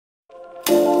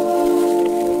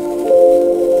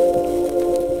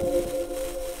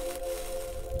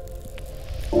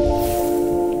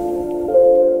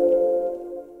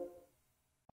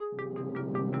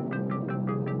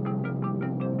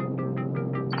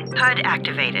HUD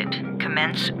activated.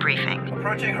 Commence briefing.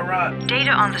 Approaching Haran.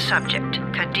 Data on the subject,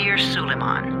 Kadir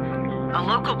Suleiman, a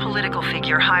local political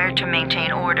figure hired to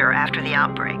maintain order after the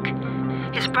outbreak.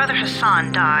 His brother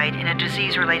Hassan died in a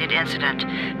disease-related incident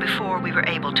before we were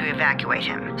able to evacuate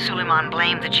him. Suleiman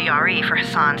blamed the GRE for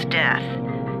Hassan's death.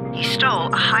 He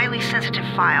stole a highly sensitive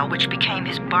file which became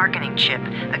his bargaining chip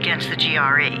against the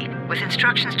GRE, with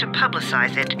instructions to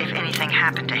publicize it if anything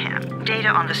happened to him. Data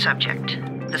on the subject,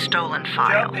 the stolen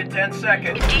file. Jump in 10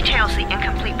 seconds. It details the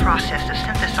incomplete process of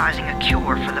synthesizing a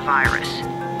cure for the virus.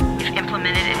 If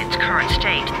implemented in its current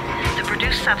state, the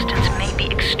produced substance may be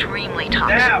extremely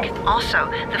toxic. Now. Also,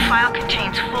 the file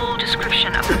contains full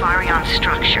description of the virion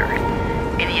structure.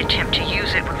 Any attempt to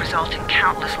use it would result in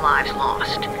countless lives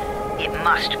lost. It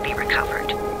must be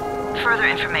recovered. Further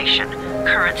information,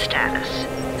 current status.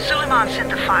 Suleiman sent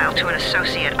the file to an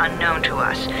associate unknown to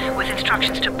us, with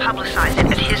instructions to publicize it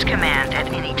at his command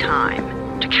at any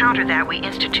time. To counter that, we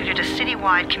instituted a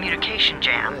citywide communication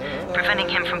jam, preventing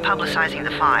him from publicizing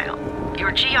the file.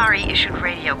 Your GRE-issued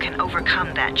radio can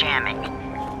overcome that jamming.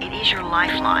 It is your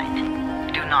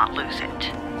lifeline. Do not lose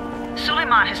it.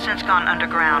 Suleiman has since gone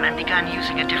underground and begun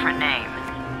using a different name.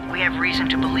 We have reason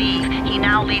to believe he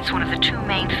now leads one of the two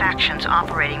main factions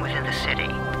operating within the city.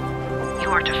 You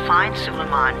are to find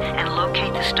Suleiman and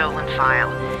locate the stolen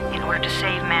file in order to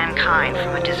save mankind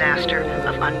from a disaster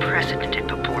of unprecedented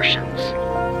proportions.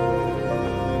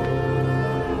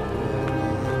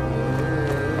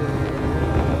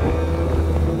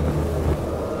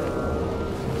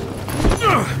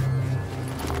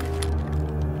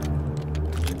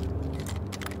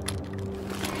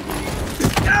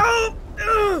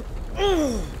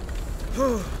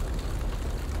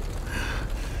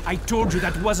 I told you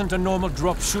that wasn't a normal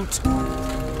drop shoot.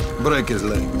 Break his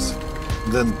legs,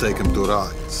 then take him to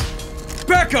rise.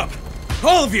 Back up!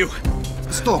 All of you!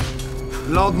 Stop!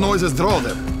 Loud noises draw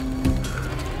them.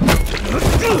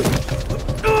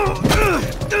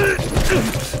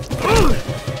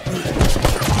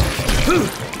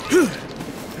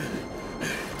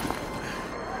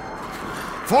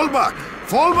 Fall back!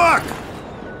 Fall back!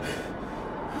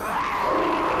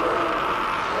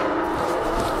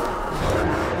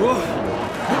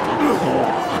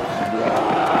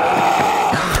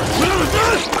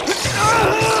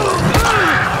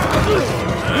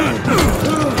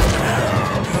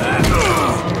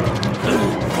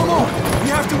 Come on! We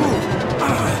have to move!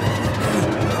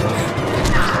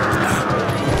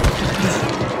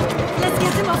 Let's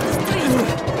get him off the street!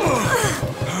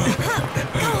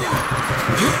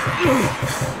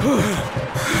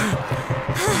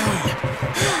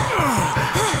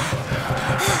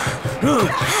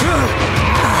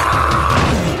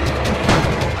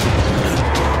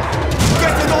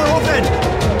 Get the door open!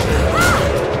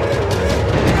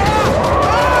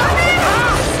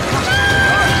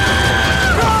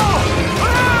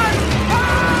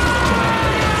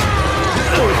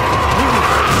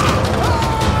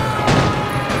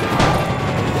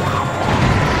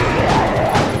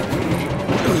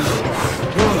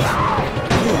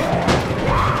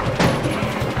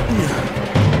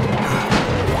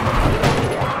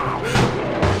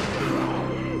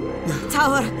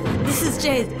 Tower, this is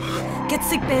Jade. Get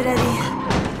sickbay ready.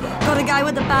 Got a guy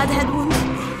with a bad head wound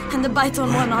and a bite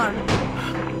on one arm.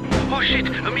 Oh shit,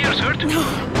 Amir's hurt? No,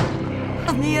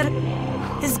 Amir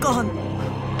is gone.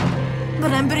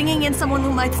 But I'm bringing in someone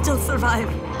who might still survive.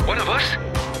 One of us?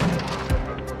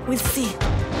 We'll see.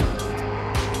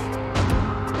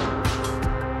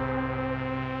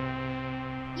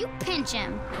 You pinch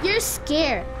him. You're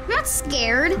scared. I'm not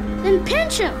scared. Then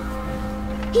pinch him.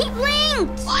 He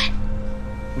blinked! What?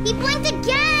 He blinked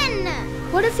again!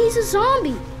 What if he's a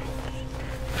zombie?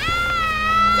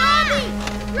 Ah! Zombie!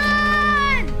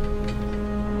 Run!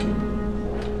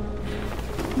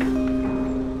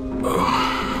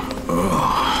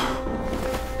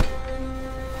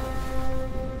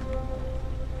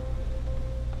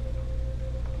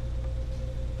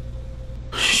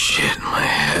 Shit, my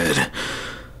head.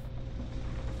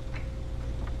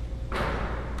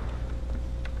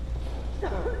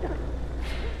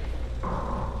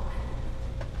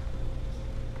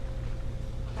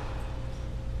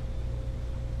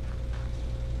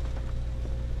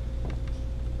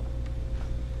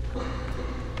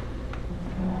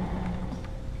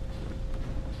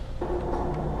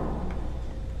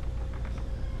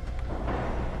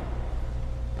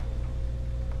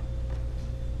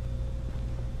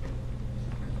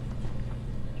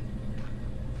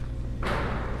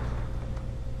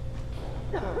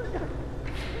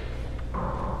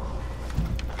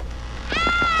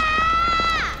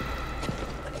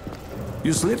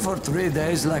 You sleep for 3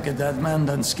 days like a dead man,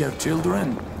 then scare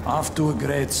children? Off to a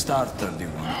great start,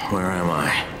 31. Where am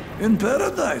I? In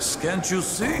paradise, can't you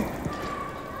see?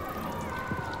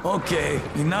 Okay,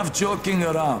 enough joking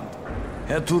around.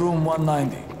 Head to room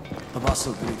 190. The boss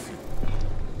will brief you.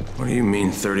 What do you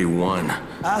mean, 31?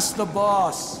 Ask the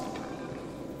boss.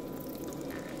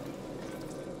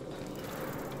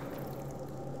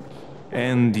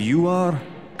 And you are?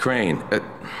 Crane,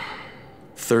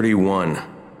 31.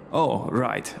 Oh,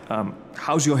 right.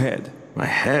 How's your head? My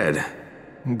head?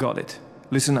 Got it.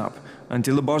 Listen up.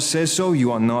 Until the boss says so,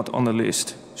 you are not on the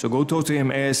list. So go talk to him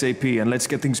ASAP and let's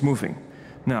get things moving.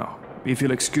 Now, if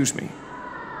you'll excuse me.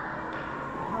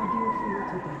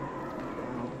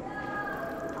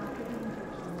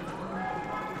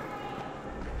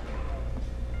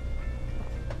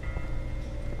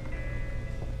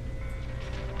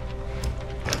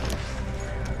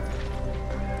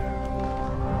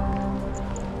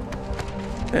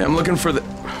 Hey, I'm looking for the...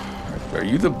 Are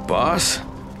you the boss?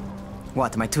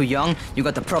 What, am I too young? You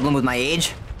got the problem with my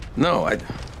age? No,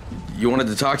 You wanted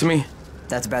to talk to me?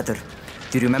 That's better.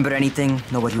 Do you remember anything?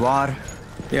 Know what you are?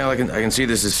 Yeah, I can see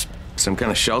this is some kind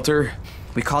of shelter.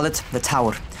 We call it the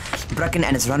Tower. Brecken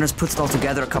and his runners put it all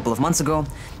together a couple of months ago,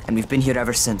 and we've been here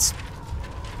ever since.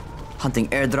 Hunting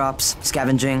airdrops,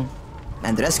 scavenging,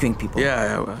 and rescuing people.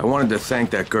 Yeah, I wanted to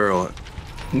thank that girl.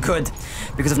 Good,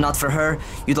 because if not for her,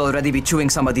 you'd already be chewing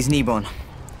somebody's knee bone.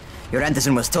 Your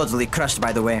Antizin was totally crushed,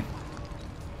 by the way.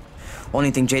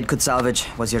 Only thing Jade could salvage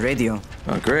was your radio.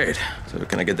 Oh, great. So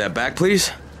can I get that back, please?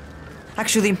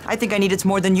 Actually, I think I need it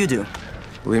more than you do.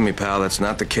 Believe me, pal, that's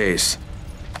not the case.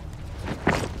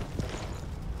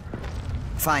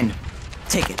 Fine.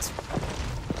 Take it.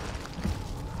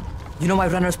 You know why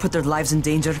runners put their lives in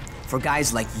danger? For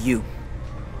guys like you.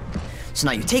 So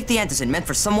now you take the Antizin meant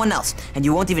for someone else, and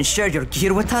you won't even share your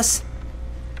gear with us?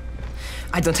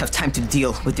 I don't have time to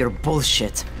deal with your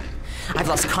bullshit. I've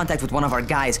lost contact with one of our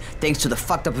guys thanks to the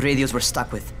fucked up radios we're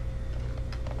stuck with.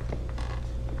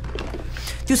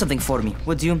 Do something for me,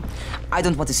 would you? I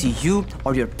don't want to see you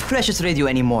or your precious radio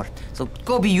anymore, so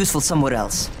go be useful somewhere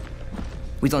else.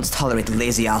 We don't tolerate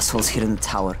lazy assholes here in the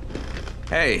Tower.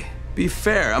 Hey, be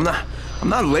fair. I'm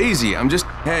not lazy. I'm just,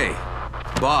 hey,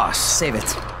 boss. Save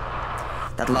it.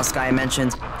 That last guy I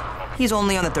mentioned, he's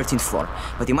only on the 13th floor,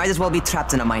 but he might as well be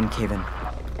trapped in a mine cave-in.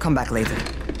 Come back later.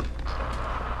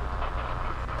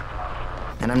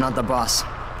 And I'm not the boss.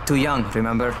 Too young,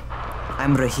 remember?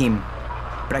 I'm Rahim.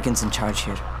 Brecken's in charge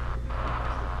here.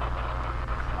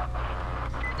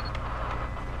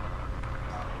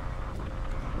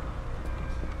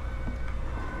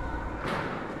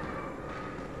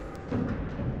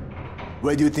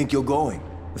 Where do you think you're going?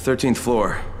 The 13th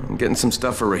floor. I'm getting some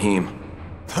stuff for Rahim.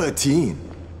 13?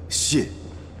 Shit.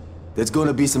 There's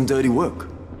gonna be some dirty work.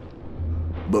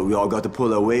 But we all got to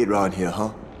pull our weight around here,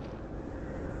 huh?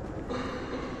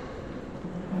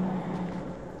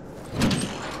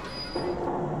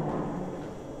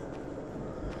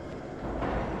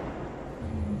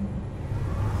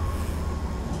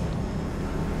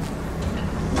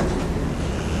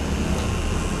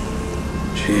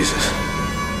 Jesus.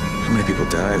 How many people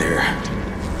died here?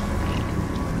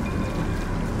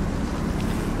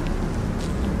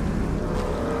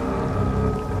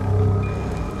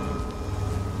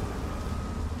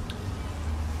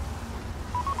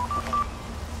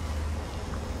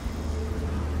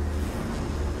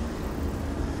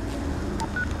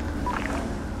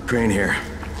 Crane here.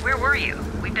 Where were you?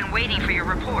 We've been waiting for your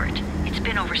report. It's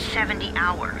been over 70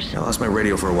 hours. I lost my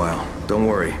radio for a while. Don't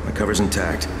worry, my cover's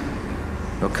intact.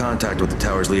 No contact with the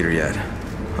tower's leader yet.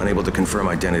 Unable to confirm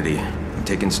identity. I'm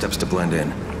taking steps to blend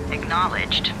in.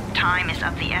 Acknowledged. Time is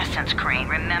of the essence, Crane.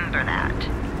 Remember that.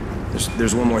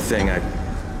 There's one more thing.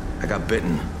 I got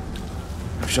bitten.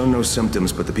 I've shown no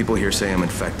symptoms, but the people here say I'm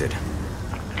infected.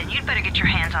 Then you'd better get your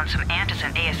hands on some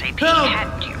Antizin ASAP,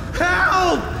 hadn't you?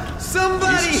 Help!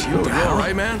 Somebody! Jesus, you all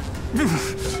right, man?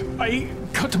 I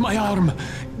cut my arm,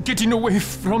 getting away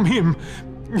from him.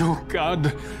 Oh,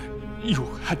 God. You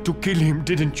had to kill him,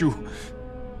 didn't you?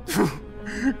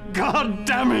 God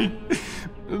damn it!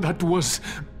 That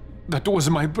was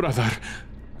my brother.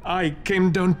 I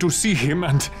came down to see him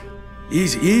and...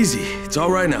 Easy. It's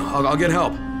all right now. I'll get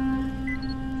help.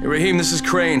 Hey, Rahim, this is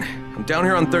Crane. I'm down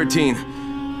here on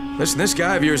 13. Listen, this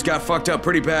guy of yours got fucked up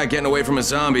pretty bad getting away from a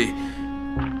zombie.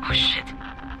 Oh shit.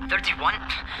 31?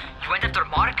 You went after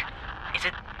Mark? Is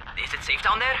it safe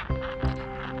down there?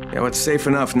 Yeah, well, it's safe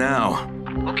enough now.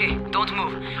 Okay, don't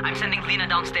move. I'm sending Lena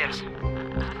downstairs.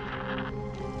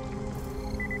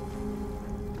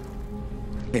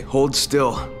 Hey, hold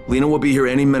still. Lena will be here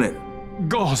any minute.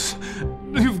 Gauze,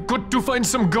 You've got to find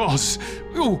some gauze.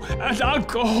 Oh, and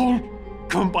alcohol.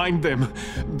 Combine them.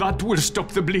 That will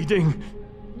stop the bleeding.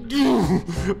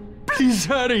 Please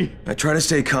hurry. I try to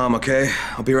stay calm, okay?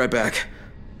 I'll be right back.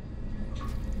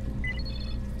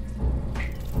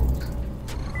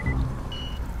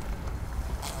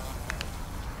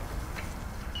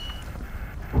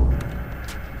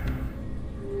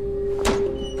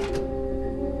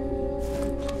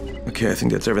 Okay, I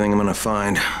think that's everything I'm gonna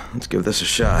find. Let's give this a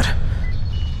shot.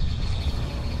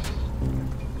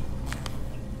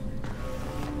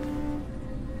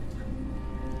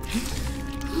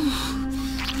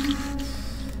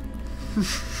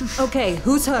 Okay,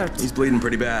 who's hurt? He's bleeding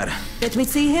pretty bad. Let me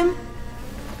see him.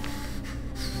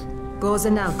 Gauze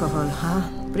and alcohol, huh?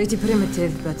 Pretty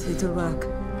primitive, but it'll work.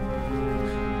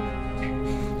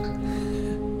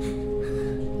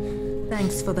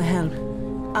 Thanks for the help.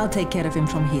 I'll take care of him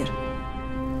from here.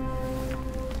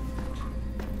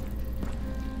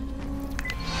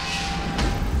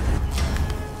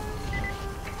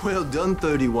 Well done,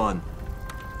 31.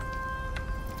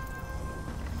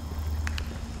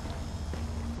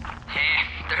 Hey,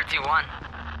 31.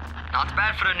 Not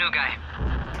bad for a new guy.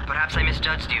 Perhaps I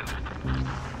misjudged you.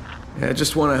 Yeah, I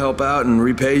just want to help out and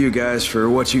repay you guys for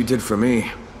what you did for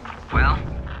me. Well,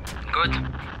 good.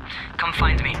 Come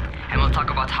find me, and we'll talk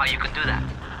about how you can do that.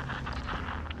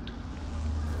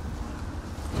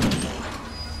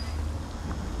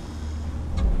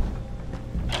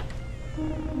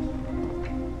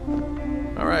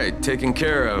 All right, taken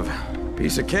care of.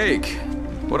 Piece of cake.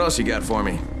 What else you got for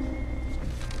me?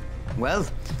 Well,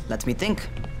 let me think.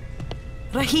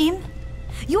 Rahim,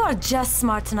 you are just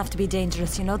smart enough to be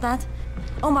dangerous, you know that?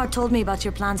 Omar told me about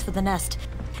your plans for the nest.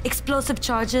 Explosive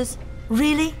charges?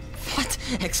 Really? What?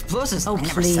 Explosives? Oh, I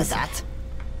never please. said that.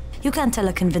 You can't tell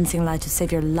a convincing lie to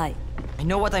save your life. I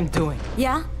know what I'm doing.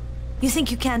 Yeah? You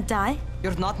think you can't die?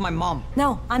 You're not my mom.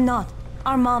 No, I'm not.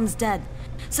 Our mom's dead.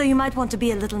 So you might want to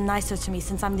be a little nicer to me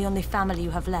since I'm the only family you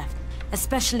have left.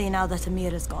 Especially now that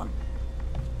Amir is gone.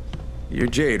 You're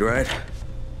Jade, right?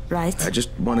 Right. I just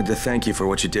wanted to thank you for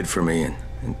what you did for me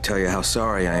and tell you how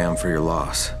sorry I am for your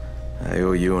loss. I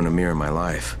owe you and Amir my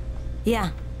life.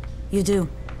 Yeah, you do.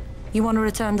 You want to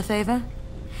return the favor?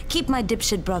 Keep my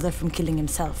dipshit brother from killing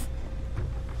himself.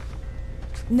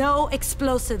 No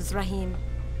explosives, Rahim.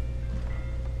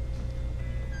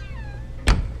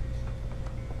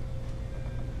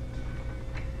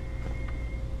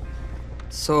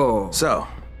 So,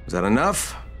 is that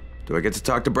enough? Do I get to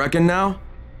talk to Brecken now?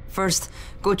 first,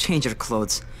 go change your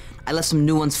clothes. I left some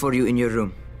new ones for you in your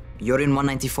room. You're in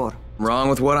 194. Wrong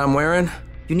with what I'm wearing?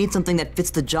 You need something that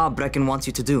fits the job Brecken wants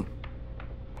you to do.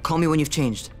 Call me when you've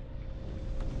changed.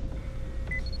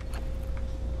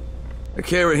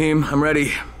 Okay, Rahim, I'm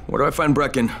ready. Where do I find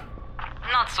Brecken?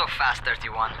 Not so fast,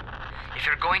 31. If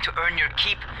you're going to earn your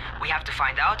keep, we have to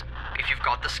find out if you've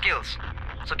got the skills.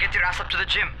 So get your ass up to the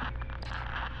gym.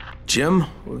 Jim?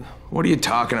 What are you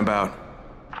talking about?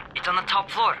 It's on the top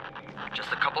floor.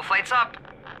 Just a couple flights up.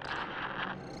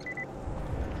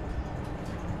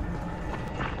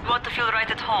 You want to feel right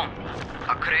at home.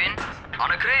 A crane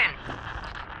on a crane.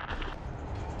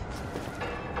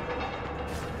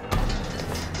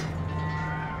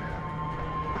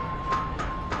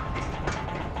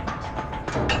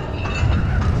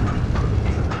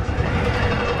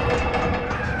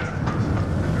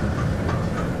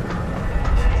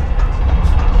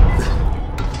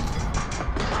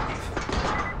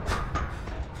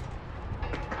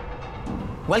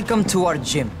 Welcome to our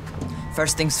gym.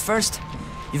 First things first,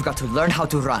 you've got to learn how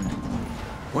to run.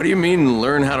 What do you mean,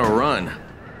 learn how to run?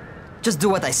 Just do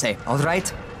what I say, all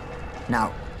right?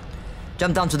 Now,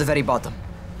 jump down to the very bottom.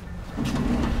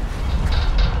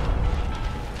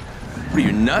 What are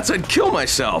you, nuts? I'd kill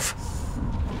myself.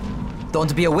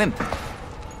 Don't be a wimp.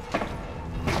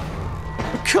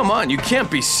 Come on, you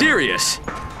can't be serious.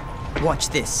 Watch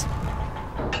this.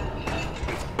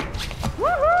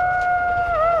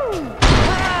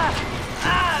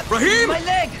 Rahim! My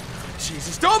leg!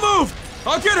 Jesus, don't move!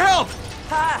 I'll get help!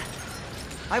 Ha!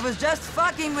 I was just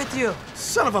fucking with you.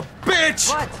 Son of a bitch!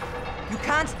 What? You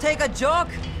can't take a joke?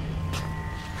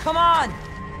 Come on!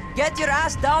 Get your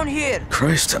ass down here!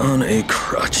 Christ on a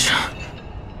crutch.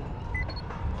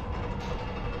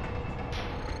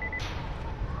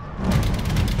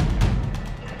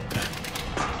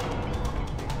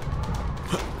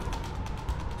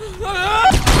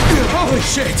 Holy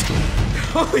shit!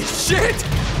 Holy shit!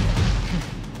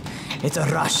 It's a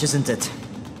rush, isn't it?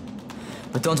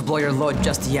 But don't blow your load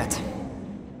just yet.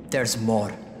 There's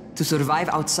more. To survive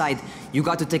outside, you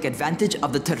got to take advantage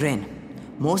of the terrain.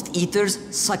 Most eaters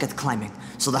suck at climbing,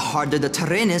 so the harder the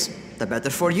terrain is, the better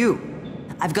for you.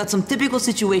 I've got some typical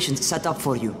situations set up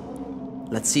for you.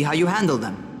 Let's see how you handle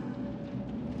them.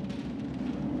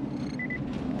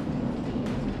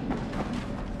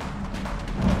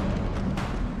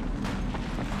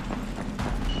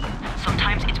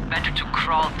 Sometimes it's better to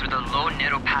crawl through the low,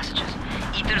 narrow passages.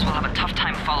 Eaters will have a tough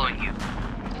time following you.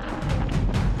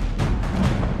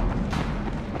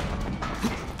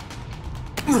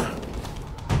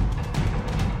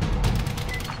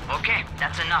 Okay,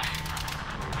 that's enough.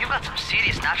 You've got some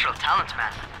serious natural talent,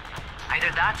 man.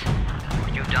 Either that, or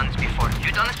you've done this before.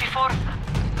 You done this before?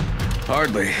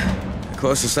 Hardly. The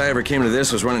closest I ever came to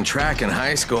this was running track in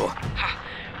high school.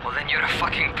 Well, then you're a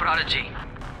fucking prodigy.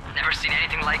 Never seen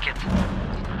anything like it.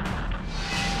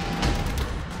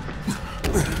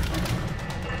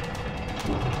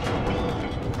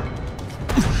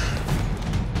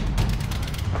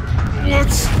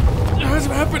 What's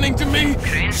happening to me?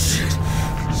 Crane?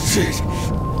 Shit.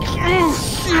 Oh,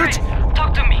 shit. Crane,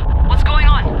 talk to me. What's going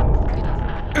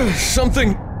on?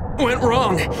 Something went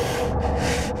wrong.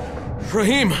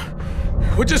 Raheem,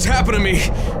 what just happened to me?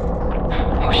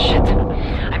 Oh shit.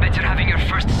 I bet you're having your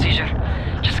first seizure.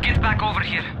 Just get back over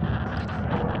here.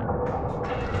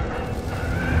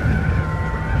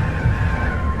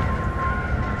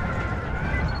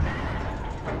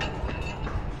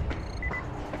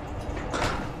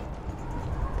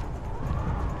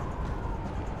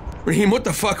 Raheem, what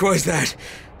the fuck was that?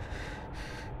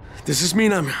 Does this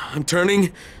mean I'm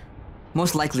turning?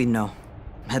 Most likely no.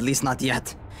 At least not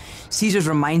yet. Seizures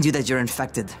remind you that you're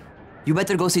infected. You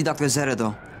better go see Dr. Zera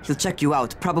though. He'll check you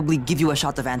out, probably give you a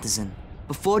shot of antizin.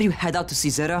 Before you head out to see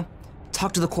Zera,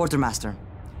 talk to the quartermaster.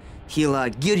 He'll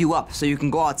gear you up so you can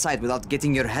go outside without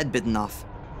getting your head bitten off.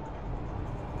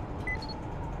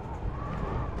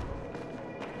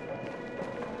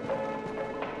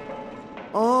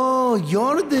 Oh,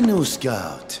 you're the new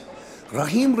scout.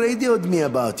 Raheem radioed me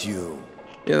about you.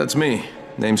 Yeah, that's me.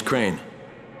 Name's Crane.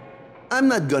 I'm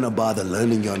not gonna bother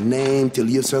learning your name till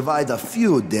you've survived a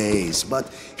few days,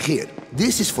 but here,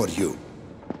 this is for you.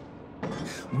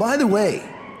 By the way,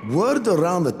 word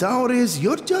around the tower is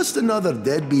you're just another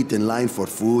deadbeat in line for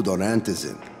food or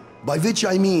antizin. By which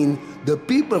I mean, the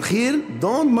people here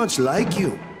don't much like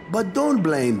you. But don't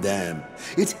blame them.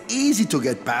 It's easy to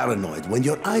get paranoid when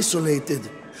you're isolated.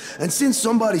 And since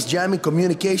somebody's jamming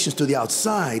communications to the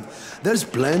outside, there's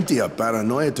plenty of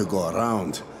paranoia to go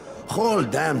around. Whole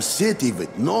damn city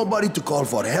with nobody to call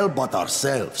for help but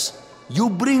ourselves. You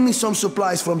bring me some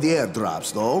supplies from the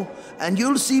airdrops, though, and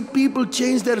you'll see people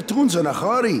change their tunes in a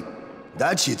hurry.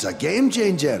 That shit's a game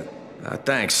changer.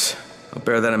 Thanks. I'll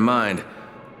bear that in mind.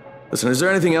 Listen, is there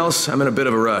anything else? I'm in a bit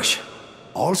of a rush.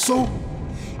 Also,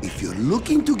 if you're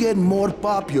looking to get more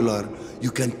popular,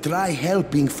 you can try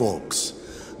helping folks.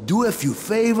 Do a few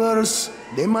favors,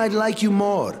 they might like you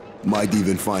more. Might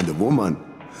even find a woman.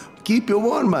 Keep you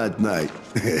warm at night.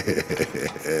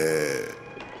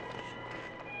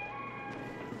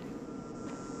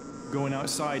 Going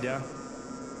outside, yeah?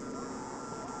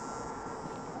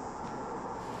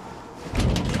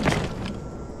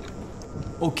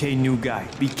 Okay, new guy,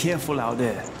 be careful out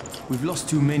there. We've lost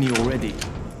too many already.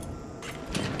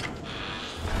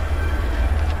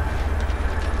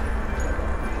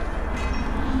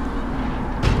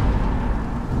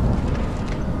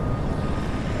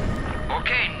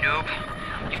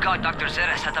 Got Dr.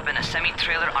 Zera set up in a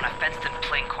semi-trailer on a fenced-in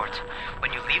playing court.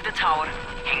 When you leave the tower,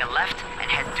 hang a left and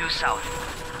head due south.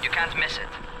 You can't miss it.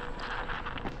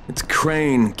 It's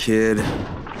Crane, kid.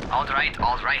 All right,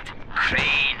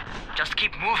 Crane. Just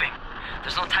keep moving.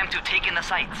 There's no time to take in the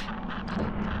sights.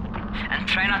 And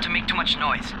try not to make too much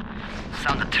noise.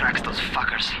 Sound attracts those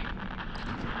fuckers.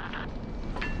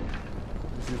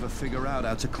 Never figure out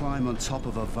how to climb on top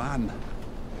of a van.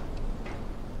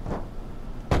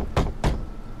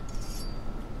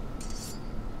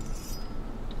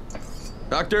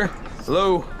 Doctor?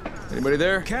 Hello? Anybody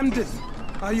there? Camden,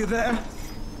 are you there?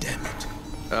 Damn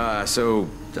it. So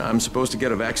I'm supposed to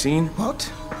get a vaccine?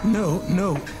 What? No.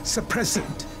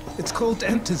 Suppressant. It's called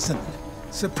antizin.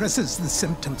 Suppresses the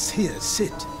symptoms. Here,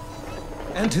 sit.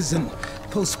 Antizin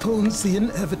postpones the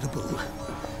inevitable.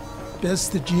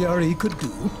 Best the GRE could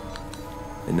do.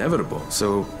 Inevitable?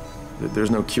 So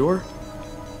there's no cure?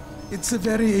 It's a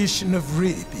variation of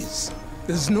rabies.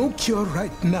 There's no cure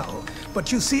right now,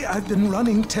 but you see, I've been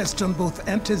running tests on both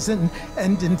antizin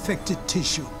and infected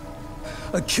tissue.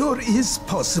 A cure is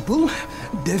possible,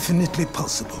 definitely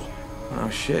possible. Oh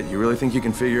shit, you really think you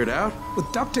can figure it out? With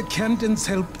Dr. Camden's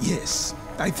help, yes,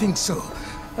 I think so.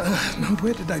 Now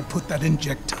where did I put that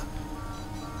injector?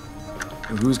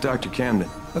 Who's Dr. Camden?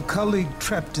 A colleague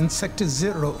trapped in Sector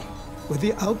 0, where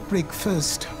the outbreak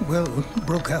first,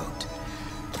 broke out.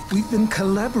 We've been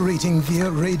collaborating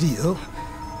via radio,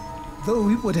 though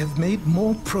we would have made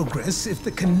more progress if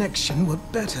the connection were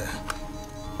better.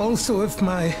 Also, if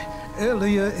my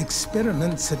earlier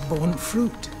experiments had borne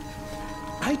fruit.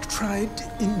 I tried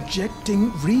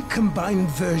injecting recombined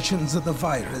versions of the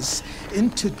virus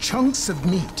into chunks of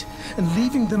meat and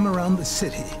leaving them around the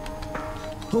city,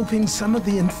 hoping some of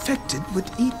the infected would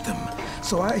eat them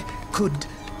so I could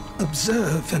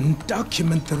observe and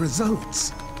document the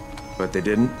results. But they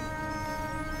didn't?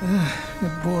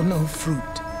 It bore no fruit.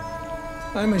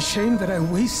 I'm ashamed that I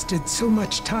wasted so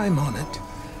much time on it.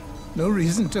 No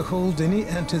reason to hold any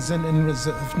antizin in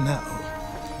reserve now.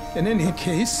 In any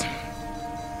case,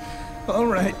 all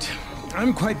right,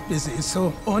 I'm quite busy,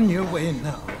 so on your way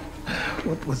now.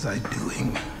 What was I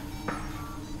doing?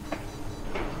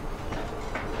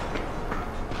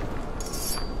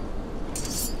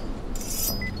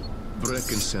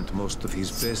 Brecken sent most of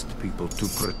his best people to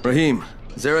protect... Rahim,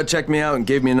 Zara checked me out and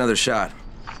gave me another shot.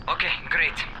 Okay,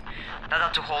 great. That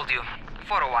ought to hold you.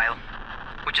 For a while.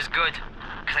 Which is good,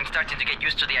 because I'm starting to get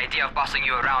used to the idea of bossing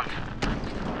you around.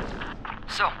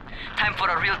 So, time for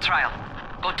a real trial.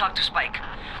 Go talk to Spike.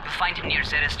 You'll find him near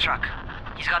Zera's truck.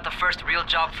 He's got the first real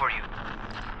job for you.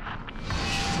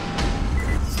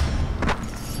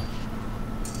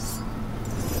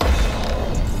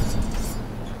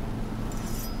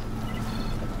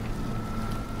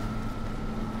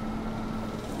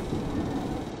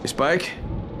 Hey, Spike?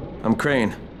 I'm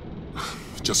Crane.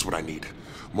 Just what I need.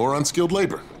 More unskilled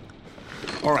labor.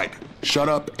 All right, shut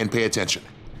up and pay attention.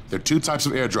 There are two types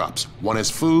of airdrops. One has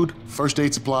food, first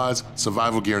aid supplies,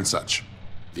 survival gear, and such.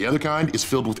 The other kind is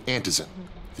filled with antizin.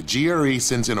 The GRE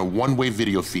sends in a one-way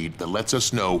video feed that lets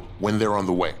us know when they're on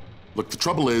the way. Look, the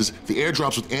trouble is, the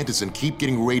airdrops with antizin keep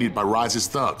getting raided by Rise's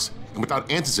thugs, and without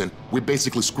antizin, we're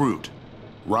basically screwed.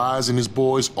 Rise and his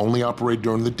boys only operate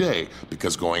during the day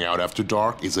because going out after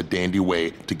dark is a dandy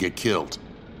way to get killed.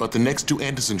 But the next two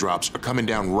antizin drops are coming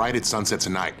down right at sunset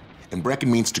tonight, and Brecken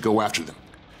means to go after them.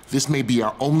 This may be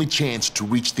our only chance to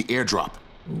reach the airdrop.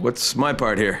 What's my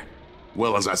part here?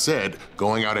 Well, as I said,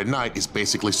 going out at night is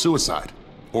basically suicide.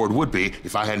 Or it would be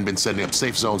if I hadn't been setting up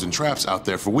safe zones and traps out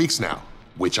there for weeks now,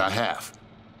 which I have.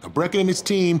 Now, Brecken and his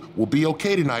team will be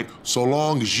okay tonight so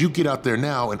long as you get out there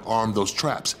now and arm those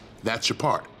traps. That's your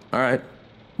part. All right.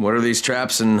 What are these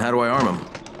traps and how do I arm them?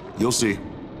 You'll see.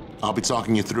 I'll be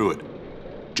talking you through it.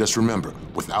 Just remember,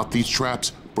 without these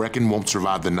traps, Brecken won't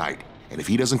survive the night. And if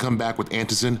he doesn't come back with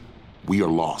antizin, we are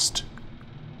lost.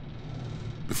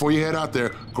 Before you head out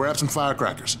there, grab some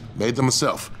firecrackers. Made them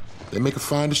myself. They make a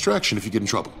fine distraction if you get in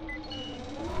trouble.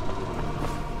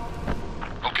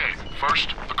 Okay, first,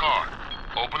 the car.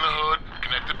 Open the hood,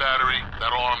 connect the battery,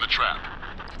 that'll arm the trap.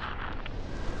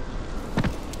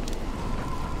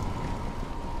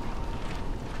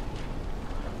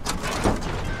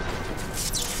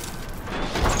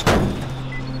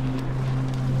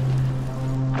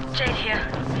 Jade here.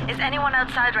 Is anyone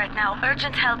outside right now?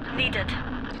 Urgent help needed.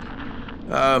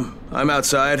 I'm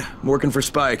outside. I'm working for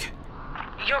Spike.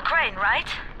 You're Crane, right?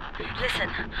 Listen,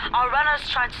 our runner's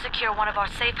trying to secure one of our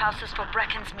safe houses for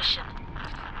Brecken's mission.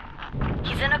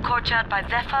 He's in a courtyard by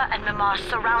Vefa and Mimar,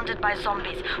 surrounded by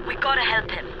zombies. We gotta help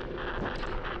him.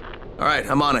 All right,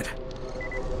 I'm on it.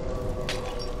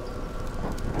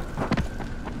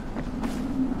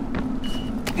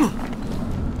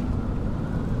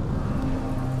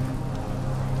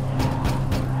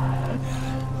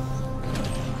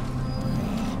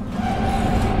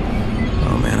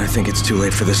 I think it's too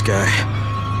late for this guy.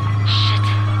 Shit.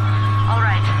 All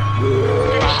right.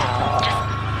 Finish it.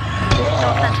 Just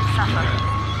don't let him suffer.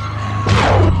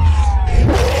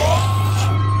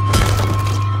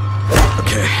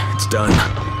 Okay, it's done.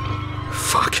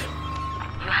 Fuck.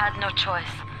 You had no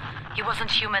choice. He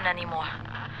wasn't human anymore.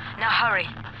 Now hurry.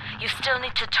 You still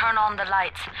need to turn on the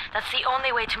lights. That's the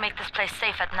only way to make this place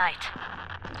safe at night.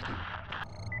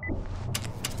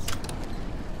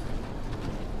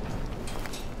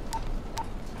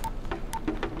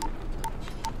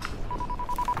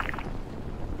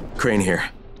 Crane here.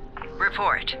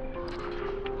 Report.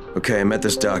 Okay, I met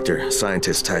this doctor,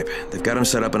 scientist type. They've got him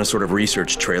set up in a sort of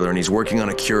research trailer and he's working on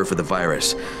a cure for the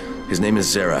virus. His name is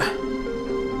Zera.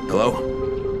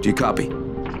 Hello? Do you copy?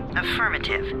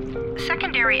 Affirmative.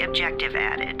 Secondary objective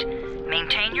added.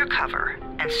 Maintain your cover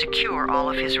and secure all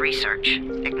of his research.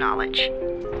 Acknowledge.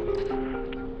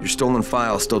 Your stolen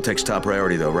file still takes top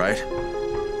priority though, right?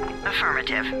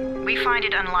 Affirmative. We find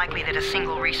it unlikely that a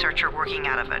single researcher working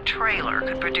out of a trailer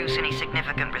could produce any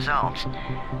significant results.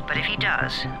 But if he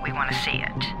does, we want to see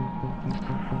it.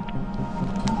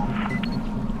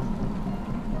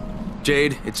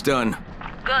 Jade, it's done.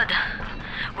 Good.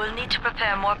 We'll need to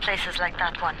prepare more places like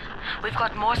that one. We've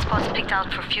got more spots picked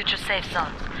out for future safe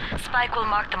zones. Spike will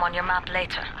mark them on your map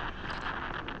later.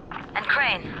 And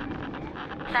Crane,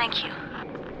 thank you.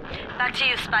 Back to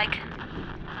you, Spike.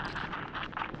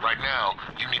 Right now,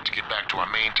 you need to get back to our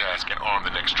main task and arm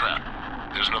the next trap.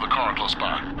 There's another car close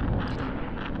by.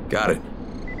 Got it.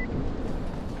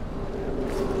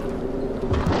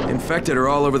 Infected are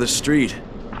all over the street.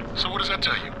 So what does that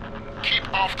tell you?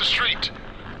 Keep off the street.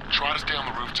 Try to stay on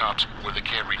the rooftops where they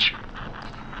can't reach you.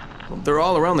 Well, they're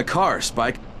all around the car,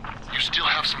 Spike. You still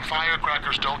have some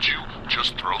firecrackers, don't you?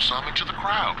 Just throw some into the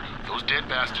crowd. Those dead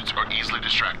bastards are easily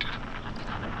distracted.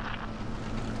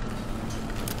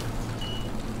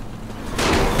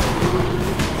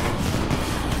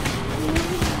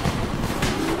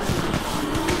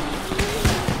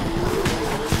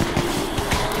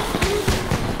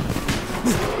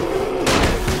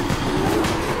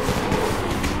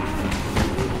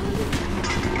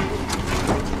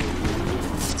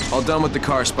 All done with the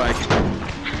car, Spike.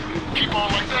 Keep on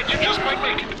like that, you just might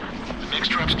make it. The next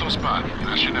trap's close by, and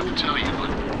I shouldn't have to tell you, but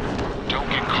don't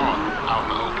get caught out in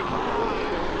the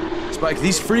open. Spike,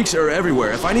 these freaks are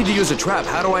everywhere. If I need to use a trap,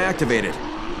 how do I activate it?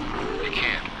 You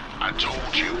can't. I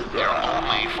told you, they're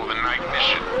only for the night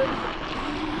mission.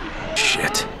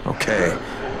 Shit. Okay.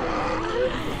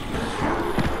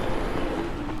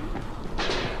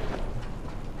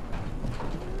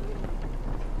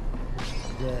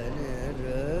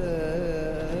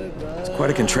 Quite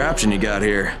a contraption you got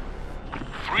here.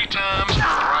 3 times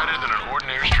brighter than an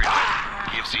ordinary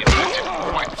streetlight. Gives the infected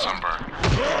quite the sunburn.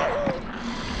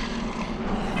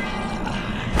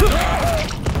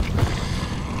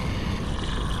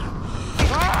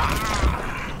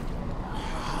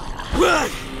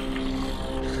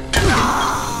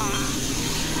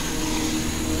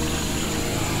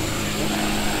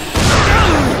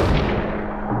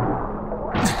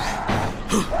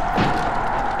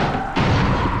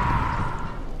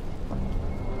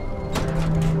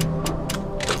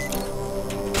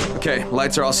 Okay,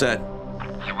 lights are all set.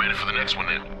 You ready for the next one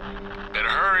then? Better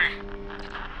hurry.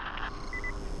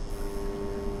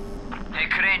 Hey,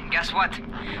 Crane, guess what?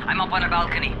 I'm up on a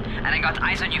balcony, and I got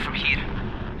eyes on you from here.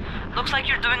 Looks like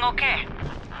you're doing okay.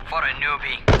 For a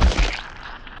newbie.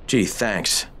 Gee,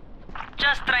 thanks.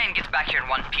 Just try and get back here in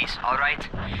one piece, alright?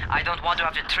 I don't want to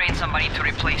have to train somebody to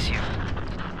replace you.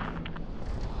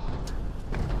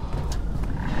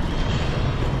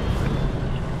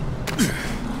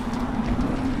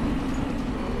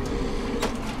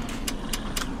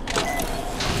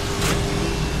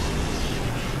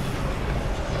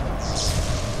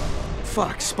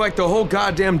 Fuck, Spike, the whole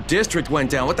goddamn district went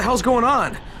down. What the hell's going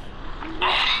on?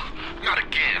 Oh, not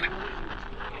again.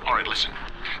 All right, listen.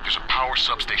 There's a power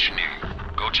substation near you.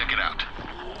 Go check it out.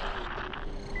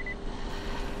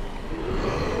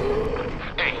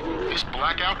 Hey, this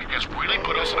blackout has really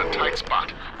put us in a tight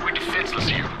spot. We're defenseless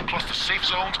here, plus the safe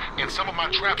zones and some of my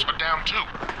traps are down too.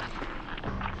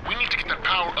 We need to get that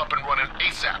power up and running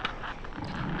ASAP.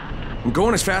 I'm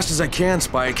going as fast as I can,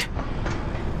 Spike.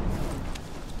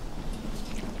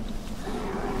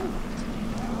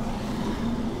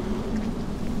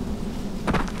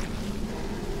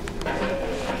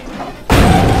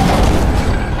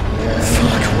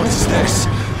 This.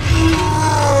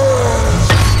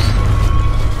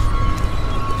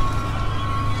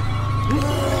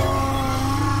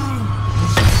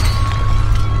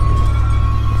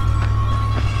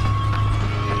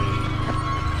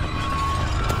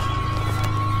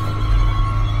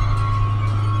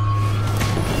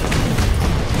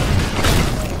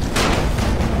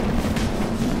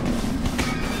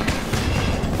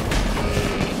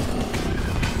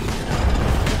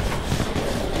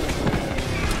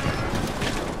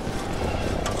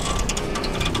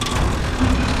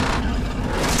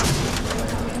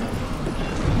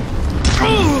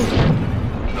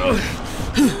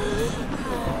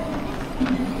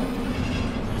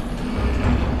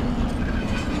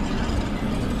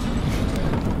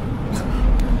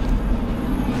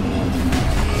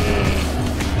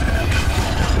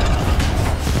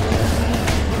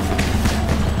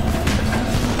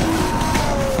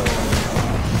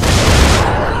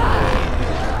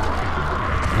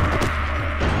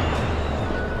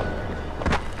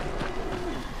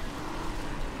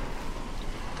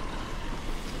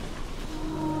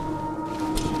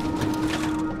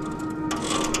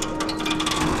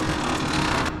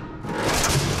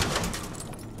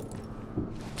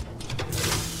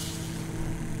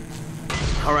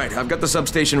 Alright, I've got the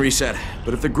substation reset.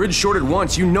 But if the grid's shorted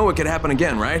once, you know it could happen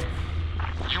again, right?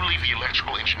 You leave the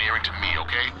electrical engineering to me,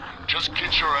 okay? Just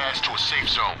get your ass to a safe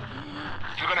zone.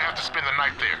 You're gonna have to spend the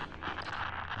night there.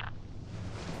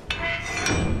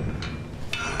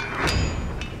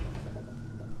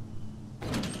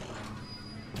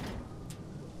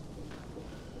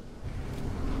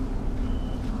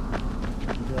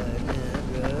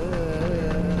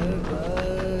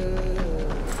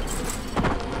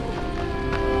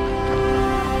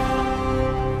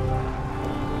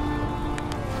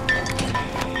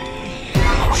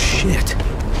 Shit.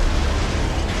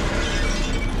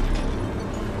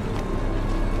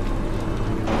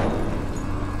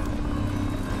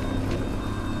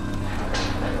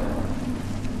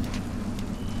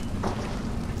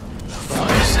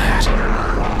 What is that?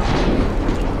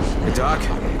 Hey, Doc.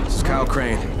 This is Kyle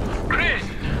Crane. Crane!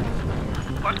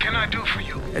 What can I do for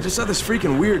you? I just saw this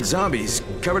freaking weird zombie. He's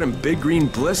covered in big green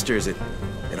blisters. It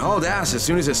hauled ass as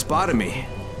soon as it spotted me.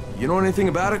 You know anything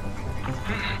about it?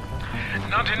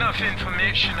 Not enough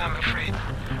information, I'm afraid.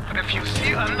 But if you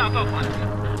see another one,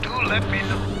 do let me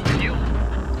know, will you?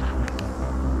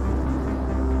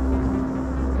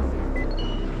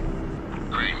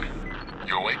 Crane,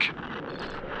 you awake?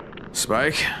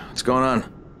 Spike, what's going on?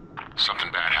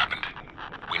 Something bad happened.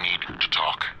 We need to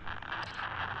talk.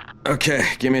 Okay,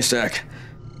 give me a sec.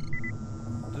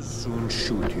 They'll soon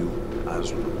shoot you,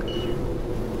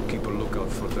 Aslan. Keep a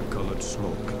lookout for the colored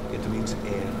smoke. It means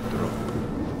airdrop.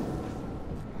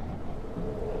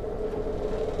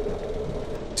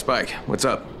 Spike, what's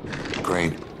up?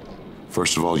 Crane,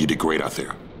 first of all, you did great out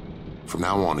there. From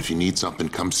now on, if you need something,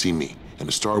 come see me. And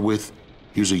to start with,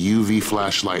 here's a UV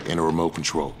flashlight and a remote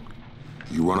control.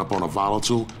 You run up on a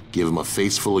volatile, give him a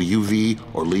face full of UV,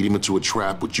 or lead him into a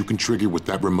trap which you can trigger with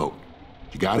that remote.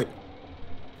 You got it?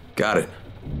 Got it.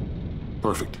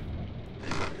 Perfect.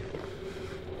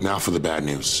 Now for the bad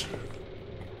news.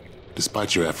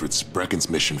 Despite your efforts, Brecken's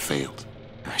mission failed.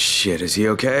 Shit, is he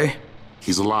okay?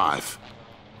 He's alive.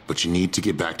 But you need to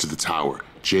get back to the tower.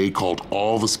 Jade called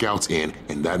all the scouts in,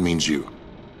 and that means you.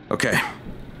 Okay.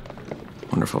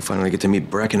 Wonder if I'll finally get to meet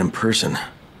Brecken in person.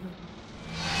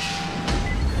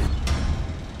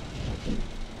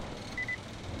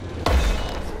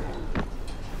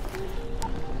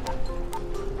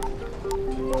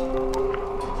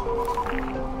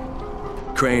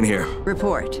 Crane here.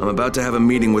 Report. I'm about to have a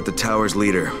meeting with the tower's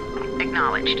leader.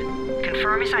 Acknowledged.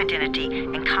 Confirm his identity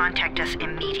and contact us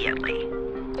immediately.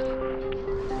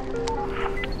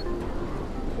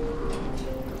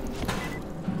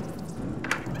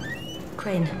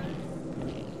 Crane.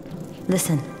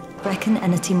 Listen, Brecken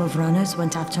and a team of runners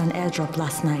went after an airdrop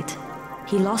last night.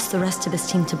 He lost the rest of his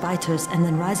team to biters, and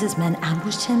then Rise's men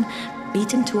ambushed him,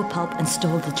 beat him to a pulp, and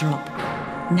stole the drop.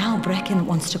 Now Brecken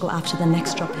wants to go after the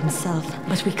next drop himself,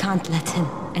 but we can't let him,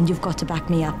 and you've got to back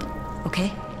me up,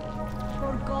 okay?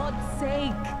 For God's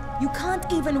sake! You can't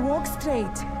even walk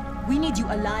straight! We need you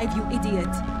alive, you idiot!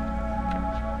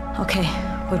 Okay,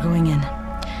 we're going in.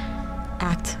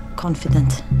 Act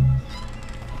confident.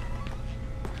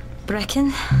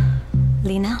 Brecken?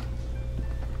 Lena?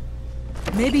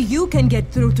 Maybe you can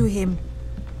get through to him.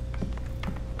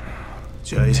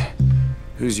 Jade,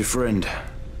 who's your friend?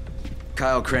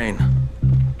 Kyle Crane.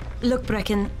 Look,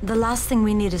 Brecken, the last thing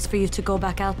we need is for you to go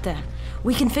back out there.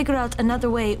 We can figure out another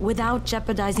way without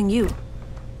jeopardizing you.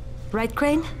 Right,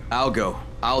 Crane? I'll go.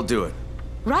 I'll do it.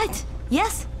 Right.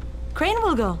 Yes. Crane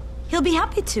will go. He'll be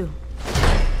happy to.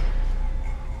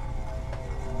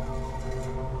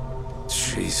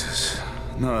 Jesus.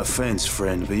 No offense,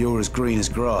 friend, but you're as green as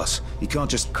grass. You can't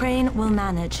just... Crane will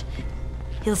manage.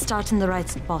 He'll start in the right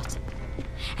spot.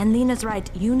 And Lena's right,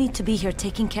 you need to be here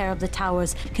taking care of the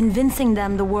towers, convincing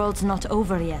them the world's not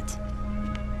over yet.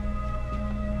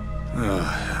 Oh,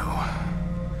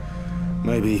 hell.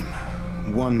 Maybe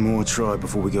one more try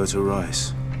before we go to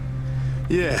Rice.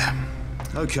 Yeah,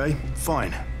 okay,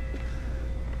 fine.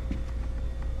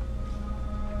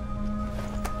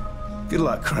 Good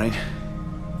luck, Crane.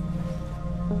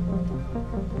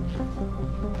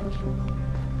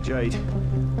 Jade,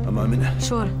 a moment.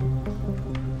 Sure.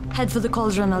 Head for the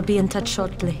cauldron, I'll be in touch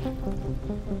shortly.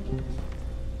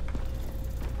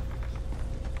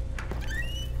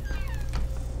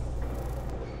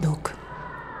 Look,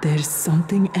 there's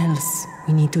something else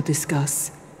we need to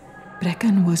discuss.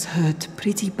 Brecken was hurt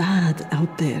pretty bad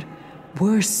out there.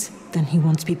 Worse than he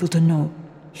wants people to know.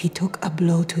 He took a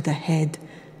blow to the head.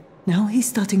 Now he's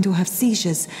starting to have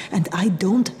seizures, and I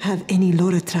don't have any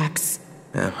Loratrax.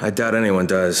 Yeah, I doubt anyone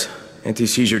does.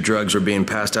 Anti-seizure drugs were being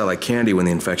passed out like candy when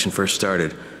the infection first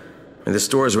started. And the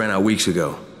stores ran out weeks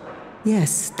ago.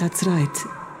 Yes, that's right.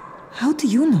 How do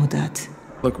you know that?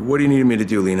 Look, what do you need me to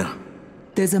do, Lena?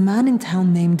 There's a man in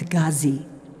town named Ghazi.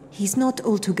 He's not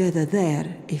altogether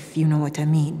there, if you know what I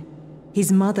mean.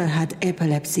 His mother had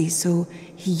epilepsy, so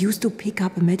he used to pick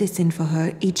up medicine for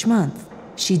her each month.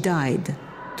 She died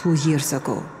 2 years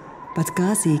ago, but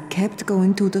Ghazi kept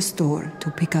going to the store to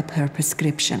pick up her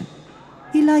prescription.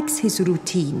 He likes his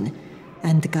routine,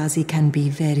 and Ghazi can be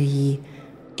very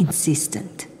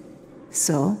insistent.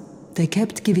 So, they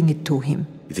kept giving it to him.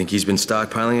 You think he's been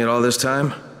stockpiling it all this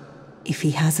time? If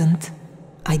he hasn't,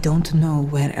 I don't know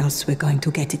where else we're going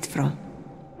to get it from.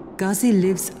 Ghazi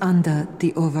lives under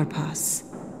the overpass.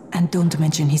 And don't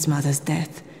mention his mother's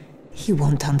death. He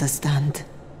won't understand.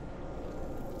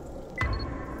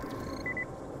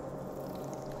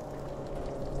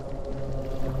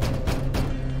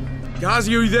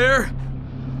 Ghazi, are you there?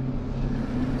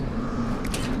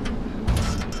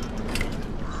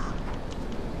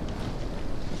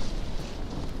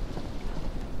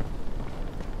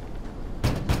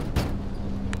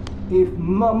 If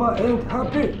Mama ain't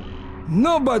happy,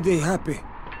 nobody happy.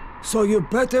 So you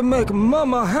better make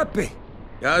Mama happy.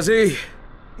 Ghazi?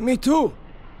 Me too.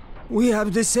 We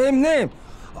have the same name.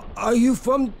 Are you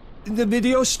from the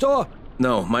video store?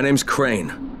 No, my name's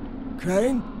Crane.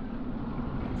 Crane?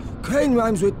 Crane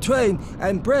rhymes with train,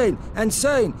 and brain, and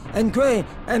sane, and grain,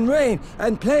 and rain,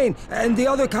 and plane, and the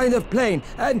other kind of plane,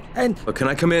 and... But can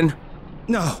I come in?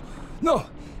 No,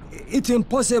 it's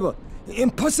impossible.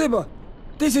 Impossible.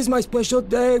 This is my special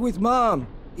day with Mom.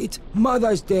 It's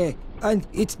Mother's Day, and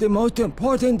it's the most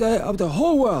important day of the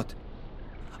whole world.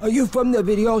 Are you from the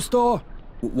video store?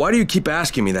 Why do you keep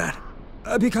asking me that?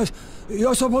 Because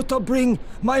you're supposed to bring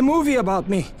my movie about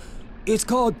me. It's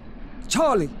called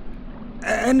Charlie.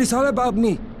 And it's all about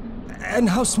me, and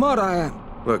how smart I am.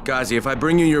 Look, Ghazi, if I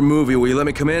bring you your movie, will you let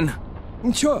me come in?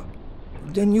 Sure.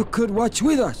 Then you could watch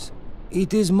with us.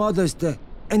 It is Mother's Day,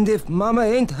 and if Mama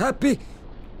ain't happy,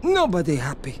 nobody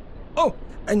happy. Oh,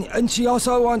 and she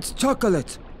also wants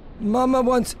chocolate. Mama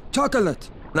wants chocolate.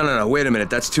 No, wait a minute,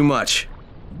 that's too much.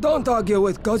 Don't argue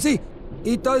with Ghazi.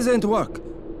 It doesn't work.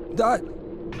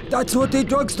 That's what the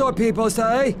drugstore people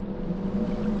say.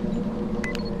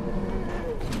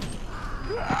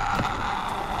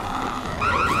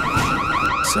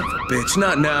 Son of a bitch,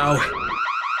 not now.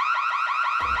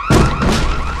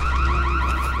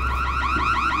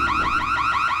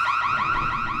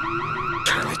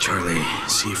 Charlie,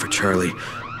 C for Charlie.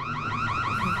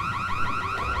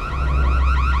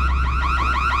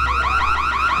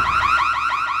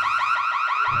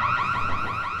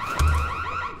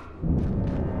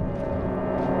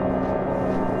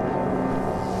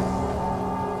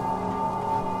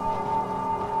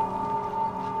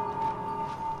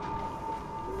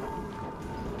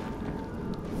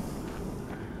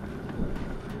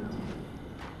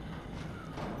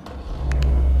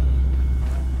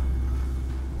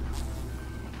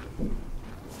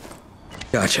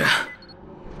 Gotcha.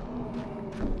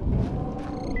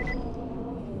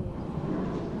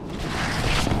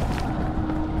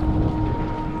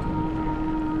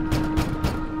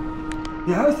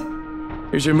 Yes?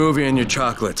 Here's your movie and your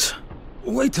chocolates.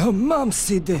 Wait till Mom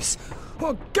see this.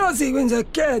 Oh, Ghazi wins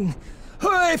again.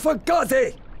 Hooray for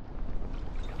Ghazi!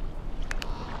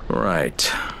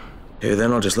 Right. Okay,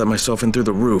 then I'll just let myself in through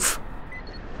the roof.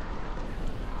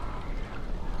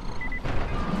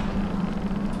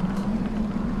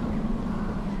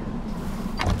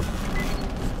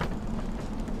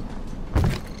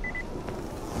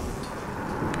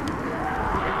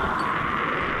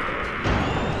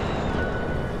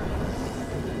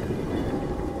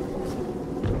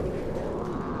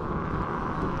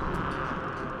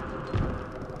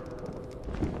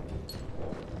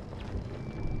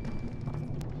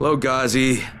 Hello,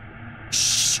 Ghazi.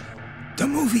 Shh! The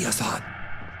movie is on.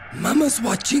 Mama's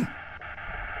watching.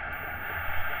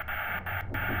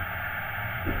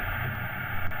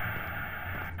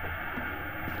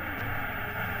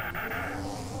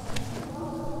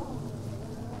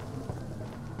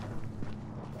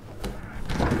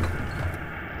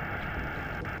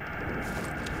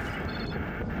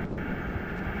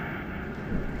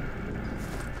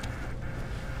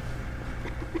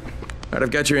 Alright,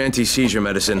 I've got your anti-seizure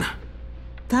medicine.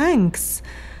 Thanks.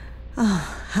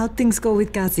 How'd things go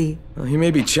with Ghazi? Well, he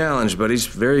may be challenged, but he's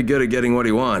very good at getting what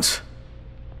he wants.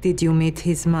 Did you meet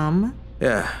his mom?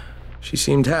 Yeah, she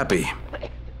seemed happy.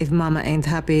 If Mama ain't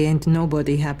happy, ain't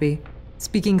nobody happy.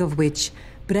 Speaking of which,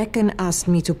 Brecken asked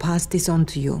me to pass this on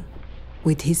to you,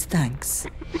 with his thanks.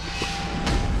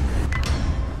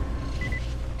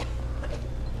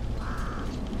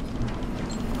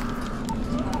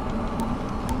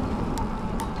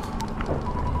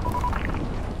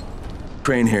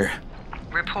 Crane here.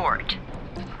 Report.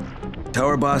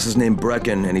 Tower boss is named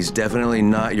Brecken, and he's definitely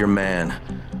not your man.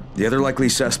 The other likely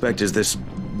suspect is this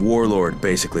warlord,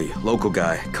 basically. Local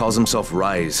guy. Calls himself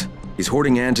Rise. He's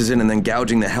hoarding antizin and then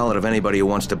gouging the hell out of anybody who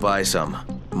wants to buy some.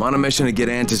 I'm on a mission to get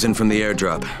antizin from the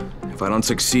airdrop. If I don't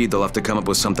succeed, they'll have to come up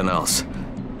with something else.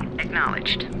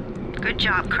 Acknowledged. Good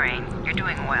job, Crane. You're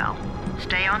doing well.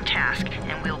 Stay on task,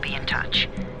 and we'll be in touch.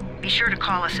 Be sure to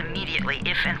call us immediately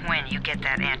if and when you get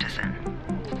that antizin.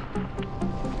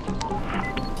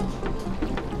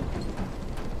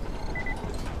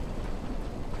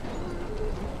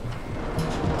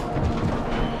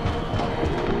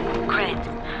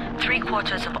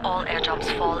 3/4 of all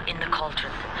airdrops fall in the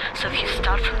cauldron. So if you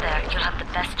start from there, you'll have the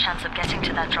best chance of getting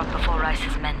to that drop before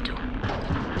Rice's men do.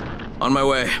 On my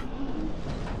way.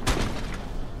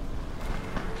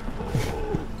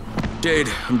 Jade,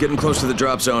 I'm getting close to the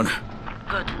drop zone.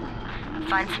 Good.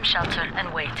 Find some shelter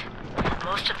and wait.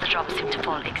 Most of the drops seem to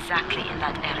fall exactly in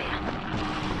that area.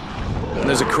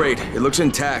 There's a crate. It looks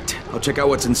intact. I'll check out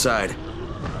what's inside.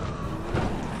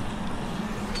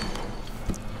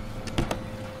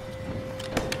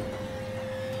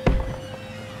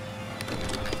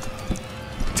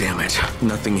 Damn it.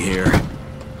 Nothing here.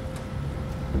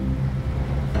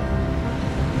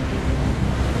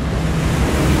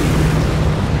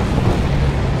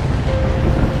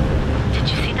 Did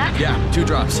you see that? Yeah, 2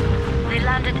 drops. They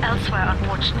landed elsewhere,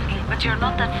 unfortunately, but you're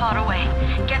not that far away.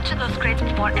 Get to those crates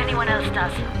before anyone else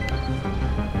does.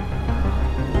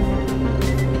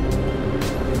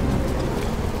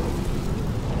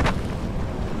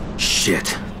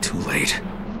 Shit. Too late.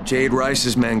 Jade,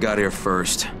 Rice's men got here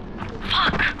first.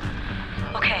 Fuck!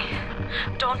 Okay,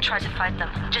 don't try to fight them.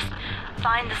 Just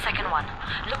find the second one.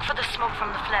 Look for the smoke from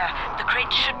the flare. The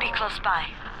crate should be close by.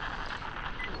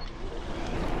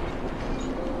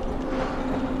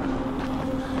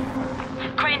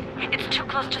 Crane, it's too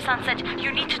close to sunset.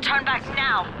 You need to turn back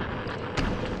now.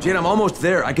 Jade, I'm almost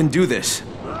there. I can do this.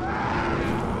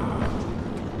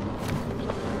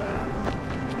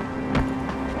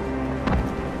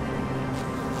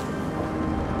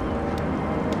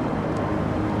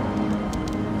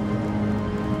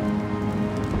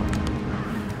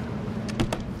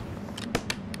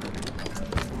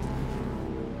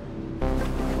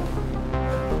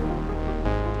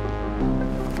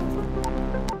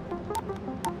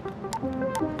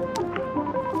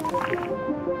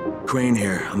 Crane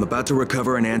here. I'm about to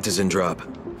recover an antizin drop. Good,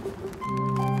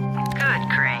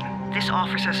 Crane. This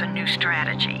offers us a new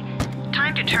strategy.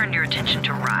 Time to turn your attention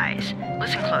to Rise.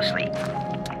 Listen closely.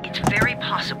 It's very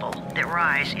possible that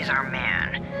Rise is our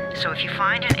man. So if you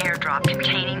find an airdrop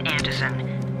containing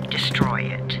antizin, destroy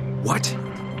it. What?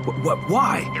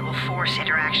 Why? It will force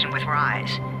interaction with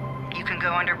Rise. You can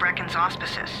go under Brecken's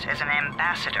auspices as an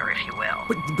ambassador, if you will.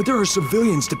 But there are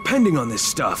civilians depending on this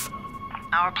stuff.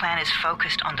 Our plan is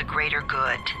focused on the greater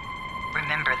good.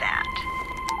 Remember that.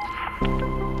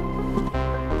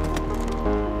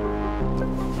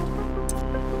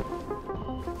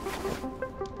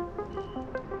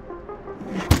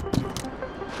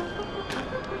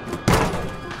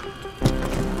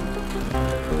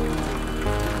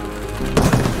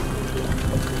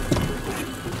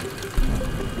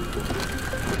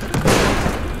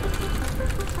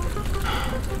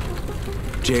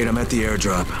 Jade, I'm at the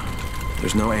airdrop.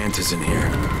 There's no antizin here.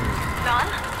 Done?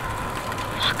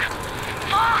 Fuck.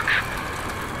 Fuck!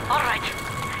 All right.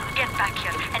 Get back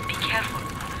here and be careful.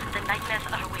 The nightmares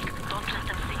are awake. Don't let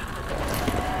them see you.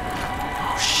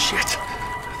 Oh, shit.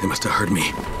 They must have heard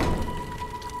me.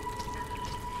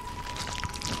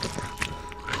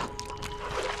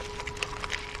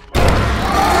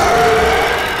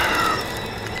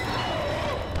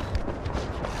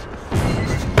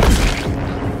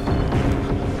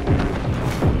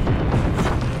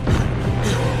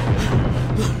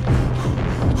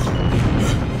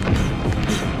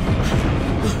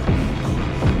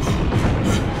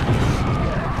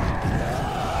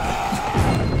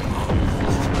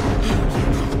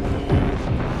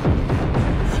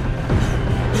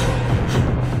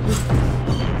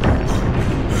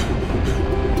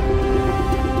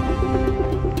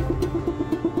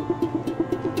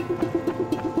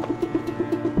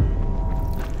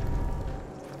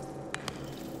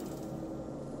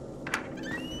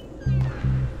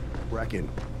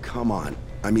 Come on.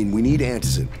 I mean, we need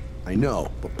antizin. I know,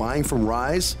 but buying from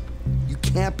Rise? You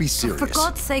can't be serious. For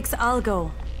God's sakes, I'll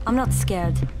go. I'm not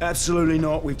scared. Absolutely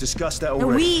not. We've discussed that No,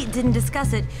 already. we didn't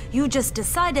discuss it. You just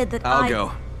decided that I'll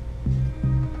go.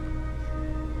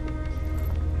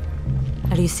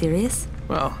 Are you serious?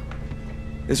 Well,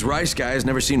 this Rice guy has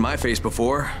never seen my face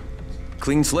before.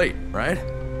 Clean slate, right?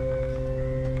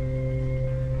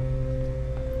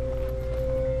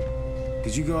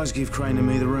 Could you guys give Crane and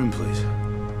me the room, please?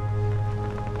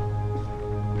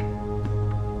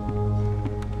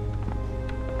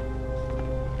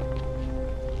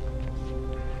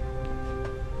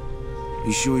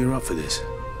 You sure you're up for this?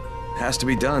 Has to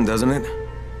be done, doesn't it?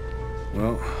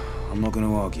 Well, I'm not going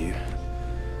to argue.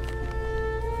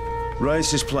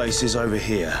 Rice's place is over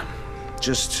here.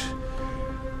 Just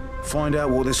find out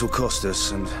what this will cost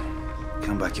us and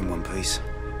come back in one piece.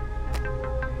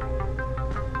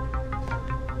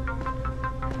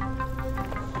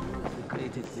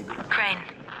 Crane,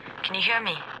 can you hear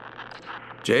me?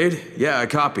 Jade? Yeah, I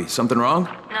copy. Something wrong?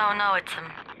 No, it's,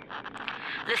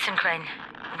 Listen, Crane.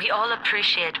 We all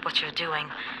appreciate what you're doing.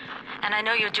 And I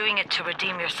know you're doing it to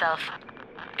redeem yourself.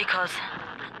 Because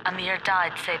Amir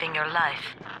died saving your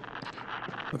life.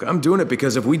 Look, I'm doing it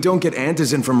because if we don't get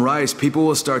antizin from Rice, people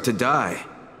will start to die.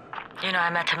 You know, I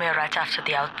met Amir right after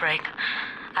the outbreak.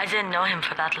 I didn't know him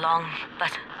for that long,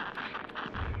 but...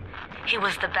 he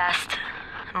was the best,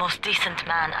 most decent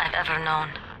man I've ever known.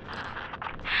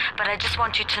 But I just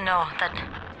want you to know that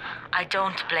I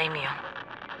don't blame you.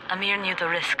 Amir knew the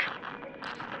risk.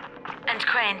 And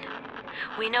Crane,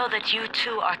 we know that you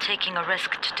too are taking a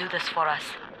risk to do this for us.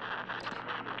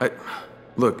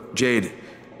 Look, Jade,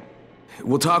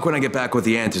 we'll talk when I get back with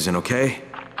the antizin, okay?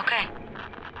 Okay.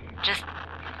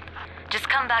 Just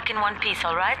come back in one piece,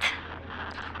 all right?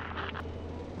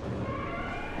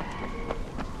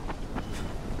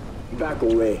 Back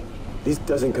away. This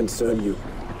doesn't concern you.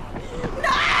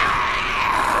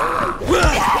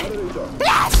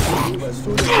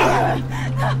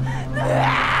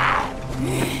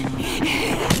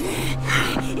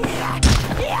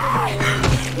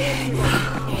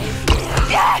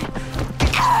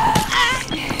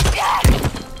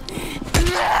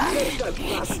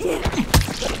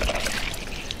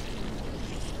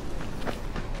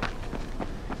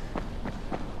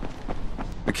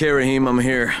 Okay, Rahim, I'm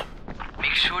here.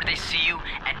 Make sure they see you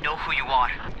and know who you are.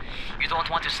 You don't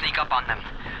want to sneak up on them.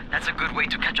 That's a good way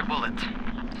to catch a bullet.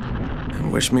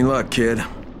 Wish me luck, kid.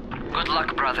 Good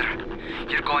luck, brother.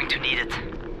 You're going to need it.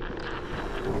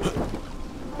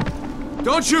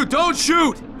 Don't shoot! Don't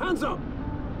shoot! Hands up!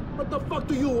 What the fuck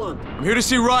do you want? I'm here to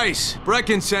see Rice.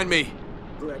 Brecken sent me.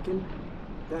 Brecken?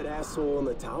 That asshole on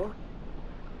the tower?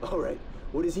 Alright,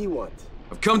 what does he want?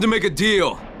 I've come to make a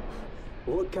deal.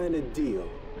 What kind of deal?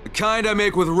 The kind I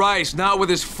make with Rice, not with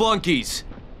his flunkies.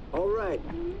 Alright,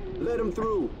 let him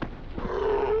through.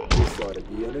 This ought to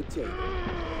be entertaining.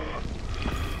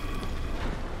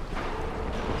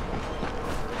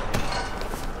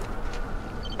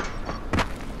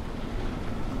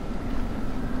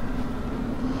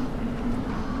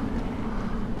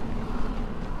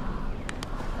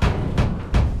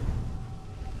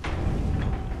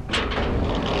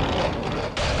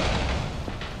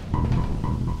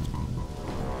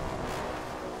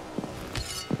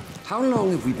 How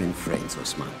long have we been friends,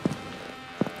 Osman?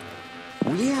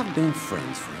 We have been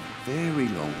friends for a very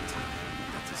long time.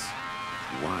 That is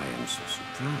why I'm so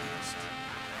surprised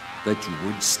that you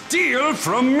would steal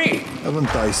from me.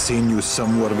 Haven't I seen you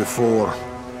somewhere before?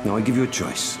 Now I give you a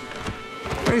choice.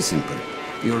 Very simple.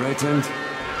 Your right hand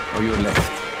or your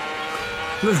left?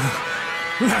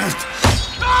 Left!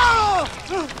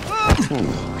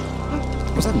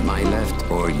 Was that my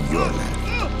left or your left?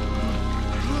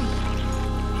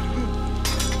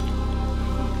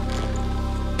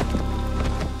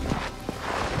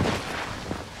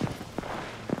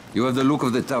 You have the look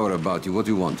of the tower about you. What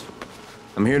do you want?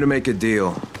 I'm here to make a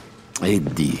deal. A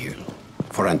deal.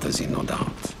 For antizin, no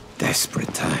doubt.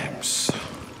 Desperate times.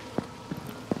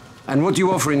 And what do you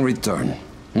offer in return?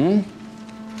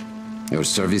 Your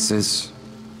services?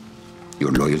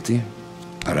 Your loyalty?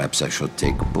 Perhaps I should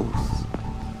take both.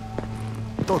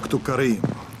 Talk to Karim.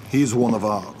 He's one of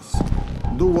ours.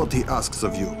 Do what he asks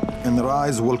of you, and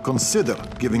Rise will consider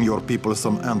giving your people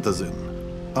some antizin.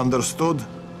 Understood?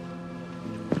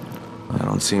 I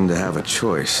don't seem to have a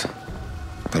choice.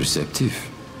 Perceptive.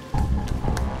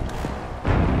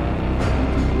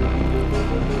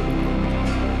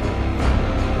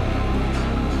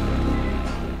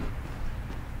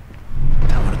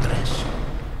 Tower dress.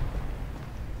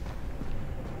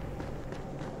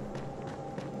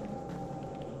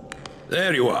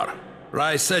 There you are.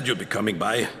 Rice said you'd be coming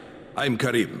by. I'm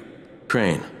Karim.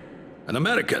 Crane. An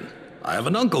American. I have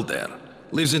an uncle there.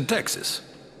 Lives in Texas.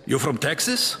 You from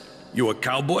Texas? You a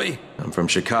cowboy? I'm from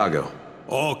Chicago.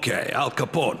 Okay, Al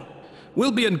Capone.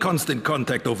 We'll be in constant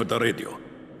contact over the radio.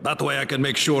 That way I can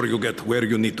make sure you get where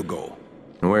you need to go.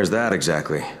 And where's that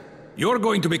exactly? You're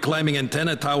going to be climbing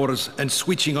antenna towers and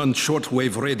switching on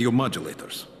shortwave radio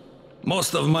modulators.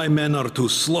 Most of my men are too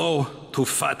slow, too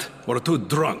fat, or too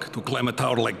drunk to climb a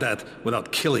tower like that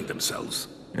without killing themselves.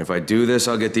 And if I do this,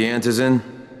 I'll get the antizin?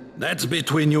 That's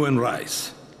between you and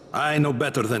Rice. I know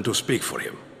better than to speak for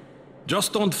him.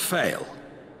 Just don't fail.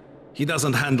 He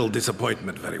doesn't handle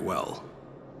disappointment very well.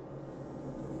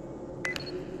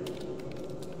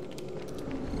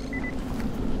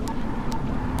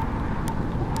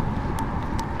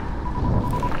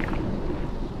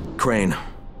 Crane.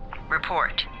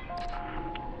 Report.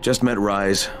 Just met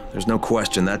Rise. There's no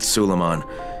question, that's Suleiman.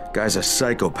 Guy's a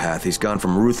psychopath. He's gone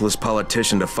from ruthless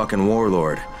politician to fucking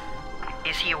warlord.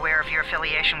 Is he aware of your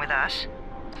affiliation with us?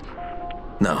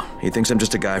 No, he thinks I'm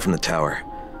just a guy from the tower.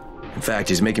 In fact,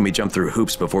 he's making me jump through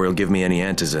hoops before he'll give me any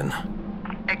antizin.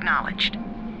 Acknowledged.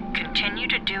 Continue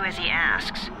to do as he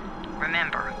asks.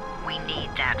 Remember, we need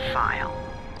that file.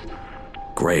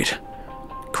 Great.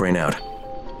 Crane out.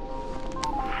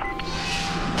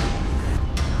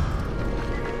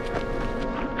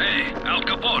 Hey, Al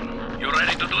Capone, you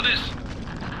ready to do this?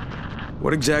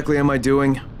 What exactly am I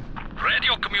doing?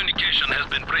 Radio communication has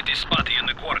been pretty spotty in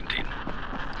the quarantine.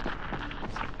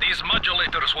 These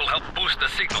modulators will help boost the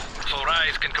signal, so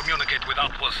Rise can communicate with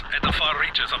outposts at the far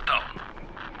reaches of town.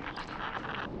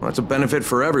 Well, that's a benefit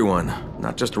for everyone,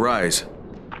 not just Rise.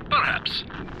 Perhaps.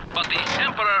 But the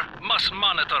Emperor must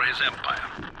monitor his empire.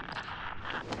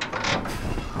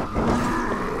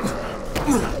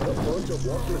 A bunch of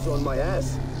walkers on my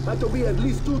ass. Had to be at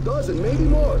least 2 dozen, maybe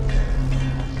more.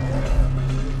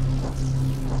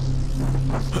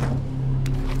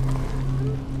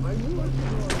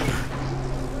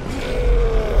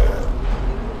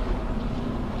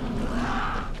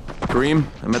 Kareem,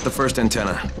 I'm at the first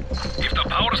antenna. If the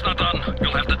power's not on,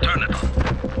 you'll have to turn it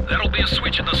on. There'll be a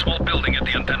switch in the small building at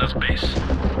the antenna's base.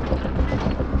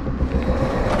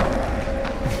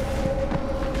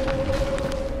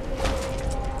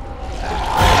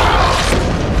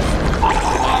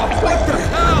 What the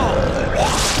hell?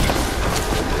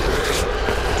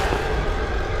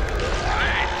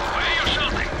 Hey, why are you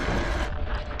shouting?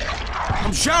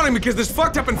 I'm shouting because this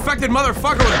fucked up infected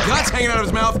motherfucker with guts hanging out of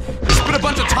his mouth just spit a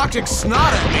bunch of toxic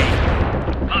snot at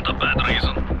me. Not a bad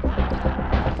reason.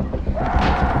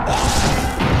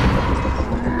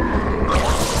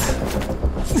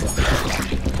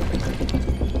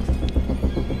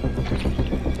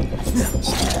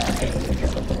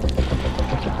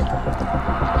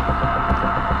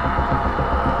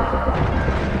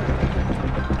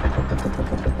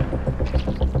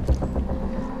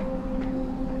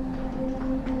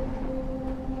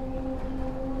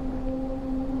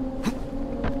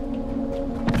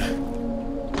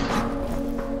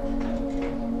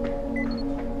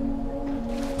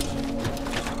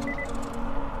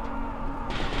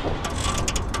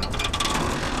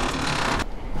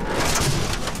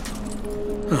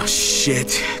 Oh, shit.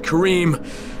 Kareem,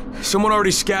 someone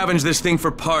already scavenged this thing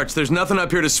for parts. There's nothing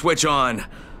up here to switch on. Fuck,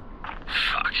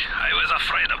 I was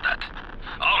afraid of that.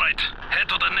 All right, head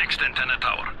to the next antenna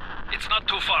tower. It's not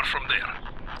too far from there.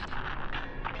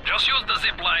 Just use the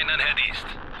zip line and head east.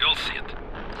 You'll see it.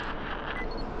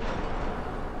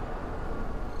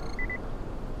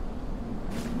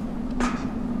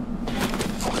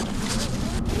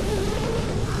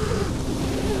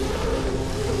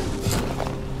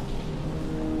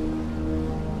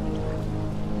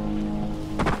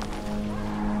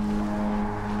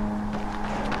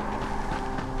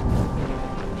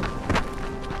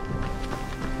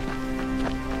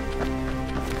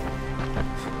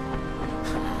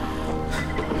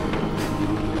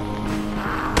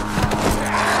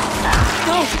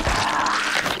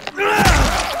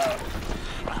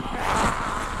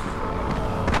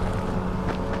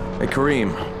 Hey,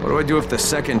 Kareem, what do I do if the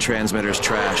second transmitter's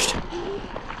trashed?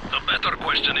 The better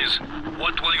question is,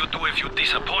 what will you do if you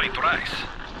disappoint Rice?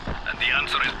 And the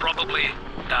answer is probably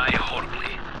die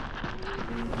horribly.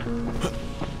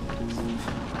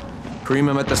 Kareem,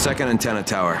 I'm at the second antenna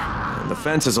tower. The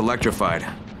fence is electrified.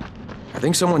 I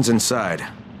think someone's inside.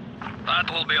 That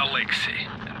will be Alexei,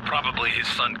 and probably his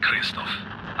son Christoph.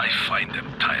 I find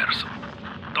them tiresome.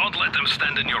 Don't let them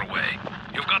stand in your way.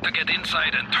 You've got to get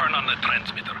inside and turn on the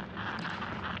transmitter.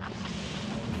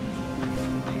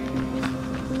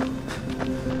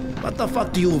 What the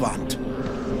fuck do you want?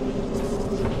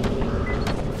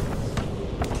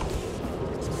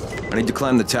 I need to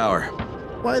climb the tower.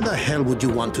 Why the hell would you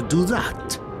want to do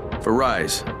that? For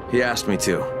Rise. He asked me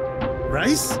to.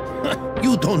 Rice?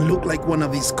 You don't look like one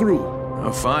of his crew.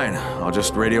 Oh, fine. I'll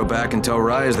just radio back and tell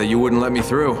Rise that you wouldn't let me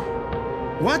through.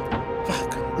 What?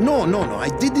 Fuck. No, I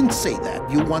didn't say that.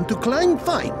 You want to climb?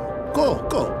 Fine. Go.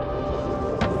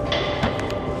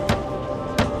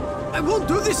 I won't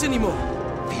do this anymore.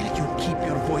 Will you keep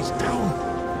your voice down?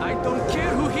 I don't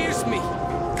care who hears me.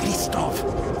 Christoph,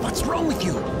 what's wrong with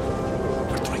you?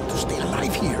 We're trying to stay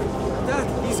alive here. Dad,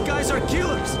 these guys are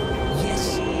killers.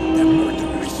 Yes, they're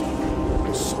murderers.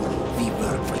 So we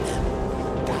work for them.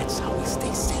 That's how we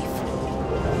stay safe.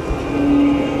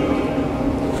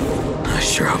 I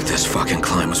sure hope this fucking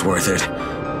climb was worth it.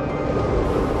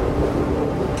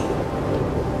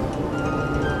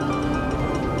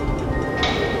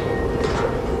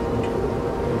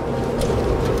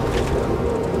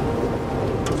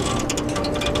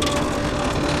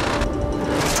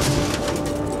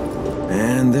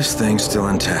 And this thing's still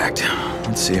intact.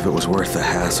 Let's see if it was worth the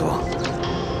hassle.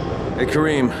 Hey,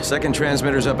 Kareem, second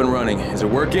transmitter's up and running. Is it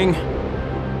working?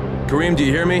 Kareem, do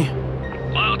you hear me?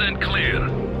 Loud and clear.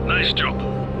 Nice job.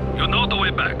 You know the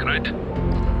way back, right?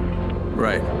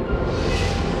 Right.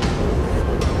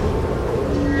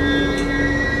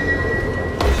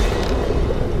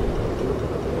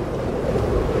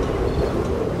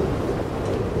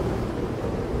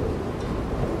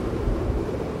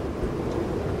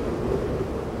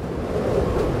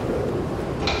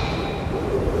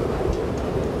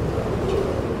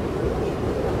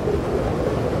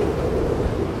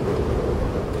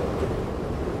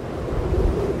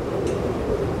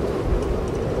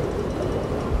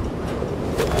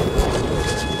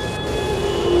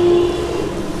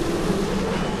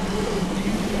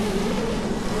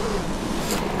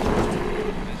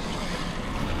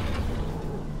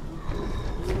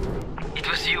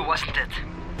 Wasn't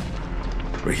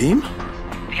it? Raheem?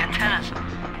 The antennas.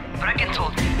 Brecken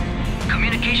told me.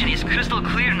 Communication is crystal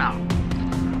clear now.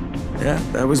 Yeah,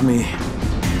 that was me.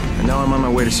 And now I'm on my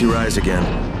way to see Rise again.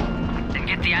 Then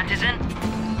get the antis in?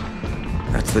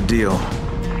 That's the deal.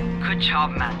 Good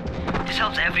job, man. This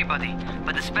helps everybody,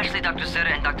 but especially Dr. Zeta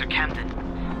and Dr.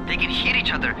 Camden. They can hear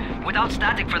each other without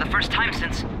static for the first time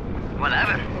since, well,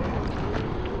 ever.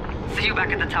 See you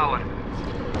back at the tower.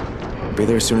 I'll be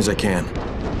there as soon as I can.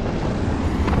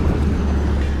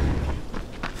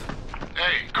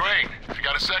 Hey, Crane, if you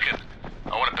got a second,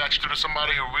 I want to patch you through to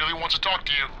somebody who really wants to talk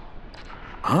to you.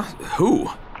 Huh? Who?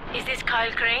 Is this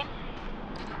Kyle Crane?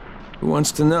 Who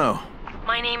wants to know?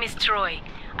 My name is Troy.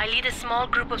 I lead a small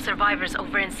group of survivors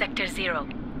over in Sector 0.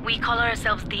 We call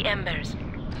ourselves the Embers.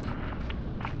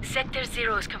 Sector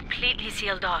 0 is completely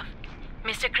sealed off.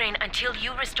 Mr. Crane, until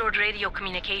you restored radio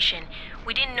communication,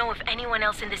 we didn't know if anyone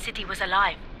else in the city was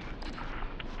alive.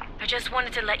 I just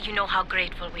wanted to let you know how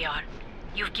grateful we are.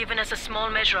 You've given us a small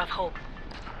measure of hope.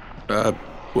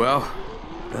 Well,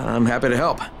 I'm happy to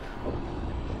help.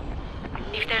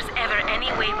 If there's ever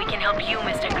any way we can help you,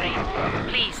 Mr. Crane,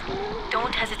 please,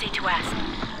 don't hesitate to ask.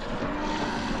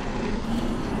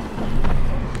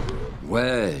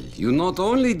 Well, you not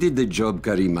only did the job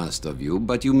Karim asked of you,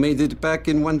 but you made it back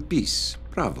in one piece.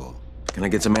 Bravo. Can I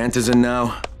get some antizin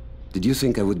now? Did you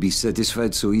think I would be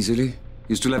satisfied so easily?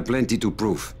 You still have plenty to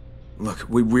prove. Look,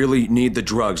 we really need the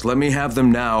drugs. Let me have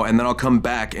them now, and then I'll come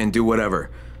back and do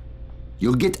whatever.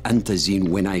 You'll get antizin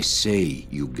when I say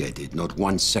you get it, not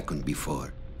 1 second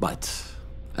before. But,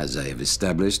 as I have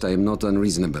established, I am not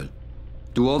unreasonable.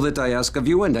 Do all that I ask of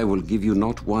you, and I will give you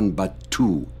not 1, but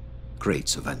 2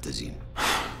 crates of antizin.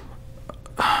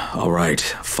 All right,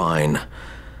 fine.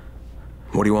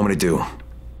 What do you want me to do?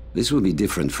 This will be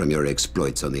different from your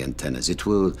exploits on the antennas. It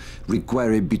will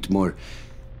require a bit more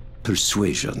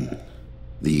persuasion.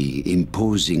 The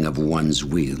imposing of one's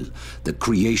will, the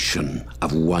creation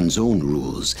of one's own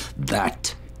rules.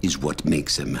 That is what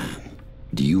makes a man.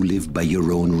 Do you live by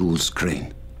your own rules,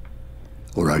 Crane?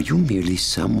 Or are you merely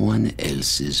someone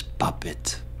else's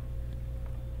puppet?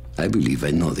 I believe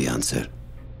I know the answer.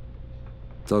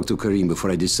 Talk to Karim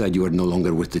before I decide you are no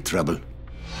longer worth the trouble.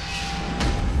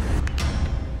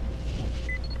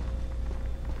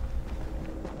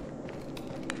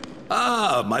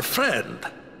 Ah, my friend.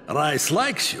 Rice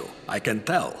likes you, I can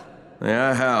tell.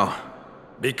 Yeah, how?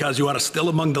 Because you are still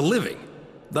among the living.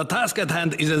 The task at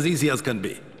hand is as easy as can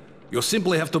be. You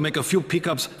simply have to make a few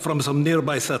pickups from some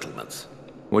nearby settlements.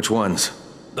 Which ones?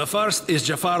 The first is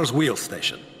Jafar's wheel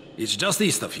station. It's just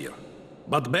east of here.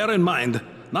 But bear in mind,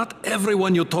 not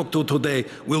everyone you talk to today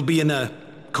will be in a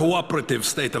cooperative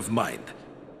state of mind.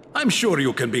 I'm sure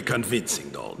you can be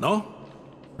convincing, though, no?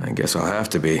 I guess I'll have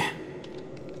to be.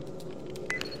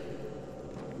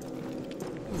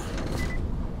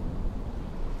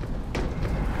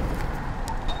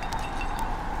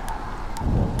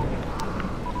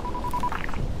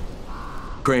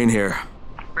 Crane here.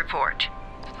 Report.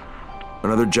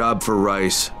 Another job for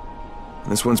Rice.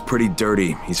 This one's pretty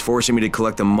dirty. He's forcing me to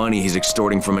collect the money he's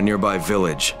extorting from a nearby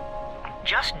village.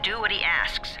 Just do what he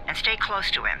asks and stay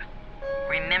close to him.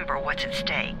 Remember what's at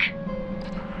stake.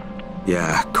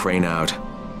 Yeah, Crane out.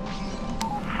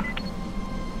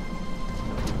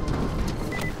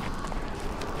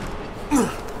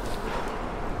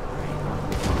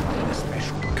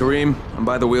 Kareem, I'm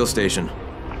by the wheel station.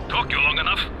 Took you long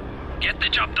enough. Get the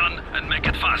job done and make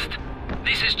it fast.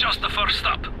 This is just the first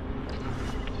stop.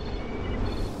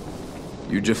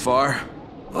 You Jafar?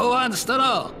 Who wants to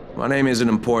know? My name isn't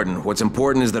important. What's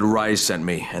important is that Rise sent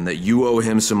me, and that you owe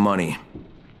him some money.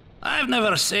 I've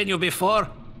never seen you before.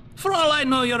 For all I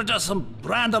know, you're just some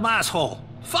random asshole.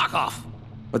 Fuck off.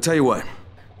 I'll tell you what.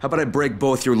 How about I break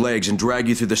both your legs and drag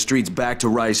you through the streets back to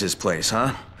Rice's place,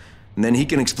 huh? And then he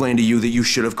can explain to you that you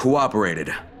should have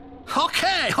cooperated.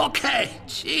 Okay.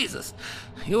 Jesus.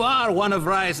 You are one of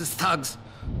Rise's thugs.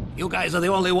 You guys are the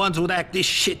only ones who'd act this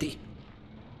shitty.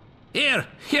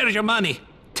 Here's your money.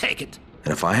 Take it.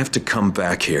 And if I have to come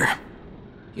back here...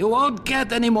 You won't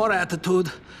get any more attitude.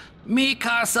 Mi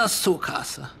casa, su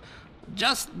casa.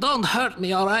 Just don't hurt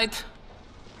me, all right?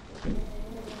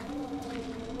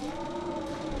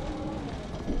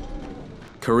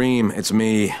 Kareem, it's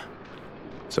me.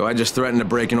 So I just threatened to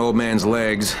break an old man's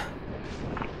legs.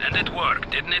 And it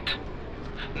worked, didn't it?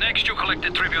 Next you collect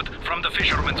the tribute from the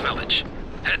fisherman's village.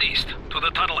 Head east to the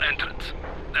tunnel entrance.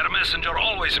 Their messenger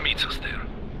always meets us there.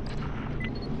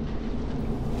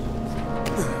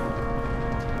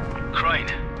 Crane,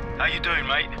 how you doing,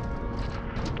 mate?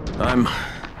 I'm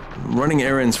running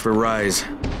errands for Rise.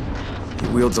 He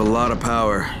wields a lot of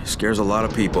power, scares a lot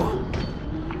of people.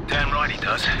 Damn right he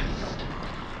does.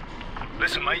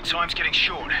 Listen, mate, time's getting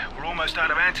short. We're almost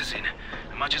out of antizin.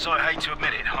 And much as I hate to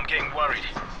admit it, I'm getting worried.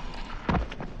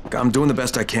 I'm doing the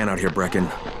best I can out here,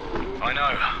 Brecken. I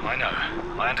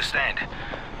know. I understand.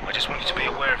 I just want you to be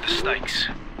aware of the stakes.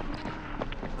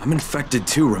 I'm infected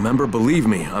too, remember? Believe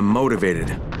me, I'm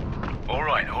motivated. All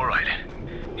right.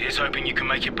 Here's hoping you can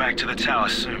make it back to the tower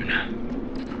soon.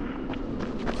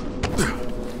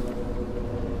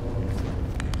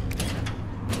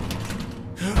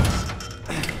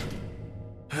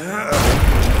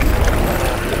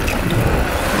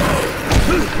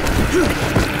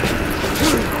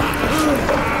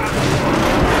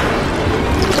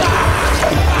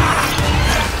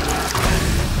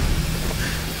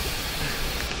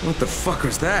 What the fuck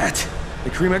was that? Hey,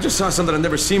 Kareem, I just saw something I've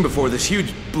never seen before. This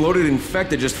huge, bloated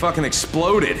infected just fucking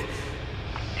exploded.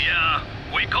 Yeah,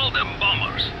 we call them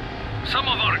bombers. Some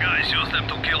of our guys use them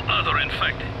to kill other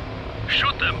infected.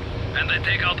 Shoot them, and they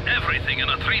take out everything in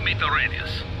a 3-meter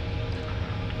radius.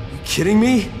 You kidding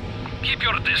me? Keep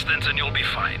your distance and you'll be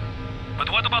fine.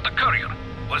 But what about the courier?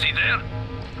 Was he there?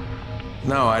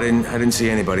 No, I didn't see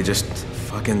anybody, just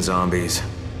fucking zombies.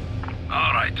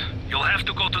 All right. You'll have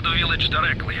to go to the village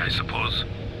directly, I suppose.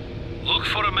 Look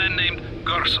for a man named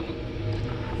Gersel.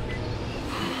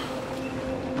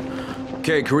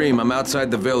 Okay, Kareem, I'm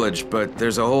outside the village, but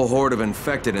there's a whole horde of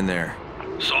infected in there.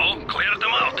 So, clear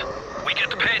them out. We get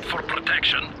paid for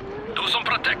protection. Do some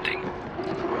protecting.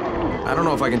 I don't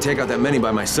know if I can take out that many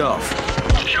by myself.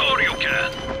 Sure you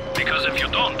can. Because if you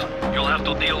don't, you'll have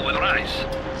to deal with Rice.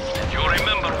 You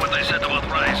remember what I said about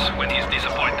Rice when he's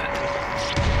disappointed.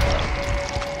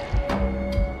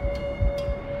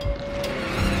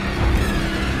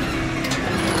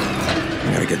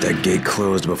 I gotta get that gate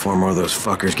closed before more of those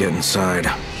fuckers get inside.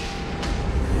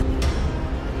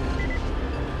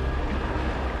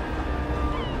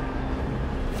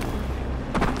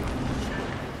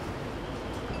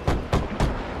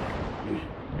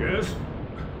 Yes?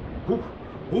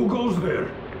 Who goes there?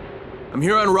 I'm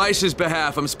here on Rice's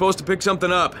behalf. I'm supposed to pick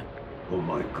something up. Oh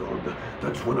my god,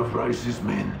 that's one of Rice's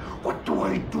men. What do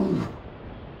I do?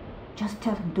 Just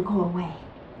tell him to go away.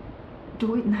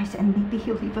 Do it nice and maybe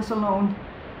he'll leave us alone.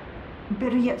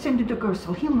 Better yet, send it to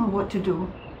Gersel. He'll know what to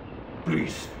do.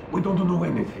 Please, we don't know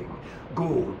anything.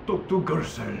 Go, talk to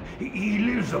Gersel. He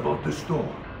lives above the store.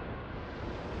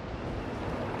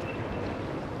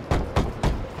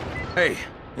 Hey,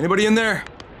 anybody in there?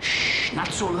 Shh,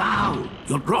 not so loud.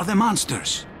 You'll draw the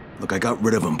monsters. Look, I got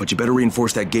rid of them, but you better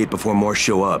reinforce that gate before more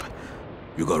show up.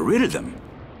 You got rid of them?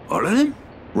 All of them?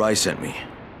 Rice sent me.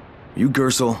 You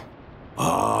Gersel?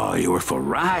 Oh, you were for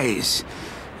Rice.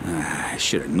 I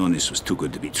should have known this was too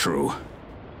good to be true.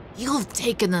 You've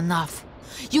taken enough.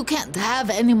 You can't have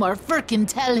any more. Frickin'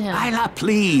 tell him. Isla,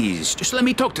 please. Just let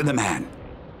me talk to the man.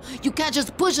 You can't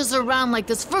just push us around like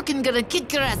this. Frickin' gonna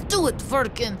kick your ass. Do it,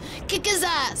 Frickin'. Kick his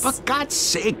ass. For God's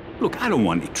sake. Look, I don't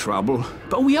want any trouble.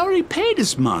 But we already paid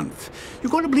this month.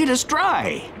 You're gonna bleed us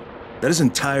dry. That is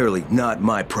entirely not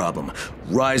my problem.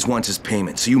 Rise wants his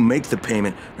payment, so you make the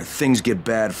payment or things get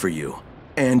bad for you.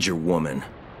 And your woman.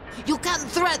 You can't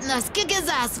threaten us. Kick his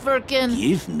ass, Firkin.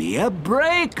 Give me a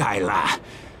break, Isla.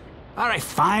 All right,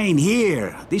 fine,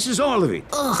 here. This is all of it.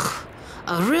 Ugh.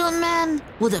 A real man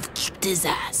would have kicked his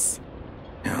ass.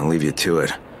 Yeah, I'll leave you to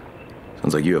it.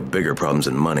 Sounds like you have bigger problems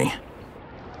than money.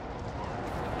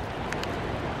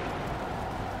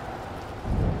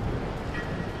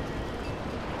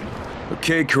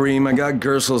 Okay, Kareem, I got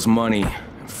Gersel's money.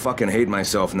 I fucking hate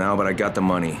myself now, but I got the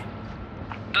money.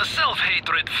 The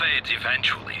self-hatred fades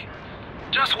eventually.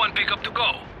 Just one pickup to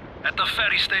go. At the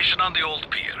ferry station on the old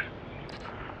pier.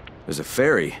 There's a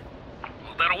ferry?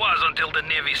 Well, there was until the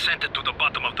Navy sent it to the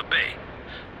bottom of the bay.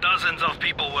 Dozens of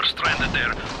people were stranded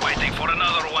there, waiting for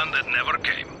another one that never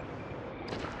came.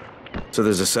 So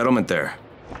there's a settlement there?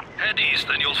 Head east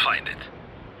and you'll find it.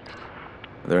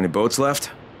 Are there any boats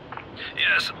left?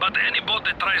 Yes, but any boat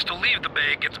that tries to leave the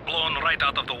bay gets blown right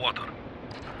out of the water.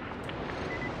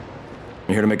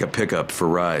 I'm here to make a pickup for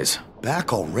Rise.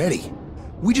 Back already?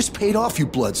 We just paid off, you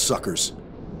bloodsuckers.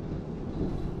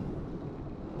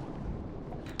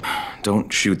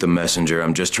 Don't shoot the messenger.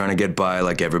 I'm just trying to get by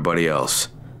like everybody else.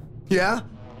 Yeah?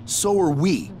 So are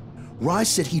we. Rise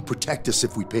said he'd protect us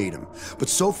if we paid him. But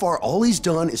so far, all he's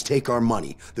done is take our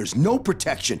money. There's no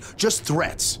protection, just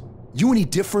threats. You any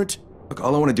different? Look,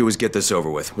 all I want to do is get this over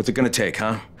with. What's it gonna take,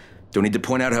 huh? Don't need to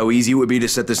point out how easy it would be to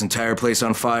set this entire place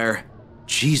on fire.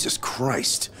 Jesus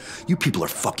Christ. You people are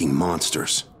fucking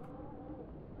monsters.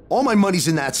 All my money's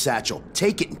in that satchel.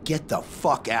 Take it and get the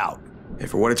fuck out. Hey,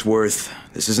 for what it's worth,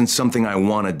 this isn't something I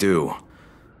want to do.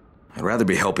 I'd rather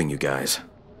be helping you guys.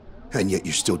 And yet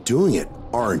you're still doing it,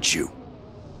 aren't you?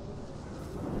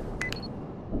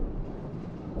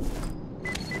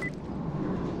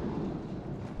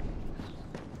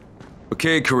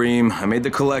 Okay, Kareem, I made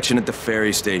the collection at the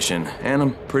ferry station, and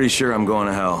I'm pretty sure I'm going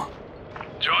to hell.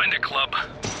 Join the club.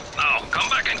 Now, come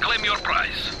back and claim your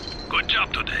prize. Good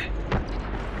job today.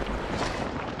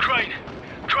 Crane!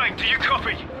 Crane, do you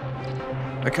copy?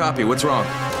 I copy. What's wrong?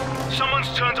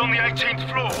 Someone's turned on the 18th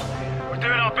floor. We're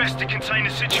doing our best to contain the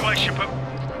situation, but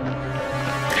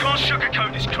we can't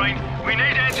sugarcoat this, Crane. We need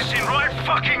answers in right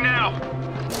fucking now.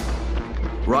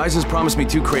 Rise has promised me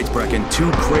 2 crates, Brecken.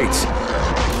 2 crates.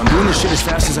 I'm doing this shit as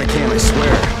fast as I can, I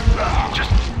swear.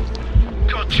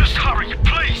 Just hurry,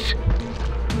 please.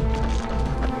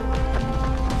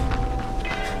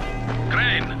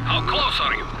 Crane, how close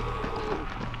are you?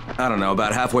 I don't know,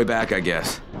 about halfway back, I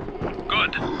guess.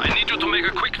 Good. I need you to make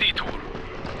a quick detour.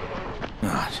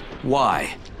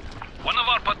 Why? One of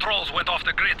our patrols went off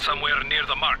the grid somewhere near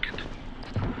the market.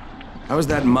 How is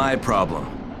that my problem?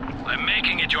 I'm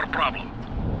making it your problem.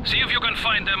 See if you can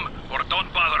find them, or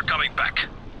don't bother coming back.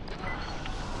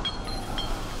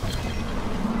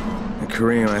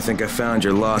 Kareem, I think I found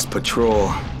your lost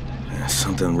patrol.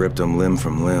 Something ripped them limb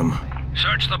from limb.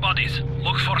 Search the bodies.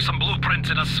 Look for some blueprints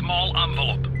in a small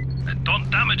envelope. And don't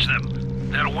damage them.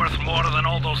 They're worth more than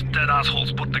all those dead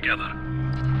assholes put together.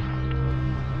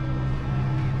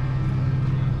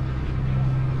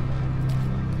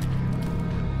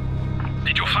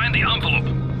 Did you find the envelope?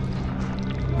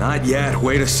 Not yet.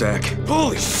 Wait a sec.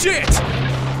 Holy shit!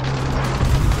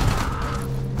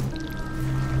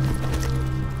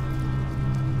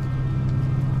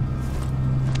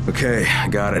 Okay, I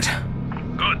got it.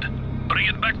 Good. Bring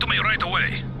it back to me right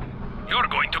away. You're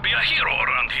going to be a hero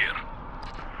around here.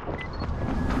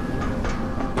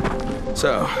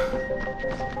 So,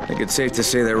 I think it's safe to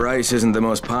say that Rice isn't the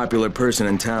most popular person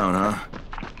in town, huh?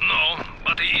 No,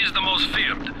 but he is the most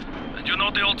feared. And you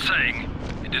know the old saying,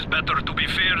 it is better to be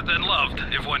feared than loved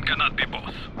if one cannot be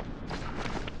both.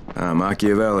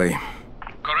 Machiavelli.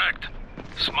 Correct.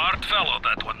 Smart fellow,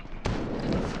 that one.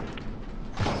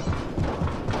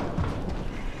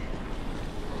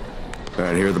 All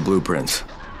right, here are the blueprints.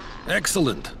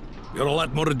 Excellent. You're a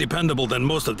lot more dependable than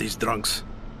most of these drunks.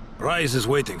 Rise is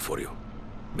waiting for you.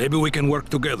 Maybe we can work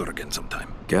together again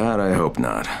sometime. God, I hope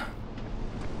not.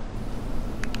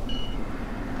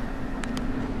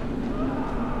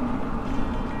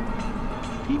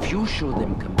 If you show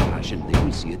them compassion, they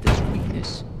will see it as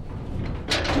weakness.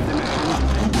 Give them a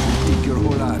hand, and they will take your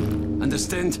whole arm.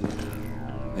 Understand?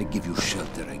 I give you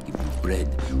shelter, I give you bread,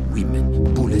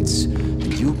 women, bullets,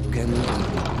 and you can...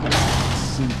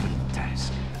 Simple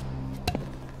task.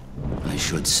 I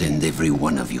should send every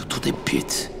one of you to the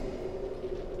pit.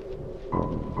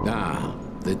 Ah,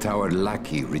 the tower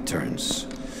lackey returns.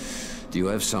 Do you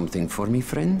have something for me,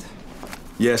 friend?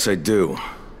 Yes, I do.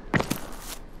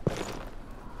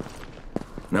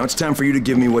 Now it's time for you to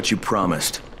give me what you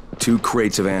promised. 2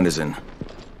 crates of Andazin.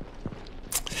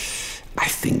 I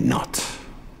think not.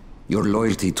 Your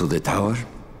loyalty to the tower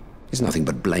is nothing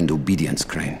but blind obedience,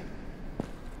 Crane.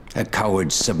 A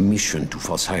coward's submission to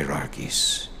false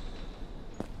hierarchies.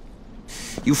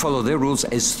 You follow their rules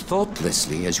as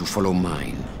thoughtlessly as you follow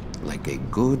mine, like a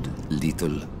good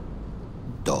little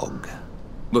dog.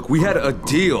 Look, we had a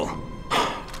deal.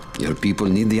 Your people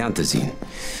need the Antazine.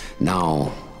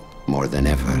 Now, more than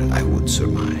ever, I would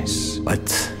surmise.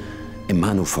 But a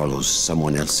man who follows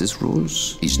someone else's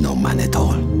rules is no man at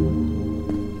all.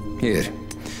 Here,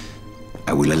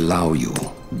 I will allow you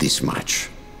this much.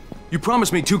 You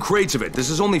promised me 2 crates of it. This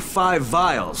is only 5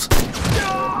 vials.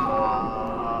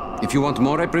 If you want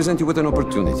more, I present you with an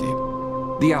opportunity.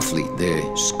 The athlete, the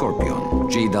Scorpion,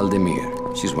 Jade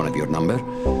Aldemir. She's one of your number.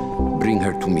 Bring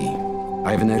her to me.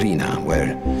 I have an arena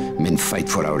where men fight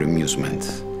for our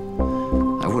amusement.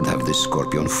 I would have this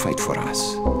Scorpion fight for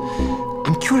us.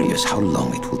 I'm curious how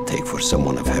long it will take for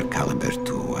someone of her caliber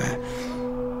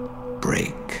to,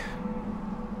 break.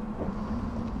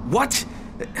 What?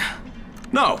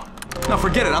 No. No,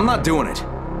 forget it. I'm not doing it.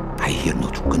 I hear no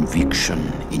true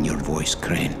conviction in your voice,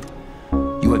 Crane.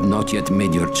 You have not yet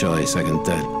made your choice, I can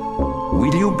tell.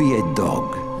 Will you be a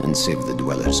dog and save the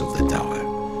dwellers of the tower?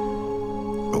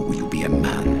 Or will you be a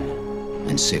man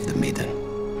and save the maiden?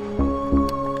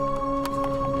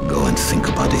 Go and think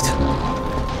about it.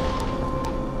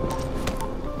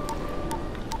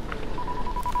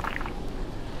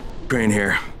 Crane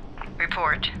here.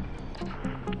 Report.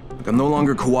 Look, I'm no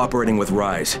longer cooperating with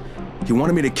Rise. He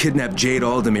wanted me to kidnap Jade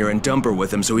Aldemir and dump her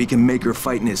with him so he can make her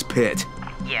fight in his pit.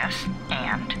 Yes,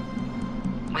 and?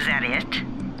 Was that it?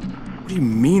 What do you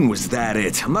mean, was that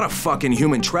it? I'm not a fucking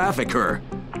human trafficker.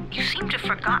 You seem to have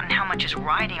forgotten how much is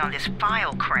riding on this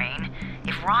file, Crane.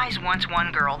 If Rise wants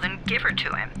one girl, then give her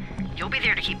to him. You'll be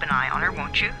there to keep an eye on her,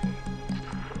 won't you?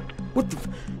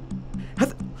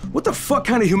 What the fuck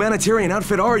kind of humanitarian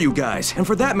outfit are you guys? And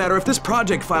for that matter, if this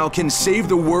project file can save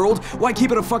the world, why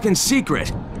keep it a fucking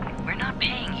secret? We're not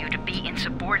paying you to be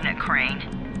insubordinate, Crane.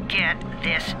 Get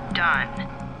this done.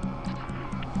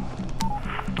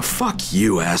 Fuck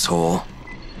you, asshole.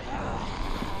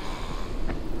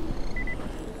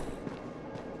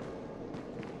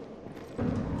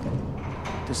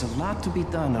 There's a lot to be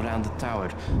done around the tower.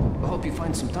 I hope you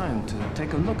find some time to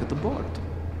take a look at the board.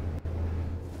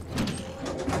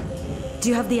 Do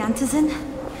you have the antizin?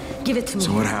 Give it to me.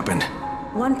 So what happened?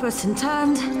 One person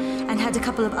turned and had a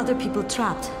couple of other people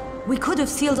trapped. We could have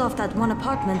sealed off that one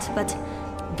apartment, but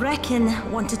Brecken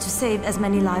wanted to save as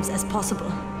many lives as possible.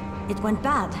 It went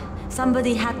bad.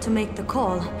 Somebody had to make the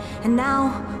call, and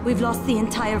now we've lost the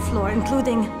entire floor,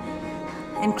 including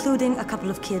a couple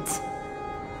of kids.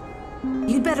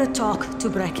 You'd better talk to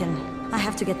Brecken. I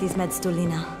have to get these meds to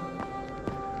Lena.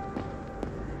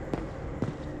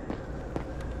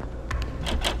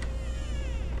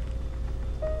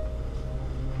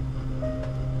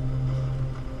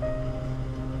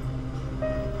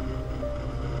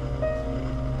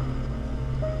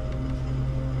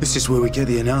 This is where we get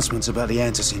the announcements about the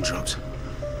antizin drops.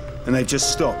 And they've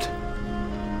just stopped.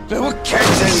 There were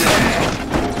kids in there!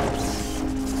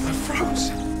 I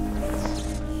froze.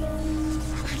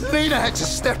 Lena had to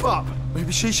step up.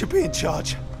 Maybe she should be in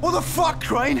charge. What the fuck,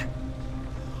 Crane?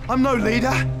 I'm no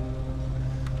leader.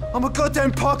 I'm a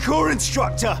goddamn parkour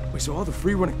instructor. Wait, so all the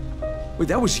free running... Wait,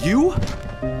 that was you?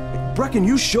 Brecken,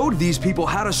 you showed these people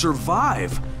how to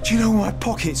survive. Do you know what my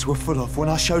pockets were full of when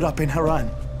I showed up in Haran?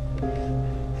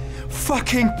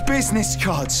 Fucking business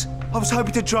cards. I was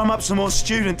hoping to drum up some more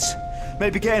students.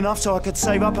 Maybe get enough so I could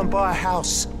save up and buy a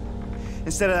house.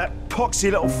 Instead of that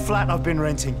poxy little flat I've been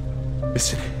renting.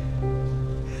 Listen,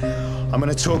 I'm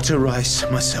gonna talk to Rice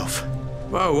myself.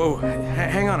 Whoa,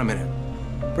 hang on a minute.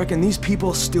 Brecken, these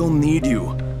people still need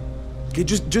you. Okay,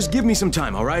 just give me some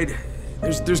time, all right?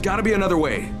 There's gotta be another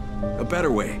way. A better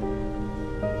way.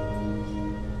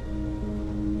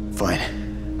 Fine.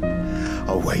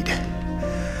 I'll wait.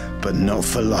 But not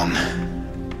for long.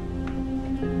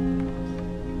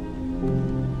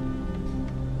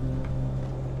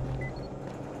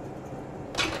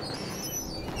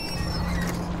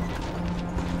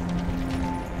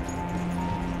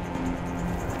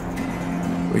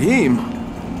 Raheem,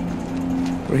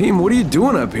 what are you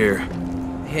doing up here?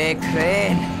 Hey,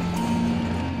 Crane.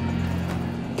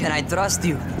 Can I trust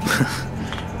you?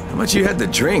 How much you had to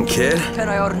drink, kid? Can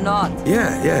I or not?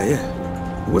 Yeah.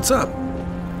 What's up?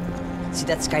 See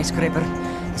that skyscraper?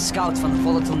 The scouts found a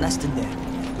volatile nest in there.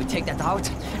 We take that out,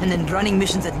 and then running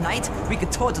missions at night, we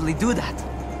could totally do that.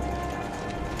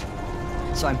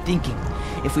 So I'm thinking,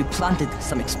 if we planted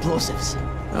some explosives.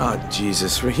 Oh,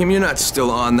 Jesus. Raheem, you're not still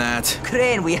on that.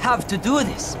 Crane, we have to do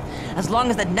this. As long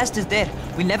as that nest is there,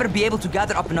 we'll never be able to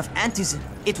gather up enough antizin.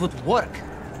 It would work.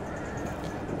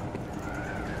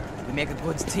 We make a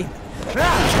good team.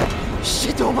 Ah!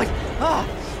 Shit, oh my... Ah!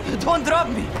 Don't drop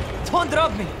me! Don't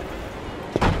drop me!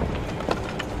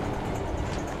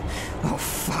 Oh,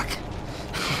 fuck.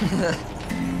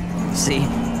 See?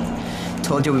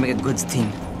 Told you we make a good team.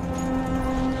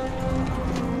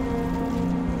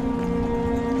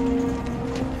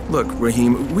 Look,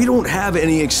 Raheem, we don't have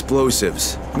any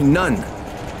explosives. I mean, none.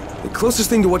 The closest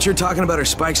thing to what you're talking about are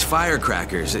Spike's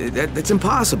firecrackers. That's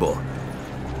impossible.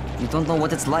 You don't know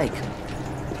what it's like.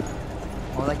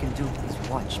 All I can do is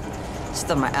watch.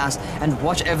 Sit on my ass and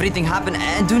watch everything happen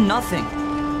and do nothing.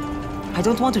 I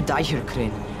don't want to die here,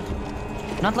 Crane.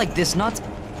 Not like this, not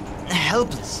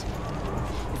helpless.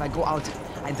 If I go out,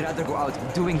 I'd rather go out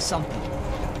doing something.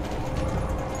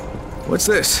 What's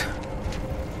this?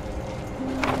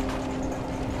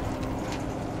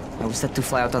 I was set to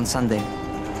fly out on Sunday.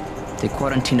 They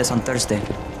quarantined us on Thursday.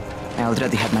 I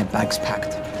already had my bags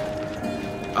packed.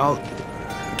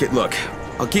 Look,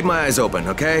 I'll keep my eyes open,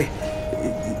 okay?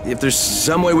 If there's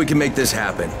some way we can make this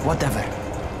happen. Whatever.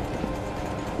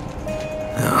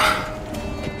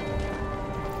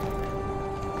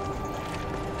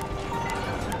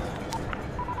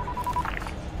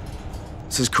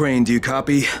 This is Crane, do you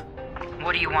copy?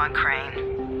 What do you want, Crane?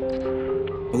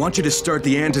 I want you to start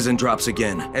the antizin drops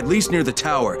again, at least near the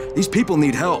tower. These people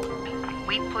need help.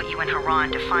 We put you in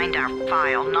Haran to find our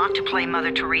file, not to play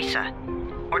Mother Teresa.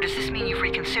 Or does this mean you've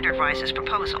reconsidered Rice's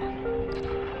proposal?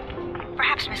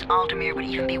 Perhaps Miss Aldemir would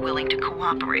even be willing to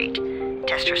cooperate,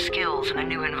 test her skills in a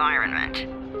new environment.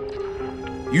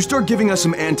 You start giving us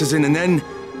some antizin and then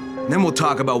we'll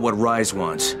talk about what Rise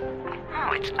wants.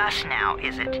 Oh, it's us now,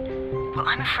 is it? Well,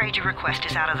 I'm afraid your request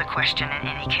is out of the question in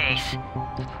any case.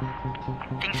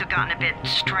 Things have gotten a bit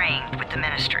strained with the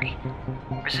Ministry.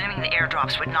 Resuming the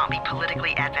airdrops would not be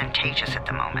politically advantageous at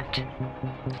the moment.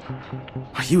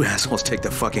 You assholes take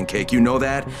the fucking cake, you know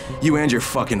that? You and your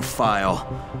fucking file.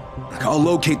 Look, I'll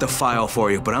locate the file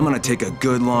for you, but I'm gonna take a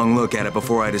good long look at it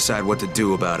before I decide what to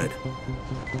do about it.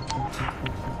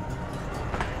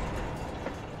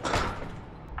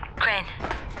 Crane,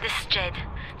 this is Jade.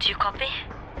 Do you copy?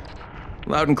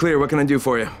 Loud and clear, what can I do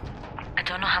for you? I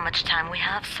don't know how much time we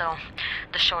have, so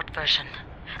the short version.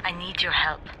 I need your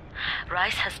help.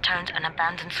 Rice has turned an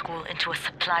abandoned school into a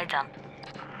supply dump.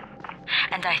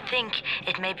 And I think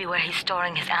it may be where he's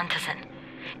storing his antizin.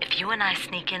 If you and I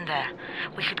sneak in there,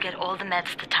 we could get all the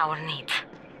meds the tower needs.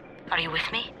 Are you with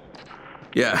me?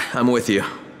 Yeah, I'm with you.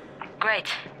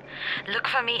 Great. Look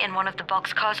for me in one of the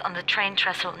boxcars on the train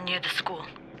trestle near the school.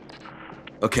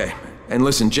 Okay, and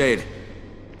listen, Jade.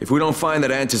 If we don't find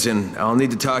that antizin, I'll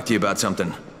need to talk to you about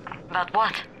something. About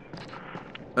what?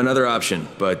 Another option,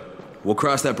 but we'll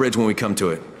cross that bridge when we come to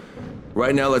it.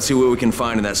 Right now, let's see what we can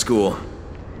find in that school.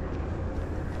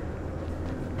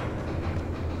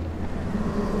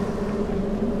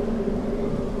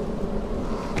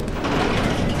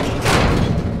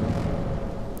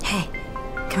 Hey,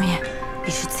 come here.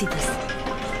 You should see this.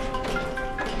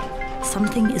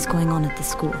 Something is going on at the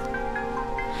school.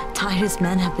 Tahir's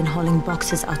men have been hauling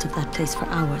boxes out of that place for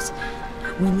hours.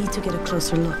 We need to get a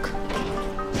closer look.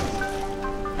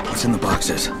 What's in the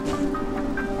boxes?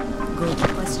 Good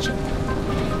question.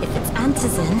 If it's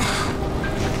antizin,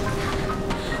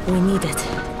 we need it.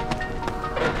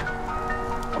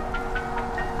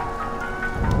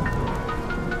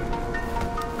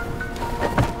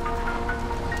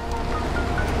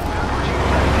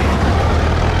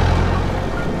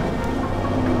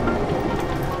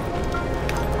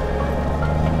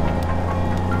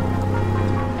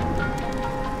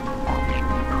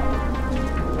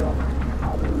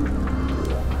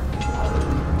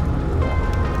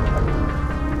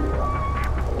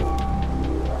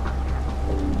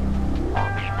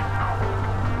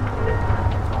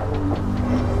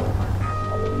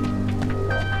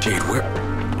 Jade, where?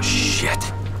 Shit.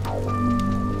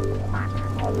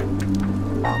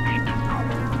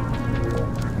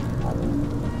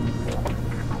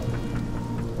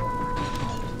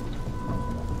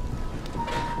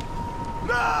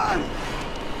 Run!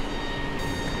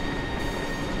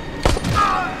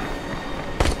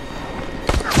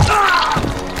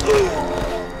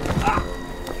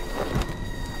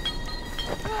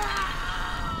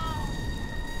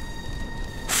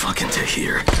 Fucking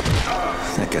Tahir.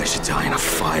 That guy should die in a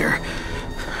fire.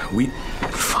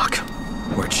 Fuck.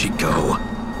 Where'd she go?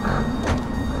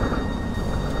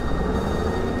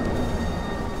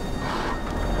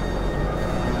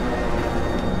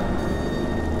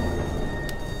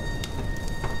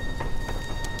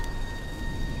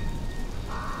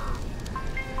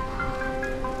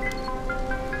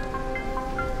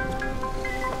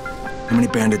 How many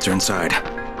bandits are inside?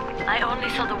 I only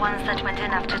saw the ones that went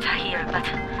in after Tahir, but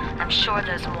I'm sure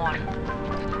there's more.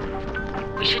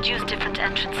 We should use different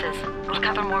entrances. We'll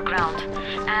cover more ground,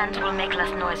 and we'll make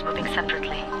less noise moving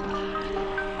separately.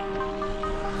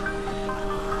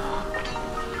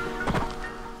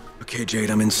 Okay, Jade,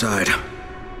 I'm inside.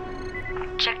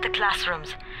 Check the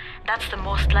classrooms. That's the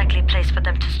most likely place for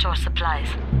them to store supplies.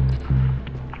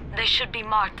 They should be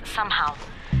marked somehow.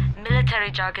 Military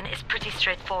jargon is pretty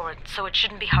straightforward, so it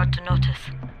shouldn't be hard to notice.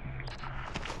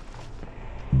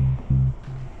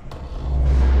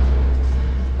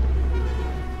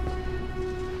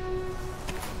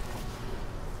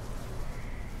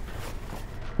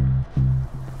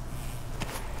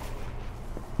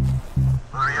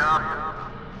 Hurry up.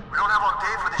 We don't have all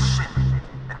day for this shit.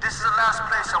 And this is the last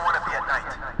place I want to be at night.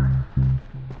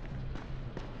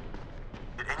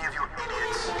 Did any of you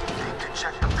idiots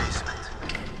check the basement?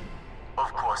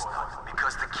 Of course not,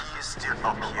 because the key is still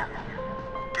up here.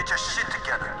 Get your shit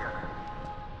together.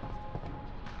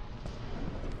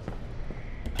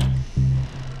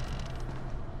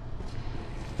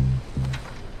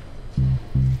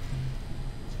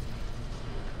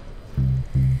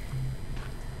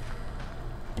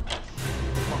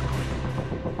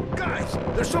 Guys,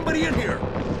 there's somebody in here!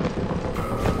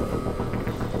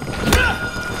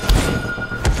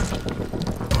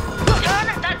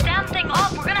 Turn that damn thing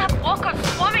off! We're gonna have walkers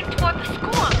swarming toward the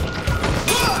school!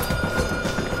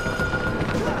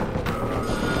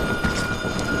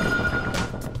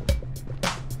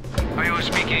 Ayo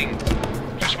speaking.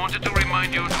 Just wanted to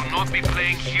remind you, do not be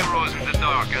playing heroes in the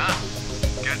dark,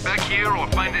 huh? Get back here or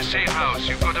find a safe house.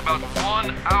 You've got about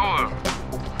 1 hour.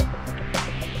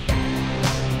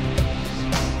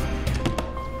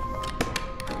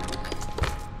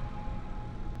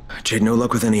 Jade, no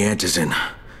luck with any antizin.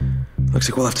 Looks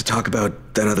like we'll have to talk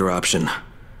about that other option.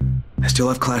 I still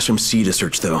have classroom C to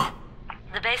search, though.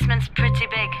 The basement's pretty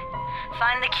big.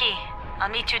 Find the key. I'll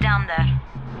meet you down there.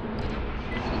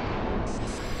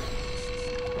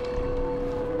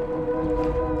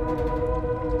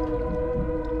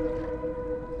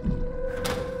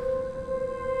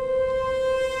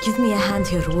 Give me a hand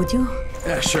here, would you?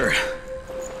 Yeah, sure.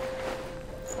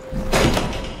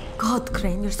 God,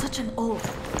 Crane, you're such an oaf.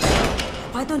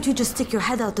 Why don't you just stick your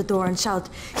head out the door and shout,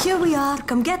 "Here we are,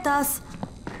 come get us"?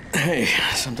 Hey,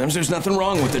 sometimes there's nothing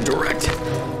wrong with a direct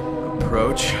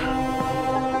approach.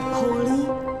 Holy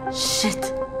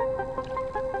shit.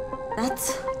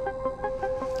 That's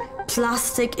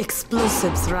plastic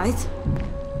explosives, right?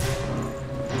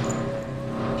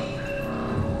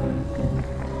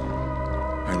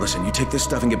 All right, listen, you take this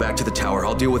stuff and get back to the tower.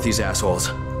 I'll deal with these assholes.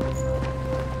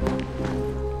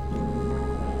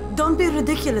 Don't be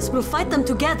ridiculous. We'll fight them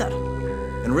together.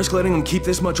 And risk letting them keep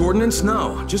this much ordnance?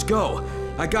 No, just go.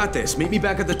 I got this. Meet me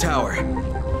back at the tower.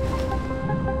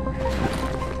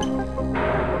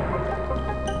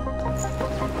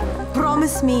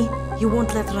 Promise me you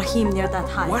won't let Rahim near that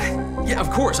hive. What? Yeah, of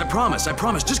course. I promise. I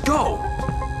promise. Just go.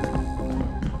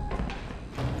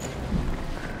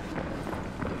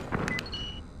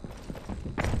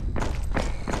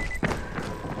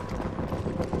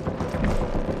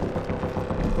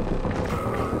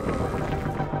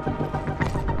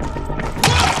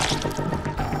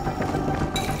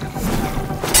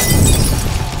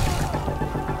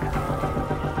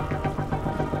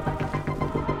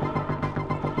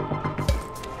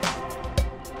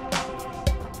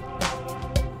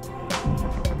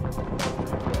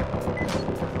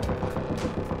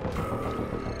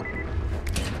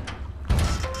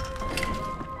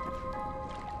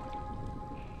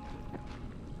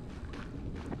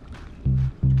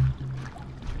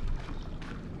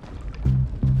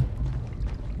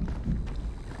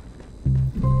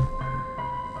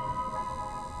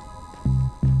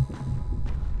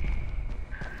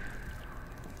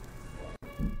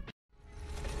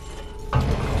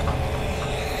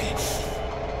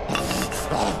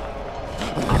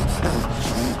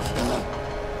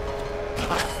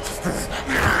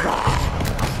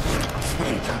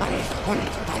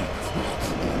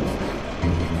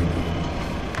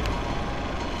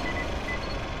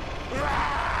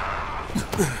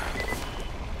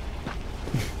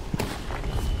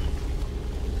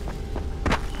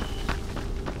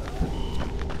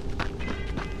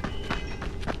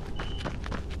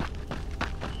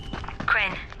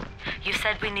 Crane, you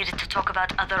said we needed to talk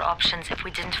about other options if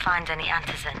we didn't find any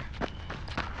antizin.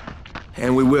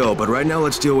 And we will, but right now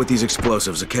let's deal with these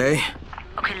explosives, okay?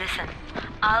 Okay, listen.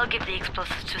 I'll give the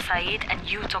explosives to Saeed and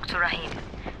you talk to Rahim.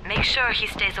 Make sure he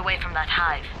stays away from that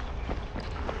hive.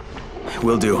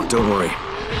 Will do. Don't worry.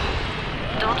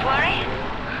 Don't worry?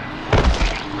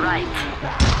 Right.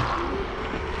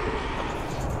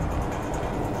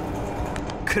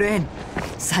 Crane,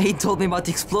 Saeed told me about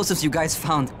the explosives you guys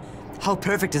found. How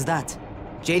perfect is that?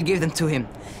 Jade gave them to him.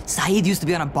 Saeed used to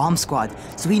be on a bomb squad,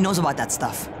 so he knows about that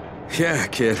stuff. Yeah,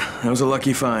 kid. That was a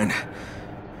lucky find.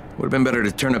 Would have been better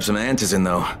to turn up some antizin,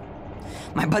 though.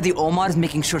 My buddy Omar is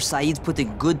making sure Saeed's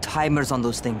putting good timers on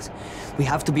those things. We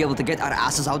have to be able to get our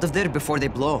asses out of there before they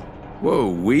blow. Whoa,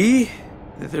 we?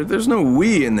 There's no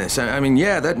we in this. I mean,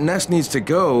 yeah, that nest needs to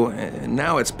go, and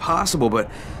now it's possible, but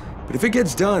if it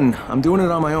gets done, I'm doing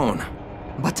it on my own.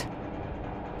 But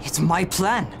it's my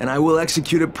plan. And I will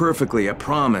execute it perfectly, I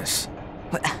promise.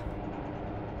 But...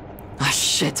 ah,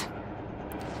 shit.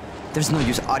 There's no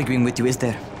use arguing with you, is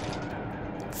there?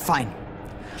 Fine.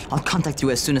 I'll contact you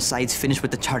as soon as Saeed's finished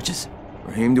with the charges.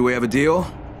 Rahim, do we have a deal?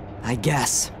 I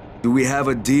guess. Do we have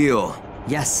a deal?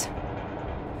 Yes.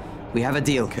 We have a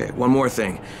deal. Okay, one more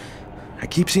thing. I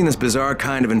keep seeing this bizarre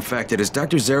kind of infected. Is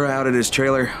Dr. Zera out at his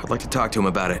trailer? I'd like to talk to him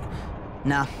about it.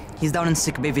 Nah, he's down in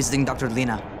sick bay visiting Dr.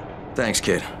 Lena. Thanks,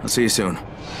 kid. I'll see you soon.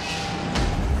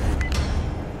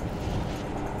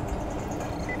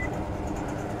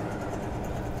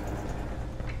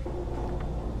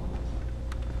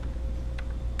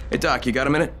 Hey, Doc, you got a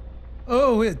minute?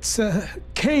 Oh, it's,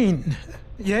 Kane.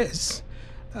 Yes.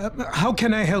 How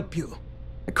can I help you?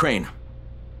 Crane.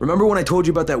 Remember when I told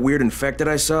you about that weird infected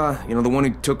I saw? You know, the one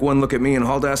who took one look at me and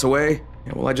hauled ass away?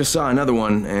 Yeah, well, I just saw another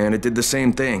one, and it did the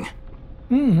same thing.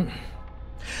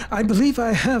 I believe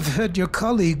I have heard your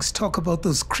colleagues talk about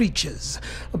those creatures.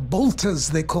 Bolters,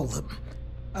 they call them.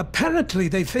 Apparently,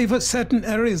 they favor certain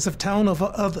areas of town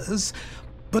over others,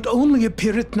 but only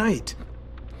appear at night.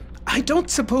 I don't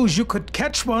suppose you could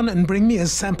catch one and bring me a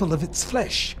sample of its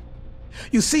flesh.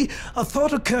 You see, a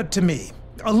thought occurred to me.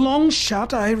 A long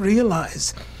shot, I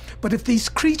realize. But if these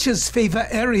creatures favor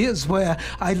areas where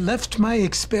I left my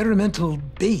experimental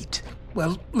bait,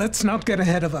 well, let's not get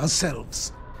ahead of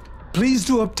ourselves. Please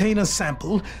do obtain a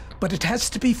sample, but it has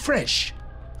to be fresh.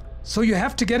 So you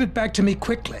have to get it back to me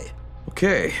quickly.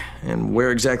 Okay, and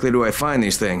where exactly do I find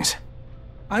these things?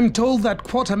 I'm told that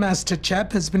quartermaster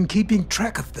chap has been keeping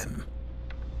track of them.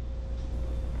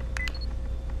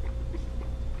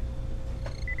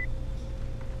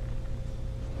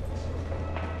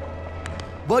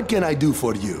 What can I do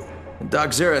for you?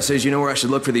 Doc Zera says you know where I should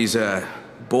look for these,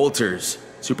 bolters.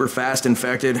 Super fast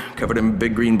infected, covered in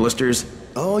big green blisters.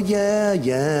 Oh,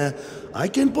 yeah. I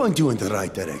can point you in the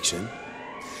right direction.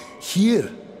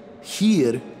 Here,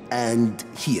 and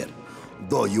here.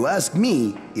 Though you ask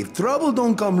me, if trouble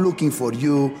don't come looking for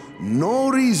you, no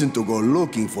reason to go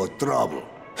looking for trouble.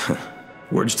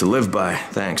 Words to live by,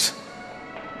 thanks.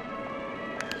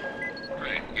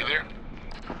 Ray, you there?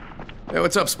 Hey,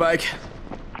 what's up, Spike?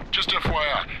 Just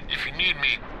FYI, if you need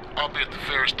me, I'll be at the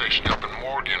ferry station helping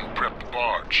Morgan prep the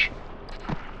barge.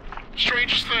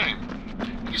 Strangest thing,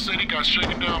 he said he got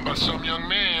shaken down by some young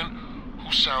man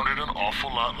who sounded an awful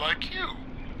lot like you.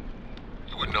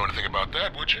 You wouldn't know anything about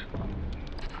that, would you?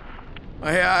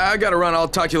 Hey, I gotta run. I'll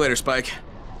talk to you later, Spike.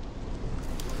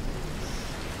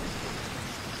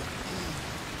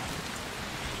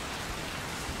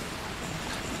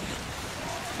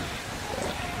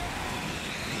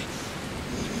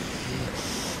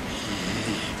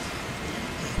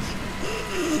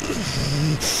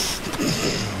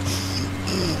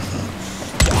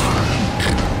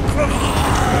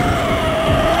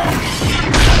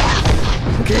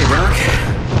 Okay, Doc.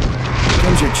 Here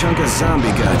comes your chunk of zombie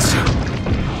guts.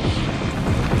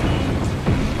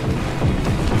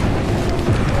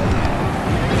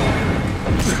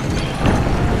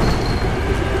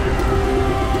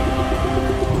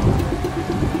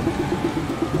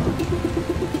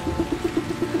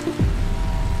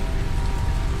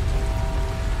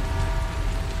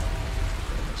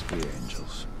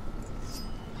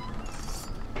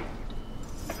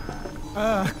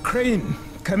 Crane,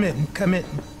 come in.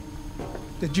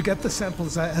 Did you get the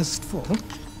samples I asked for?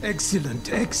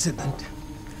 Excellent.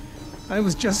 I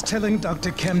was just telling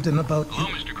Dr. Camden about Hello,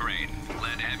 Mr. Crane.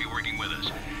 Glad to have you working with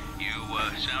us. You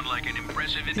sound like an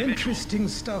impressive individual. Interesting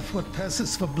stuff what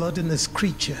passes for blood in this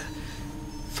creature.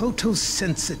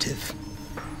 Photosensitive.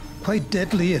 Quite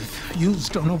deadly if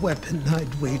used on a weapon,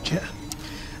 I'd wager.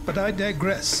 But I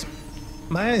digress.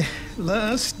 My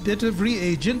last bit of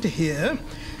reagent here,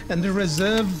 and a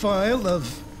reserve vial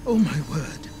of... oh my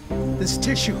word. This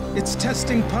tissue, it's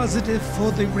testing positive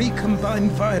for the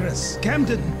recombined virus.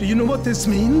 Camden, do you know what this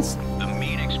means? The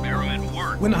meat experiment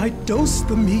worked. When I dosed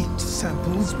the meat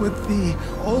samples with the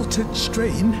altered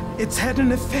strain, it's had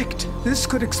an effect. This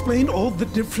could explain all the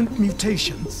different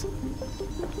mutations.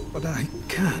 But I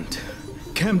can't.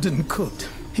 Camden could.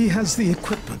 He has the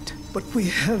equipment, but we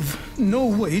have no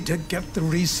way to get the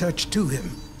research to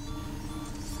him.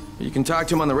 You can talk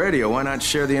to him on the radio. Why not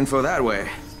share the info that way?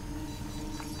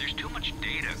 There's too much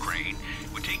data, Crane.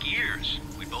 It would take years.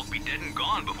 We'd both be dead and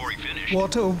gone before he finished.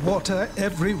 Water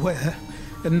everywhere,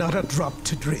 and not a drop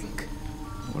to drink.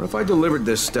 What if I delivered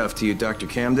this stuff to you, Dr.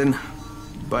 Camden?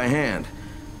 By hand.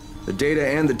 The data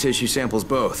and the tissue samples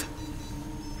both.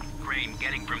 Crane,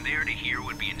 getting from there to here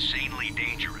would be insanely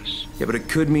dangerous. Yeah, but it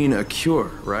could mean a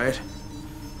cure, right?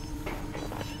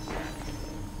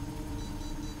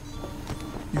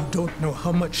 You don't know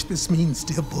how much this means,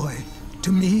 dear boy.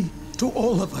 To me, to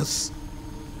all of us.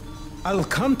 I'll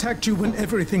contact you when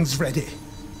everything's ready.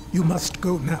 You must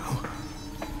go now.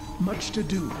 Much to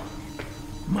do.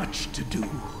 Much to do.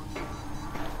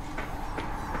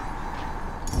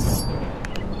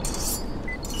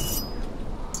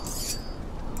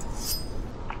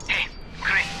 Hey,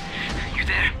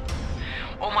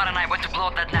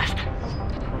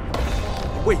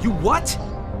 Wait, you what?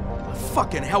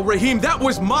 Fucking hell, Raheem, that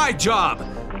was my job!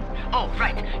 Oh,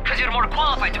 right, because you're more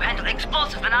qualified to handle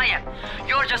explosives than I am.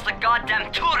 You're just a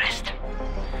goddamn tourist.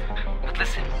 But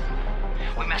listen,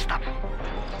 we messed up.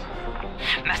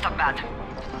 Messed up bad.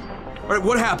 Alright,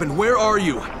 what happened? Where are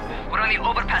you? We're on the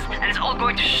overpass, and it's all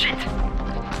going to shit.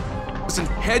 Listen,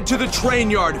 head to the train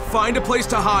yard. Find a place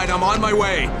to hide. I'm on my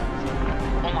way.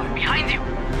 Omar, behind you!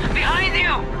 Behind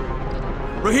you!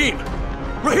 Raheem!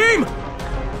 Raheem!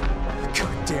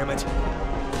 God damn it.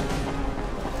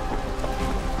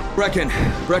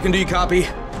 Brecken, do you copy?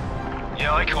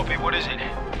 Yeah, I copy. What is it?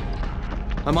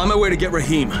 I'm on my way to get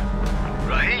Raheem.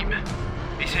 Raheem?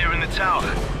 He's here in the tower.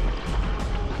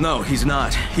 No, he's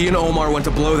not. He and Omar went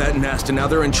to blow that nest, and now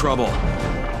they're in trouble.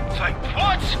 Like,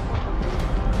 what?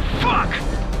 Fuck!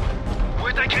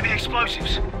 Where'd they get the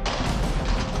explosives?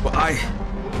 Well,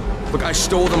 I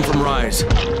stole them from Rise.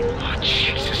 Oh,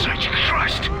 Jesus H.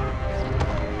 Christ!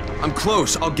 I'm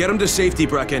close. I'll get him to safety,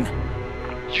 Brecken.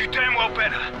 You damn well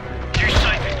better. You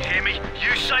save him, hear me?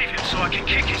 You save him so I can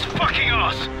kick his fucking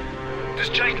ass! Does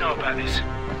Jade know about this?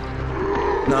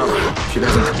 No, she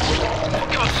doesn't. For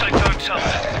God's sake, don't tell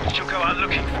her. She'll go out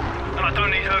looking for him, and I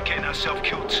don't need her getting herself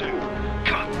killed too.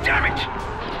 God damn it!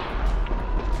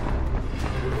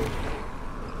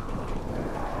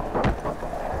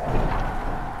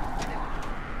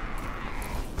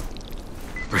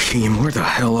 Raheem, where the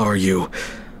hell are you?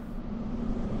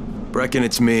 Brecken,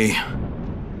 it's me.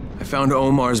 I found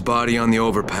Omar's body on the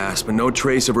overpass, but no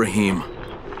trace of Raheem.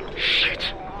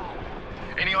 Shit.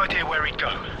 Any idea where he'd go?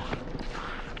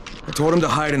 I told him to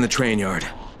hide in the train yard.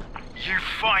 You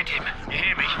find him, you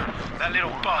hear me? That little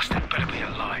bastard better be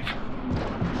alive.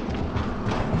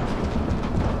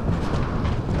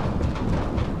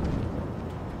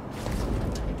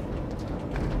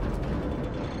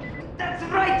 That's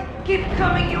right! Keep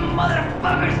coming, you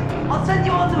motherfuckers! I'll send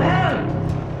you all to hell!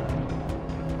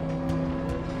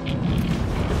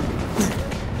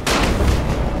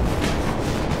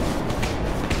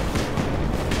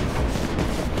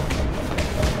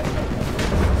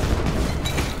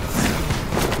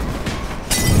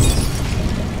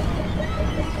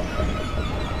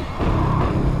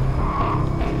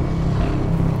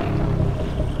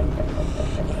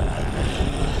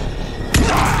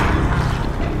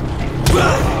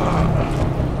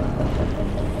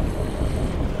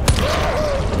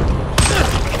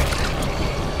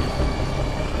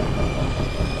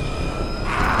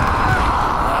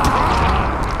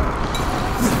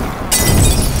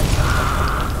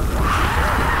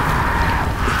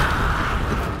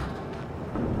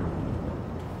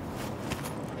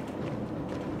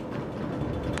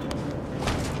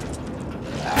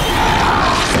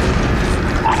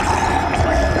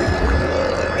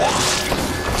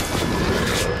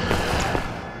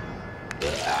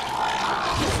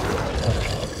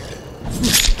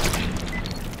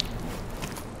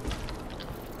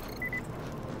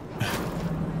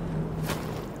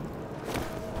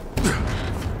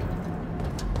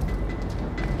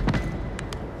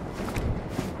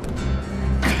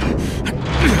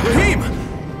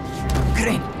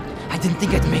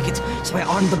 So I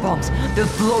armed the bombs.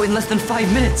 They'll blow in less than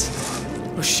 5 minutes.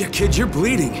 Oh shit, kid, you're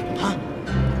bleeding. Huh?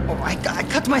 Oh, I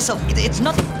cut myself. It's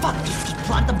nothing. Fuck, just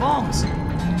plant the bombs.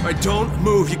 All right, don't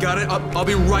move. You got it? I'll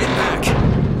be right back.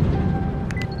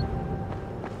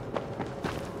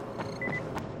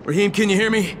 Raheem, can you hear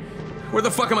me? Where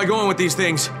the fuck am I going with these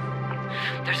things?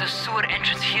 There's a sewer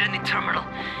entrance here in the terminal,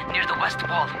 near the west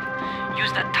wall.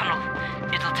 Use that tunnel.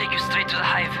 It'll take you straight to the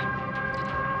hive.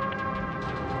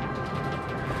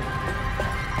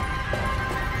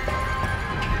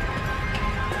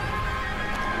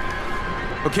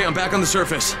 Okay, I'm back on the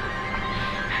surface.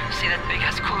 See that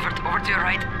big-ass culvert over to your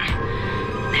right?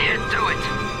 Head through it.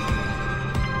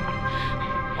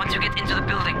 Once you get into the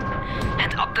building,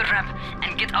 head up the ramp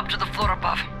and get up to the floor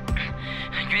above.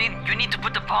 You need to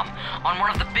put the bomb on one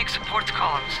of the big support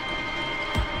columns.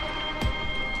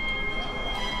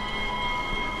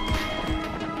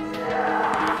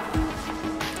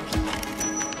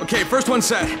 Okay, first one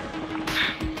set.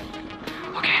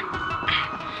 Okay.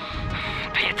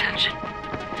 Pay attention.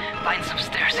 Find some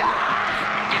stairs.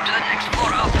 Get to the next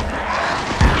floor up.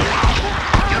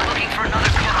 You're looking for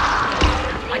another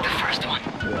column, like the first one.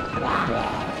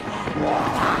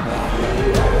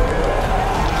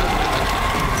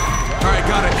 All right,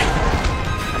 got it.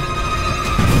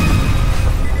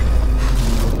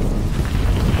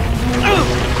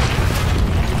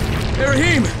 Hey,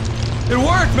 Raheem! It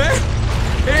worked, man!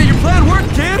 Hey, your plan worked,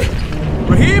 kid!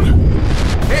 Raheem?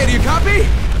 Hey, do you copy?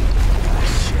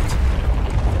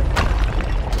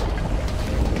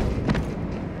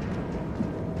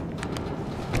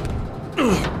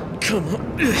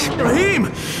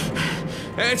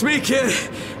 Hey, it's me, kid.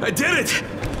 I did it!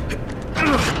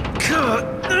 God.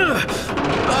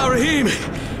 Raheem!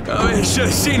 Oh, you should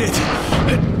have seen it.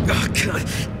 Oh, God.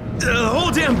 The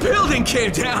whole damn building came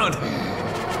down!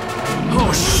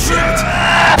 Oh, shit!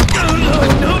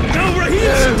 No,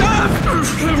 Raheem, stop!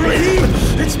 Raheem,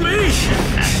 it's me!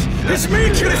 It's me,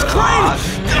 kid, it's Crane!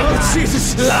 Oh,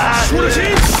 Jesus!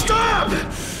 Raheem, stop!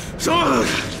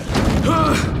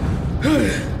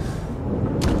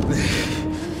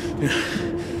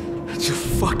 It's a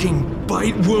fucking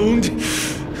bite wound.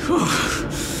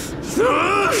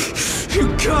 You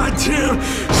goddamn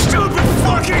stupid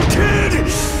fucking kid!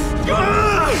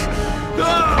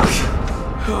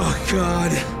 Oh,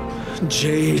 God.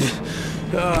 Jade.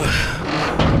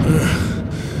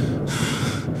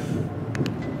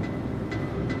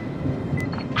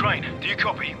 Crane, do you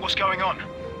copy? What's going on?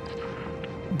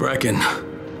 Brecken.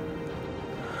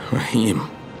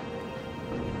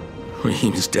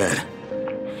 Raheem's dead.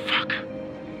 Fuck.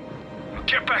 Well,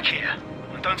 get back here.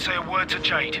 And don't say a word to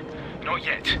Jade. Not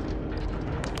yet.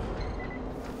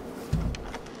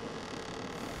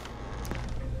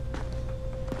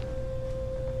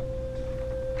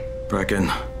 Brecken.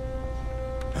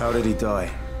 How did he die?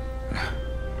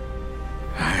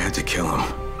 I had to kill him.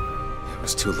 It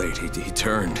was too late. He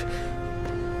turned.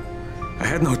 I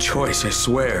had no choice, I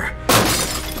swear.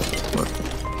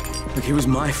 Look, he was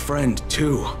my friend,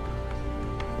 too.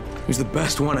 He was the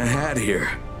best one I had here.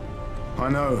 I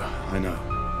know.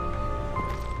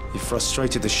 He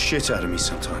frustrated the shit out of me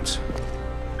sometimes.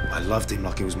 I loved him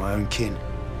like he was my own kin.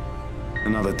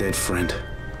 Another dead friend.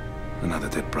 Another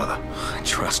dead brother. I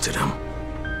trusted him.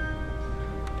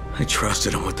 I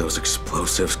trusted him with those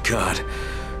explosives. God,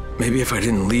 maybe if I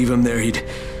didn't leave him there, he'd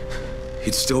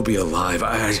still be alive.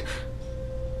 Oh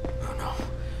no.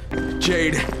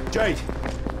 Jade!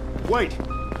 Wait!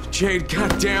 Jade,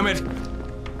 God damn it!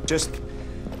 Just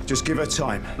give her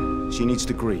time. She needs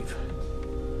to grieve.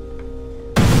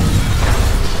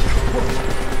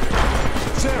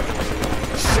 Sarah!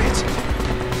 Shit!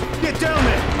 Get down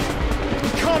there! We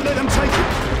can't let them take it!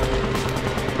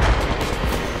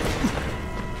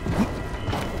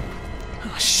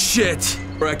 Oh, shit!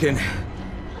 Brecken.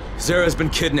 Zara's been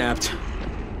kidnapped.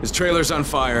 His trailer's on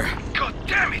fire. God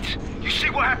damn it! You see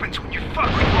what happens when you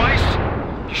fuck with Rice?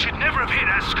 You should never have hit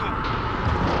that school.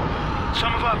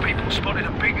 Some of our people spotted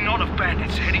a big knot of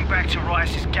bandits heading back to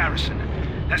Rice's garrison.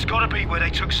 That's gotta be where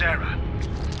they took Zara.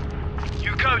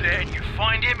 You go there and you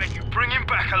find him and you bring him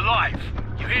back alive.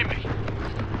 You hear me?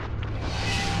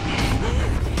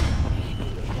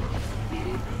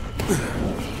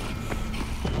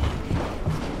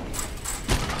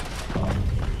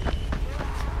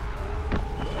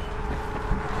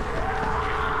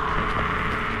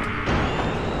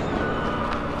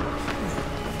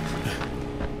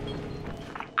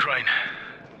 Crane,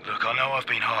 look, I know I've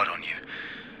been hard on you,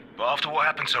 but after what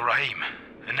happened to Raheem,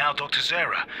 and now Dr.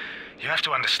 Zara, you have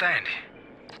to understand.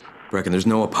 Brecken, there's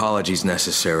no apologies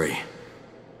necessary.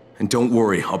 And don't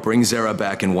worry, I'll bring Zara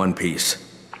back in one piece.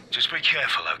 Just be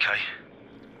careful, okay?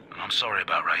 And I'm sorry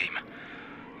about Raheem.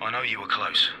 I know you were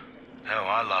close. Hell,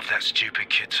 I love that stupid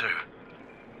kid too.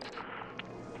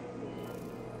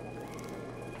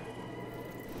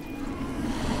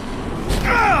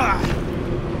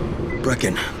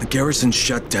 Brecken, the garrison's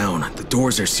shut down. The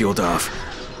doors are sealed off.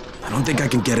 I don't think I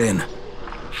can get in.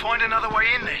 Find another way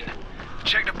in then.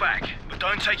 Check the back, but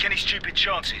don't take any stupid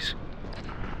chances.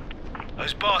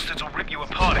 Those bastards will rip you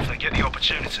apart if they get the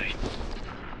opportunity.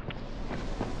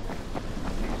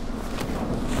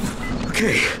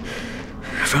 Okay,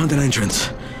 I found an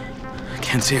entrance. I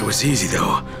can't say it was easy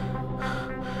though.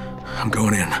 I'm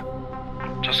going in.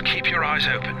 Just keep your eyes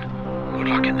open. Good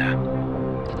luck in there.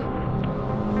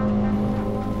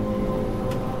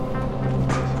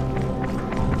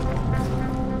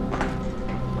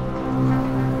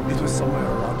 It was somewhere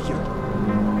around here.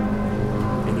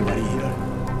 Anybody here?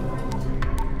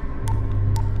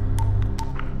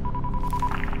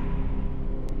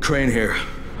 Crane here.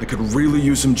 I could really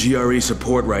use some GRE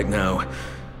support right now.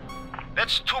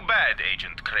 That's too bad,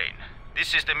 Agent Crane.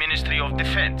 This is the Ministry of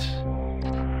Defense.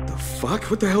 The fuck?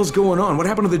 What the hell's going on? What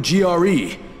happened to the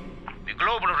GRE? The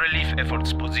global relief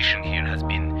efforts position here has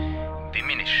been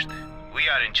diminished. We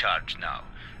are in charge now,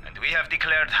 and we have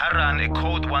declared Harran a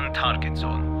Code 1 target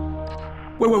zone.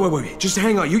 Wait. Just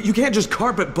hang on. You can't just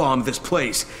carpet bomb this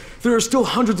place. There are still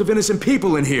hundreds of innocent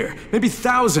people in here. Maybe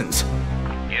thousands.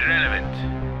 Irrelevant.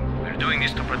 We're doing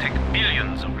this to protect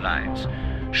billions of lives.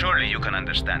 Surely you can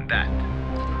understand that.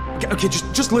 Okay,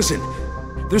 just listen.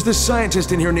 There's this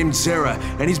scientist in here named Zara,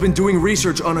 and he's been doing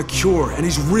research on a cure, and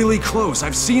he's really close.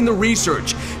 I've seen the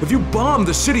research. If you bomb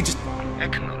the city, just...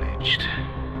 Acknowledged.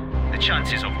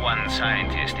 chances of one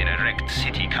scientist in a wrecked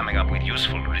city coming up with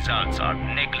useful results are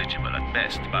negligible at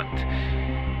best, but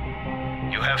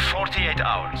you have 48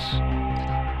 hours.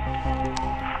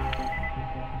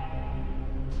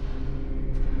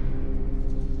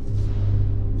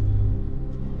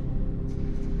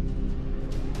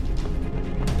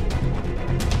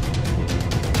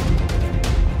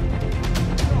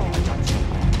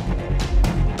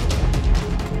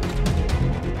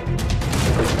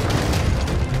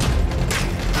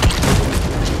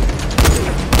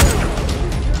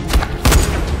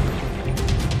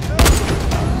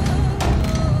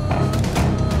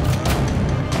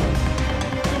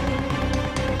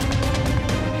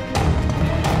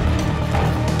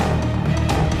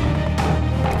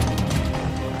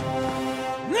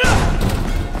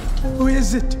 Who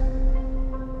is it?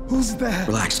 Who's there?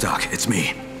 Relax, Doc. It's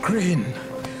me. Crane.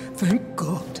 Thank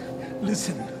God.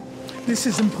 Listen, this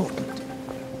is important.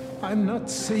 I'm not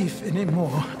safe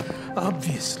anymore,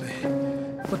 obviously.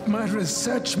 But my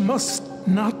research must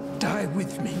not die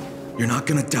with me. You're not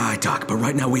gonna die, Doc, but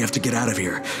right now we have to get out of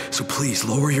here. So please,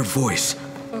 lower your voice.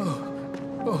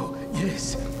 Oh,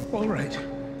 yes. All right.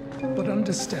 But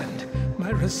understand, my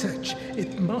research,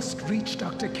 it must reach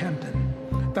Dr. Camden.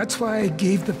 That's why I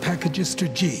gave the packages to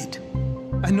Jade.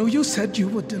 I know you said you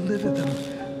would deliver them,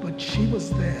 but she was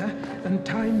there, and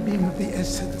time being of the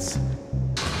essence.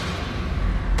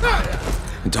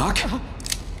 Doc?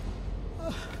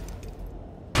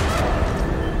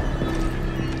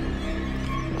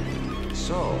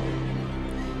 So,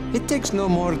 it takes no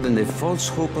more than a false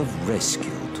hope of rescue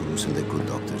to loosen the good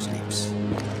doctor's lips.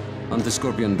 Hunt the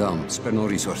Scorpion down, spare no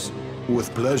resource.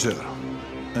 With pleasure.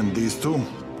 And these two?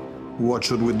 What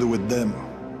should we do with them?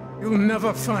 You'll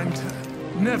never find her.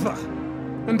 Never.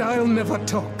 And I'll never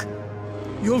talk.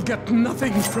 You'll get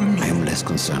nothing from me. I am less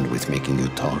concerned with making you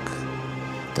talk,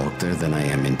 Doctor, than I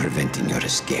am in preventing your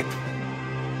escape.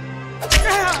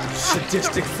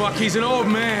 Sadistic fuck, he's an old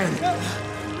man.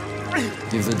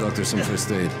 Give the doctor some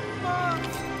first aid.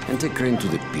 And take Crane to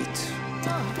the pit.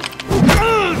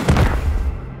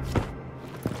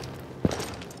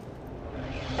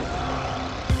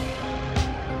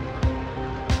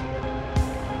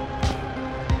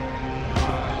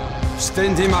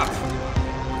 Stand him up.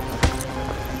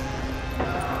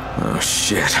 Oh,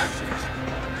 shit.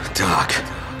 Doc.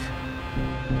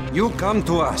 You come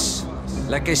to us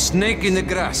like a snake in the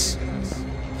grass.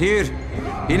 Here,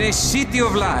 in a city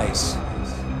of lies.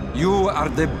 You are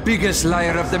the biggest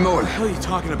liar of them all. What the hell are you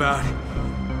talking about?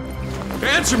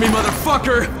 Answer me,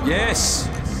 motherfucker! Yes.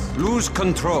 Lose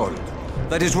control.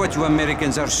 That is what you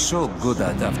Americans are so good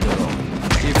at, after all.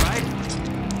 If I...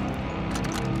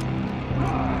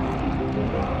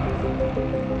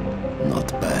 Not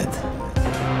bad.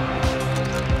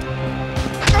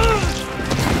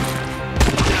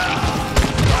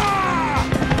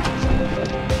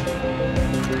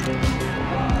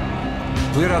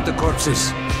 Clear out the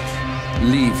corpses.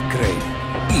 Leave Crane.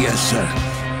 Yes, sir.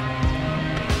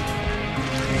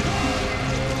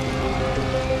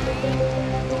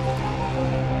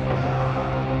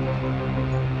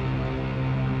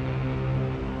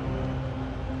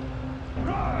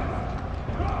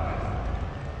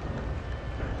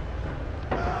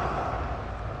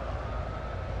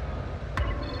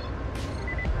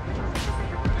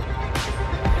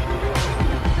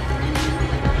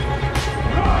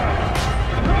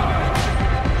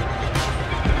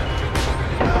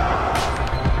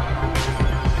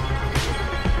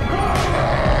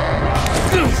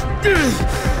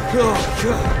 Oh,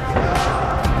 God.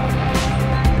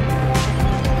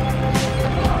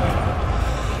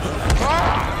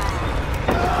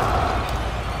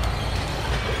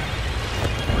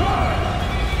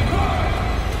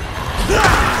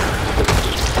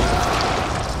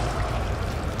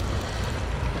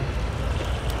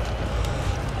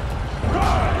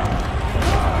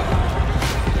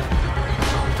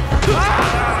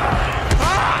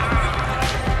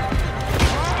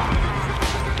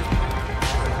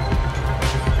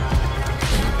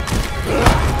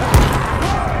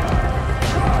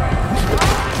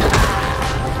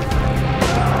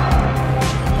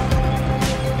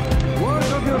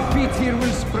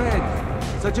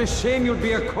 Such a shame you'll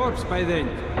be a corpse by then.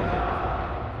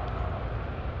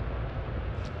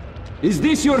 Is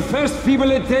this your first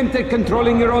feeble attempt at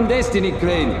controlling your own destiny,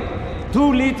 Crane?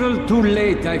 Too little, too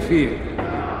late, I fear.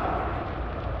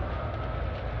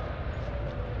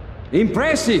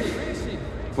 Impressive!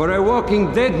 For a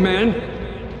walking dead man.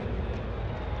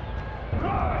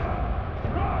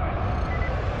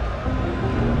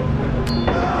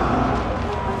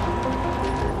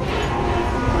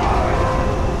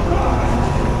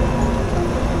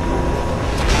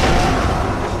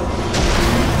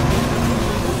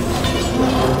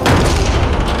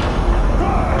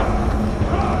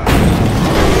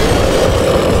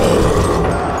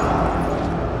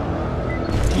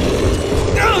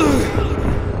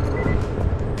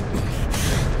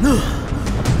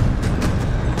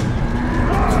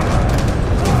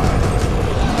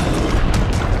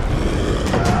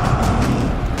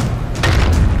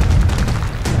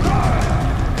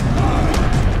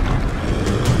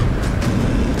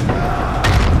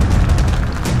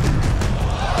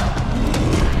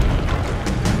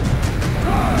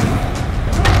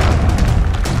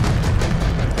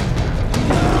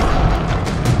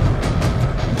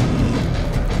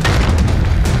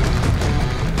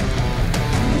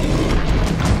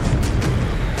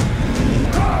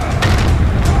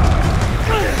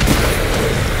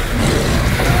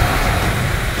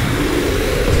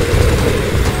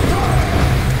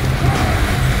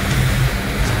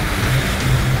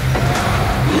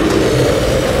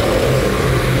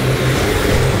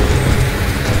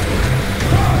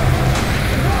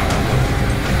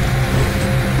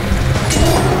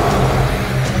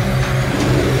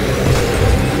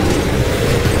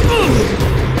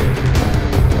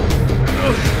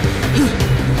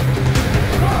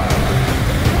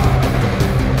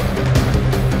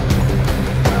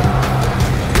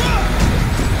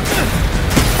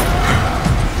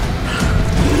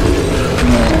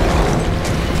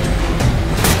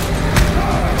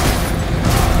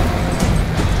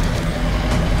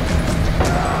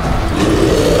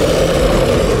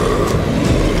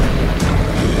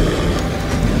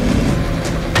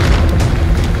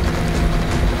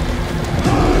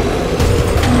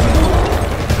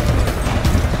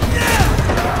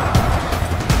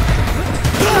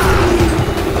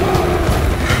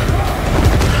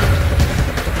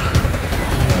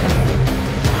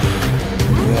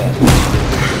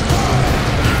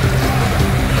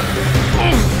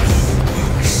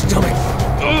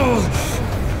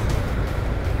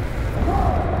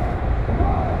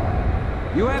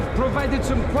 Provided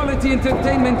some quality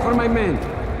entertainment for my men.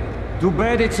 Too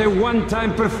bad it's a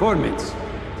one-time performance.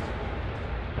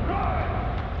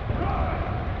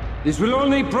 This will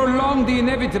only prolong the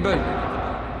inevitable.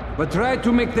 But try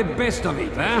to make the best of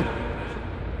it, huh?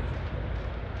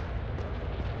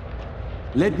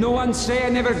 Let no one say I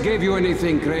never gave you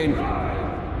anything, Crane.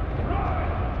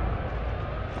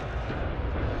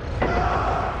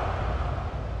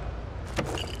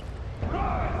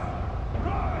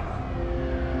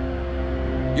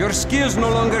 Your skills no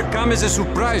longer come as a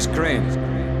surprise, Crane.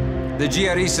 The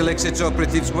GRE selects its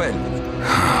operatives well.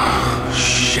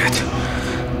 Shit.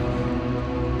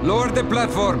 Lower the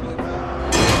platform.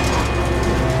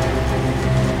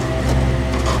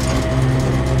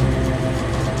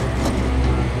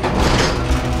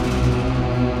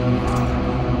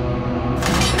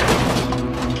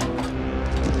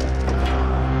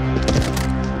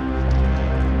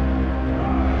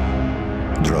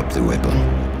 Drop the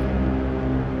weapon.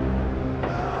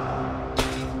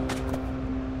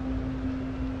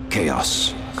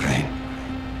 Chaos, Crane.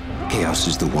 Chaos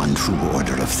is the one true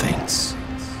order of things.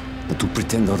 But to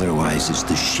pretend otherwise is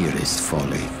the sheerest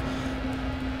folly.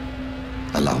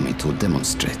 Allow me to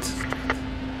demonstrate.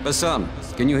 Bassam,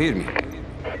 can you hear me?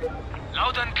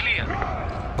 Loud and clear.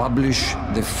 Publish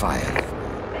the file.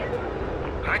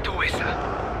 Right away, sir.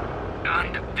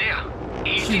 And there.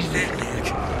 It is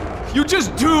there. You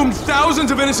just doomed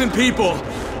thousands of innocent people!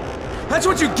 That's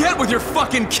what you get with your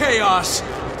fucking chaos!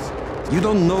 You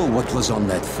don't know what was on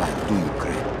that file, do you,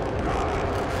 Crane?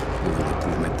 You're gonna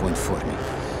prove my point for me.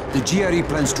 The GRE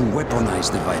plans to weaponize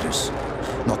the virus,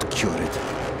 not cure it.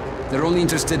 They're only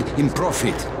interested in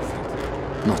profit,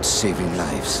 not saving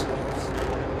lives.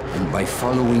 And by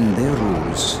following their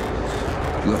rules,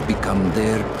 you have become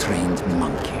their trained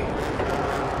monkey.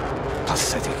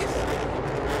 Pathetic.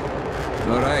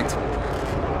 All right.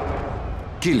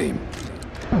 Kill him.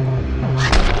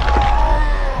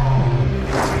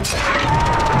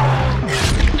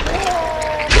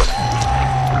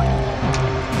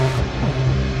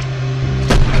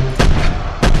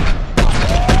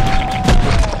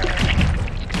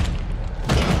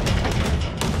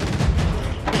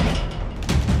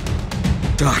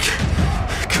 Doc,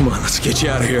 come on, let's get you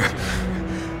out of here.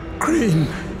 Crane,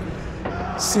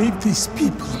 save these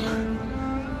people.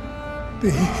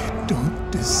 They don't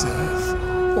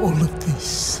deserve all of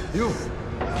this. You,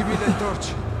 give me that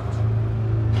torch.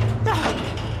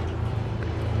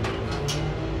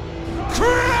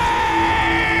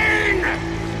 Crane!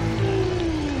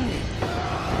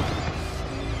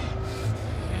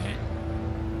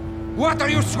 What are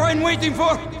you swine waiting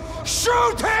for?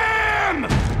 Shoot him!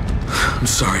 I'm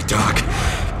sorry, Doc.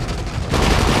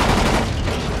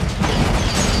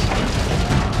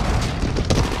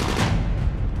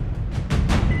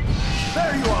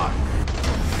 There you are!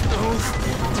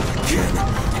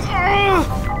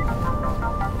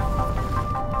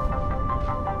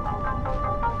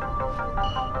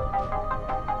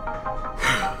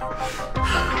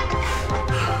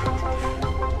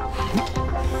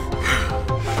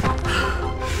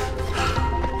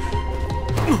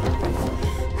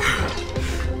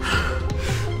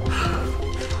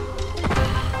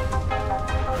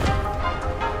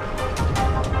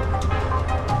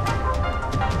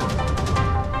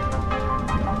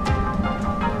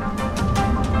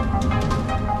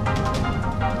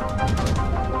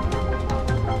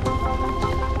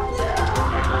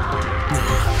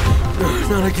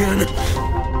 Not again.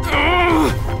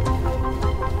 Oh,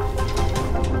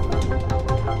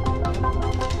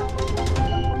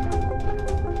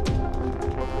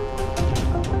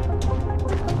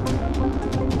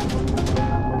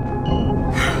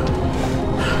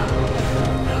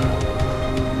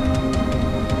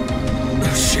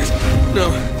 shit. No.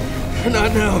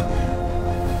 Not now.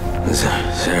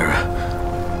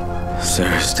 Sarah.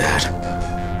 Sarah's dead.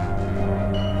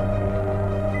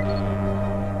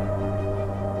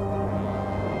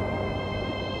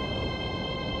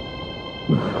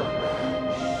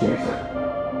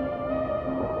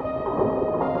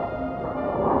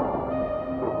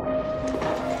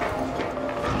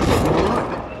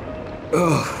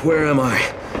 Oh, where am I?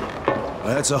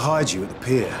 I had to hide you at the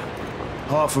pier.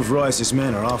 Half of Rice's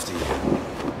men are after you.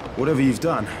 Whatever you've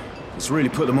done, it's really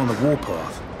put them on the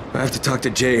warpath. I have to talk to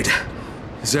Jade.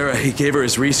 Zara, he gave her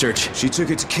his research. She took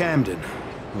it to Camden.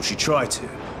 Well, she tried to.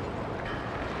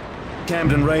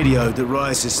 Camden radioed that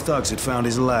Rice's thugs had found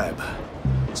his lab.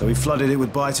 So he flooded it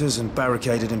with biters and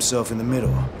barricaded himself in the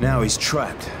middle. Now he's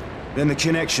trapped. Then the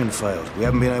connection failed. We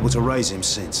haven't been able to raise him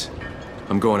since.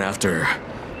 I'm going after her.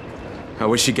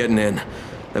 How is she getting in?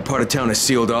 That part of town is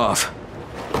sealed off.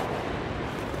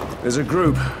 There's a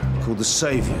group called the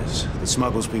Saviors that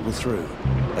smuggles people through.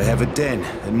 They have a den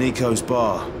at Nico's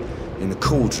bar in the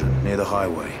Cauldron near the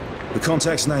highway. The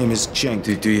contact's name is Jenk.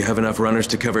 Do you have enough runners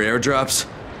to cover airdrops?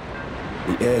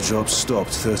 The airdrop stopped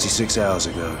 36 hours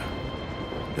ago.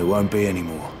 There won't be any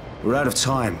more. We're out of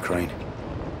time, Crane.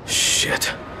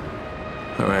 Shit.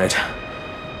 All right.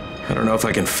 I don't know if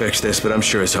I can fix this, but I'm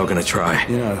sure as hell gonna try.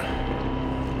 You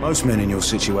know, most men in your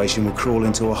situation would crawl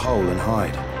into a hole and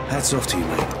hide. Hats off to you,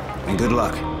 mate. And good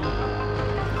luck.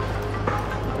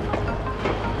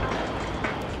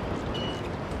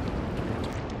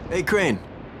 Hey, Crane.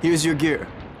 Here's your gear.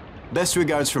 Best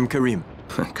regards from Karim.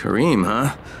 Karim,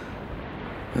 huh?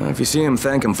 If you see him,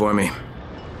 thank him for me.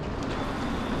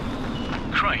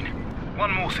 Crane,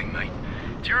 one more thing, mate.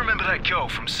 Do you remember that girl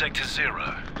from Sector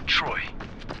Zero, Troy?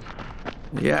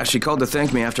 Yeah, she called to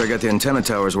thank me after I got the antenna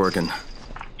towers working.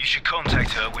 You should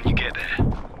contact her when you get there.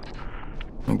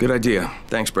 Good idea.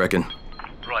 Thanks, Brecken.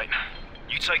 Right.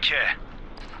 You take care.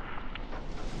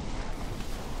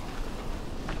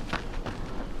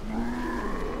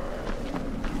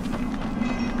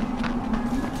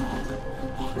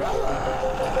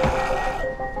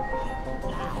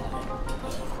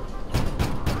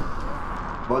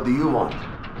 What do you want?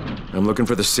 I'm looking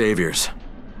for the Saviors.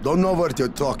 Don't know what you're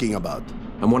talking about.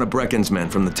 I'm one of Brecken's men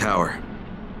from the tower.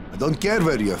 I don't care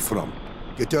where you're from.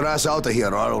 Get your ass out of here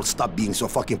or I'll stop being so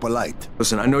fucking polite.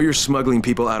 Listen, I know you're smuggling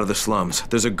people out of the slums.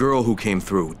 There's a girl who came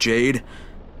through, Jade.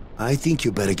 I think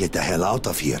you better get the hell out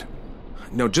of here.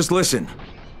 No, just listen.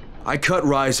 I cut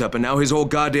Rise up and now his whole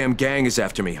goddamn gang is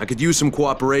after me. I could use some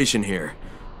cooperation here.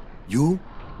 You?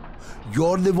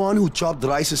 You're the one who chopped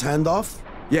Rice's hand off?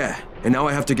 Yeah, and now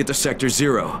I have to get to Sector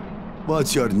Zero.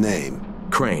 What's your name?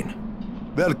 Crane.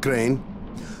 Well, Crane,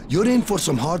 you're in for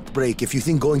some heartbreak if you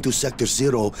think going to Sector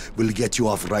Zero will get you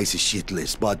off Rice's shit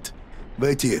list, but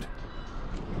wait here.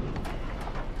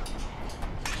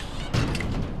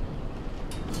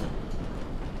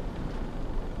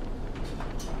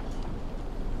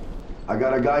 I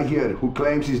got a guy here who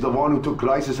claims he's the one who took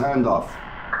Rice's hand off.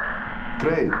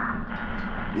 Crane.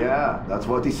 Yeah, that's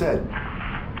what he said.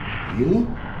 Really?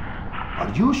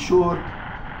 Are you sure?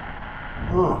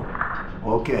 Oh,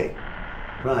 okay.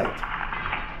 Right.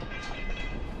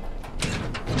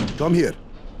 Come here.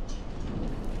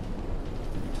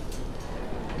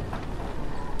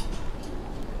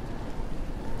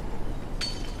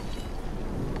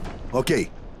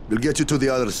 Okay, we'll get you to the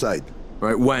other side.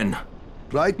 Right, when?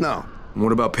 Right now. And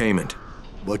what about payment?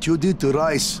 What you did to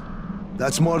Rice,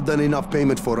 that's more than enough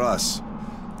payment for us.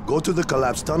 Go to the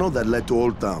collapsed tunnel that led to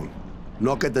Old Town.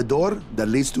 Knock at the door that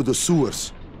leads to the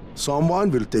sewers.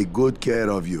 Someone will take good care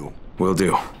of you. Will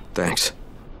do. Thanks.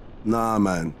 Nah,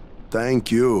 man.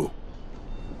 Thank you.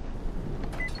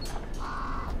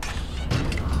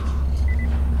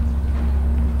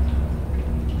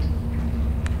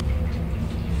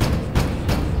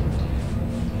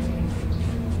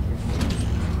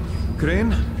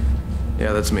 Crane?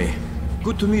 Yeah, that's me.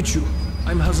 Good to meet you.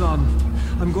 I'm Hazan.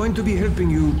 I'm going to be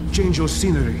helping you change your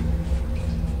scenery.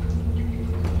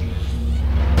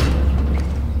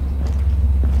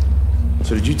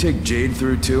 So did you take Jade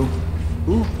through too?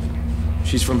 Who?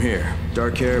 She's from here.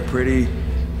 Dark hair, pretty,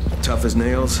 tough as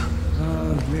nails.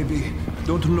 Maybe.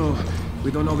 Don't know.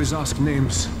 We don't always ask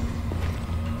names.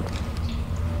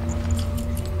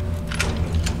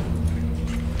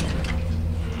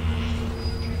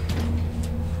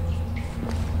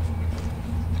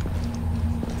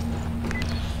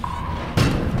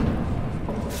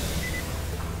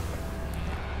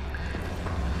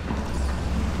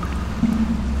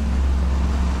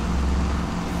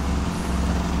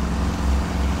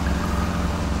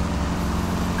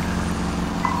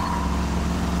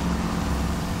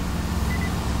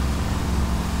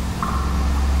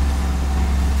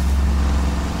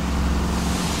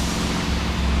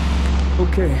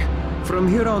 From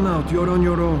here on out, you're on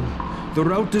your own. The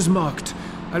route is marked.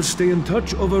 I'll stay in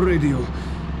touch over radio.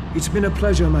 It's been a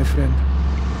pleasure, my friend.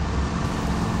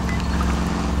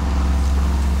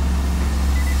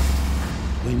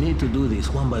 We need to do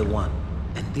this one by one,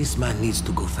 and this man needs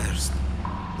to go first.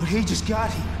 But he just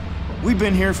got here. We've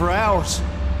been here for hours.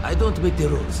 I don't make the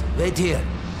rules. Wait here.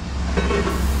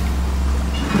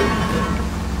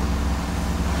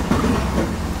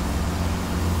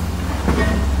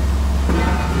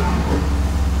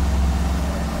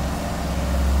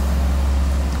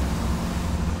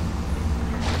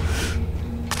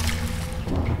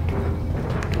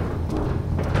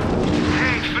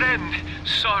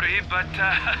 Sorry, but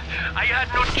I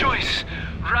had no choice.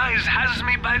 Rise has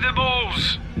me by the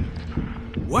balls.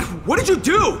 What did you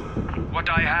do? What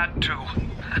I had to.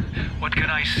 What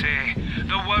can I say?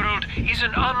 The world is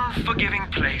an unforgiving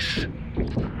place.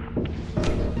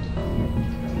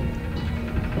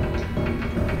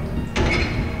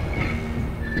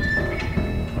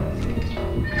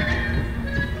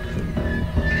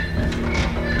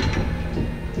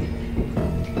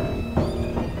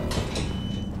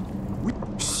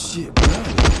 Shit, man.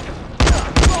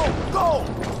 Go!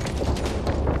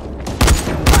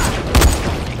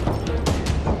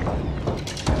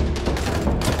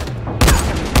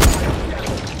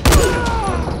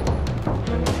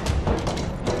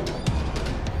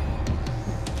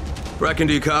 Brecken,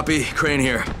 do you copy? Crane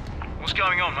here. What's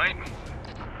going on, mate?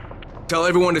 Tell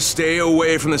everyone to stay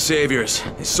away from the Saviors.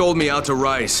 They sold me out to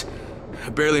Rice. I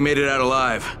barely made it out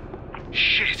alive.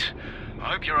 Shit.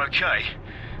 I hope you're okay.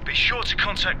 Be sure to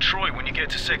contact Troy when you get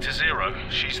to Sector 0.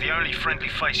 She's the only friendly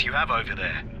face you have over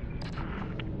there.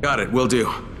 Got it, will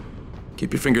do.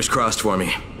 Keep your fingers crossed for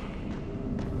me.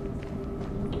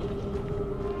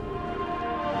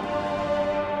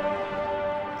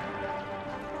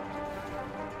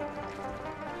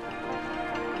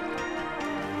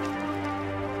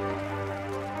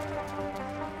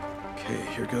 Okay,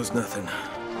 here goes nothing.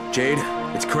 Jade,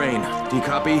 it's Crane. Do you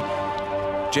copy?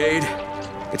 Jade,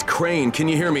 it's Crane. Can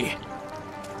you hear me?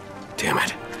 Damn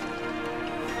it.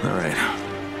 All right.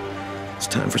 It's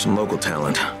time for some local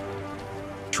talent.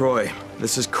 Troy,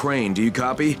 this is Crane. Do you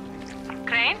copy?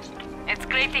 Crane? It's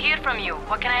great to hear from you.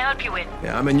 What can I help you with?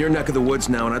 Yeah, I'm in your neck of the woods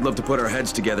now, and I'd love to put our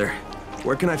heads together.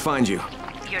 Where can I find you?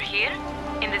 You're here?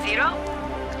 In the Zero?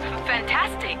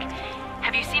 Fantastic.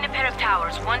 Have you seen a pair of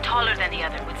towers, one taller than the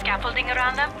other, with scaffolding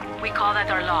around them? We call that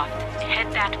our loft.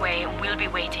 Head that way, and we'll be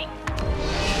waiting.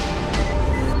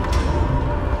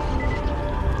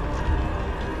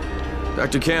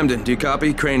 Dr. Camden, do you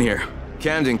copy? Crane here.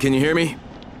 Camden, can you hear me?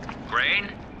 Crane?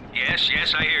 Yes,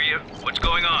 I hear you. What's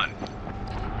going on?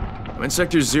 I'm in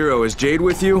Sector 0. Is Jade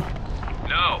with you?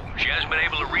 No, she hasn't been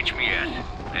able to reach me yet.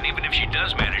 And even if she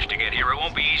does manage to get here, it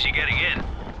won't be easy getting in.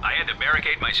 I had to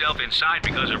barricade myself inside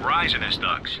because of Rise and his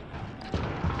thugs.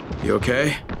 You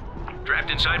okay?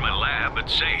 Trapped inside my lab, but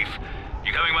safe.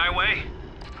 You coming my way?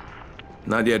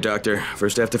 Not yet, Doctor.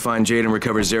 First I have to find Jade and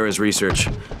recover Zara's research.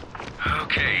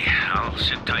 Okay, I'll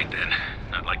sit tight then.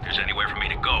 Not like there's anywhere for me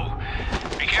to go.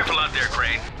 Be careful out there,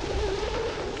 Crane.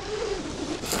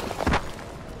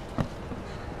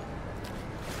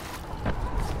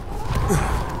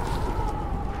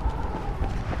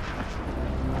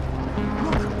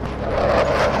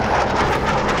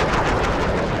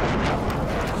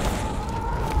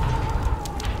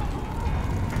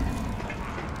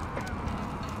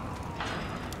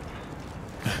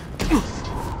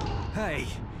 Hey,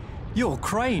 you're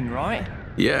Crane, right?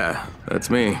 Yeah, that's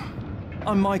me.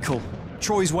 I'm Michael.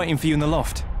 Troy's waiting for you in the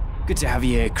loft. Good to have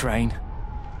you here, Crane.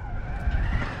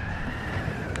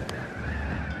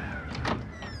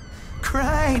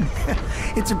 Crane!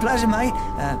 It's a pleasure, mate.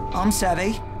 I'm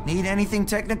Savvy. Need anything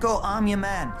technical, I'm your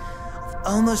man. I've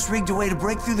almost rigged a way to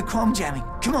break through the comm jamming.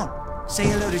 Come on, say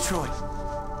hello to Troy.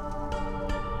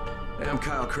 Hey, I'm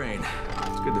Kyle Crane.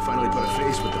 It's good to finally put a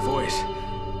face with the voice.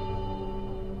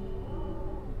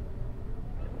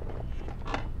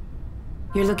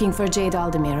 You're looking for Jade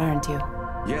Aldemir, aren't you?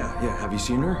 Yeah. Have you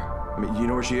seen her? I mean, you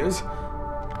know where she is?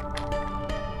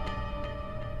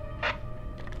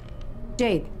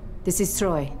 Jade, this is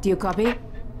Troy. Do you copy?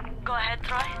 Go ahead,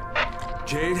 Troy.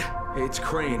 Jade? Hey, it's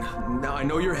Crane. Now, I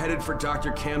know you're headed for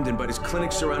Dr. Camden, but his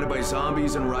clinic's surrounded by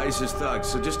zombies and Rice's thugs,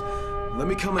 so just let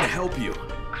me come and help you.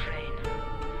 Crane,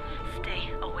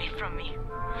 stay away from me.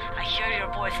 I hear your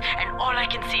voice, and all I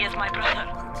can see is my brother.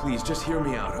 Please, just hear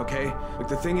me out, okay? Look,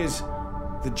 the thing is,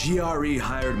 the GRE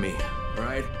hired me, all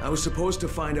right? I was supposed to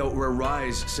find out where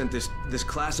Rise sent this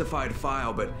classified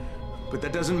file, but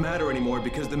that doesn't matter anymore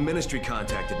because the Ministry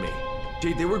contacted me.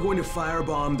 Jade, they were going to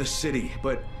firebomb the city,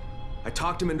 but I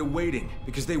talked him into waiting,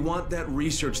 because they want that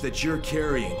research that you're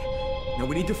carrying. Now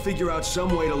we need to figure out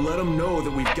some way to let them know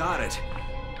that we've got it.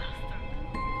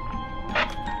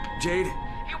 Jade?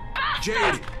 You bastard!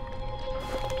 Jade!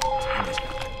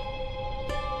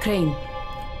 Crane.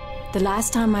 The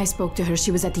last time I spoke to her,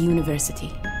 she was at the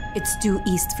university. It's due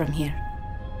east from here.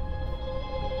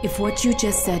 If what you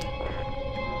just said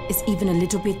is even a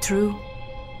little bit true,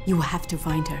 you have to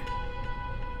find her.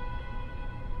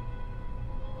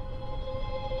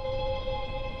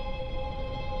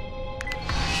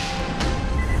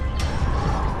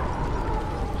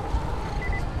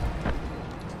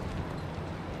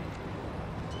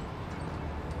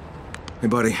 Hey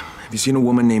buddy, have you seen a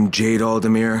woman named Jade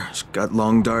Aldemir? She's got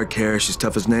long dark hair, she's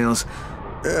tough as nails.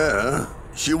 Yeah,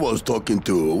 she was talking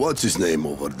to what's his name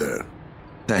over there.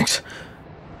 Thanks.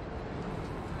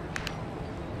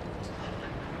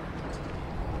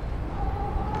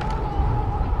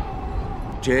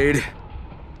 Jade?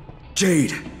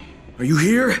 Jade! Are you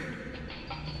here?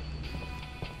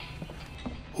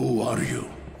 Who are you?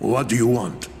 What do you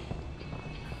want?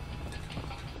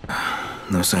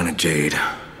 No sign of Jade.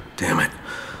 Damn it.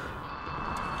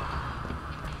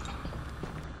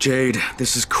 Jade,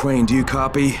 this is Crane. Do you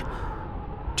copy?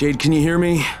 Jade, can you hear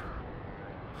me?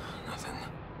 Nothing.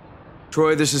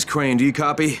 Troy, this is Crane. Do you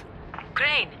copy?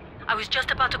 Crane, I was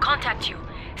just about to contact you.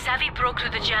 Savvy broke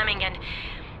through the jamming and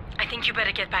I think you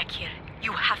better get back here.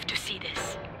 You have to see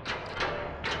this.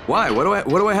 Why? What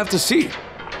do I have to see?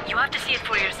 You have to see it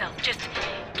for yourself. Just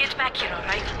get back here, all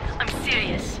right? I'm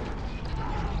serious.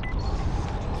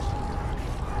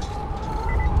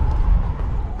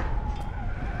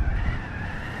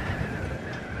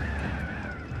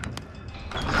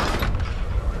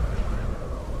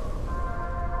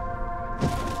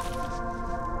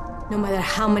 No matter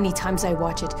how many times I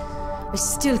watch it, I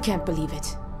still can't believe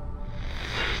it.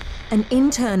 An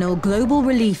internal global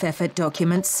relief effort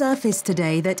document surfaced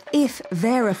today that, if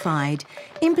verified,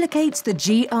 implicates the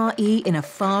GRE in a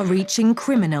far-reaching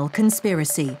criminal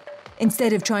conspiracy.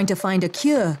 Instead of trying to find a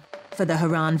cure for the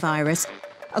Haran virus,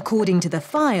 according to the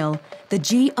file, the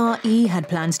GRE had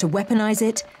plans to weaponize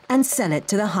it and sell it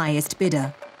to the highest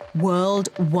bidder.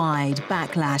 Worldwide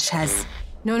backlash has...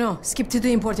 No, skip to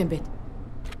the important bit.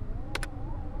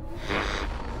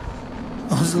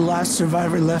 I was the last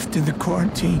survivor left in the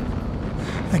quarantine.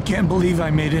 I can't believe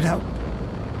I made it out.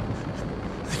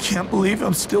 I can't believe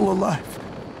I'm still alive.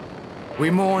 We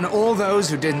mourn all those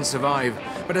who didn't survive,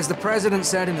 but as the President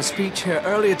said in a speech here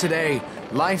earlier today,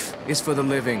 life is for the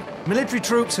living. Military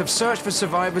troops have searched for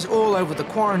survivors all over the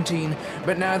quarantine,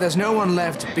 but now there's no one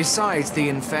left besides the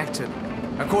infected.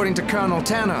 According to Colonel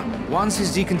Tanner, once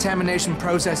his decontamination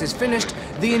process is finished,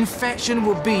 the infection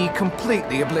will be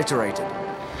completely obliterated.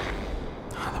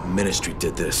 The Ministry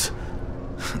did this.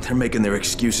 They're making their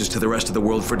excuses to the rest of the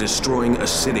world for destroying a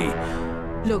city.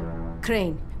 Look,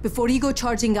 Crane, before you go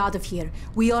charging out of here,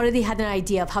 we already had an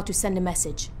idea of how to send a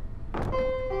message.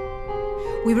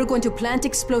 We were going to plant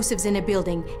explosives in a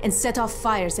building and set off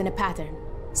fires in a pattern,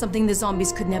 something the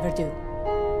zombies could never do.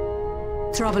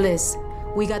 Trouble is,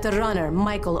 we got the runner,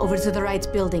 Michael, over to the right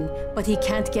building, but he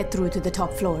can't get through to the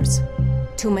top floors.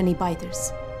 Too many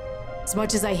biters. As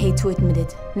much as I hate to admit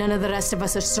it, none of the rest of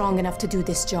us are strong enough to do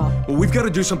this job. Well, we've got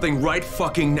to do something right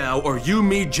fucking now, or you,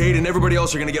 me, Jade, and everybody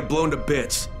else are gonna get blown to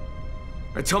bits.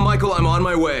 I tell Michael I'm on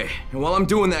my way, and while I'm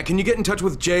doing that, can you get in touch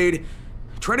with Jade?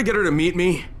 Try to get her to meet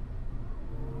me.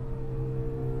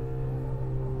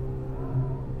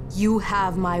 You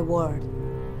have my word.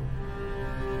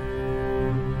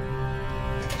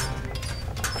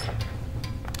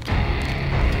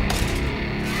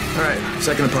 Alright,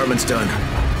 second apartment's done.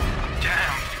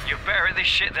 Damn, you're better at this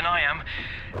shit than I am.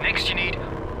 Next you need...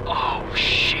 Oh,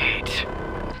 shit.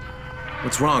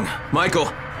 What's wrong? Michael!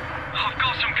 I've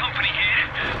got some company here.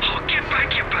 I'll get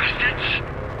back, you bastards.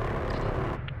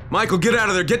 Michael, get out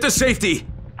of there! Get to safety!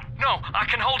 No, I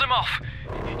can hold him off.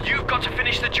 You've got to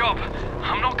finish the job.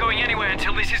 I'm not going anywhere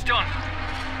until this is done.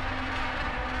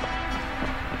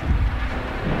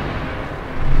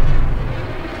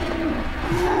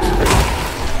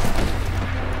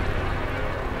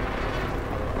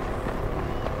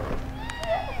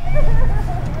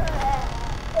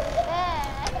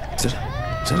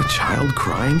 Is that a child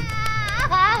crying?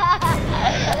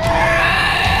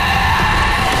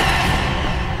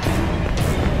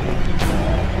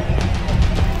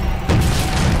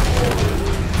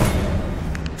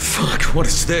 Fuck, what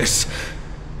is this?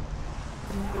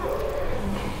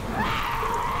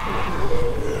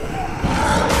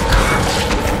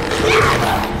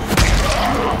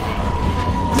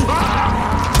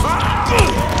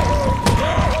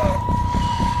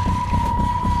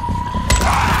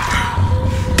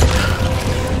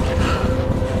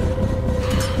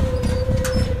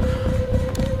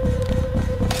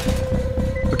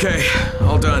 Okay,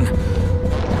 all done.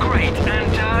 Great,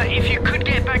 and if you could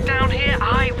get back down here,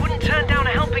 I wouldn't turn down a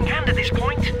helping hand at this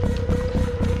point.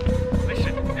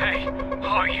 Listen, hey.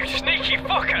 Oh, you sneaky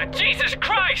fucker! Jesus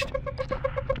Christ!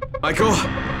 Michael?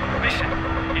 Listen,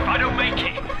 if I don't make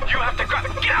it, you have to grab...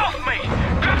 Get off me!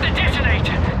 Grab the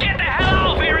detonator! Get the hell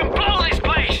out of here and blow this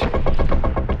place!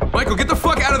 Michael, get the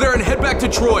fuck out of there and head back to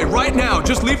Troy, right now!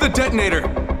 Just leave the detonator!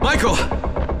 Michael!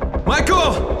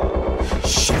 Michael!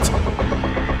 Shit.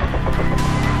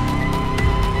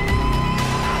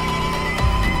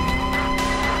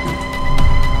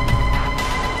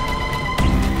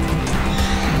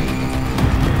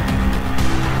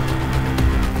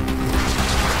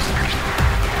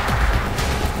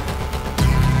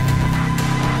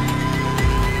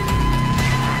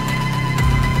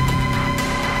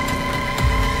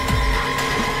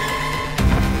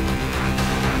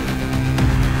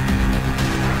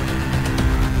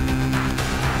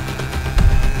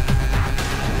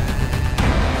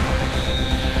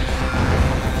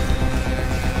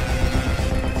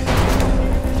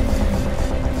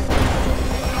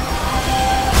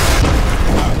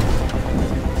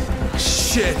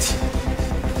 Shit!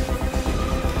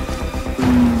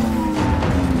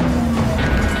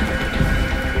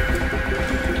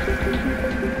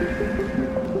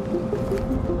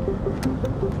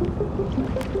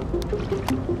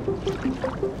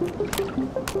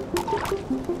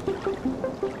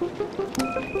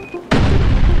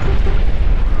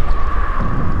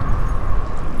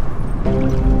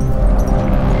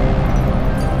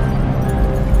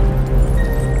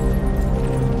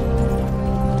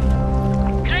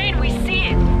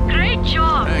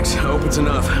 It's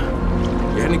enough.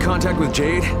 You had any contact with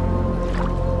Jade?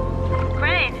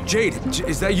 Crane! Jade,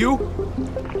 is that you?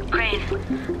 Crane,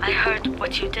 I heard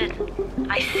what you did.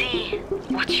 I see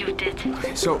what you did.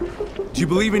 So, do you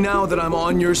believe me now that I'm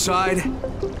on your side?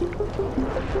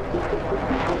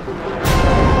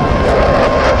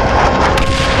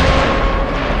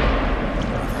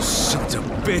 Sons of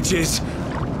bitches!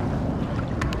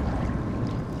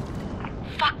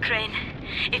 Fuck, Crane.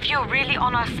 If you're really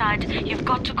on our side, you've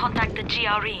got to contact the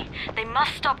GRE. They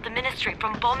must stop the Ministry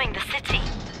from bombing the city.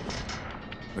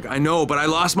 Look, I know, but I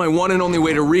lost my one and only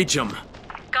way to reach him.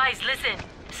 Guys, listen.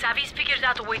 Savvy's figured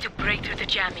out a way to break through the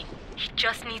jamming. He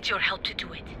just needs your help to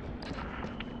do it.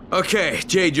 Okay,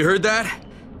 Jade, you heard that?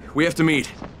 We have to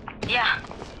meet. Yeah.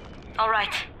 All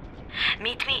right.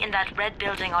 Meet me in that red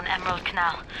building on Emerald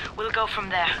Canal. We'll go from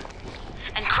there.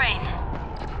 And Crane,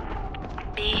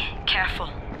 be careful.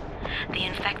 The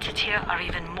infected here are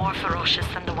even more ferocious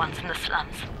than the ones in the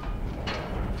slums.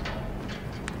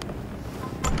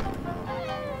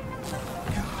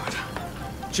 God.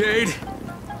 Jade!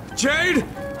 Jade!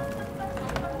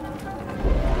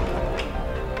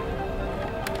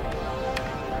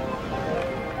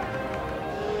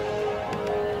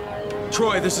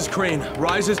 Troy, this is Crane.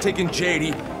 Rise has taken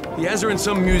Jade. He has her in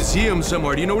some museum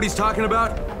somewhere. Do you know what he's talking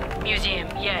about? Museum,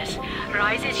 yes.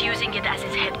 Rise is using it as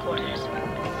his headquarters.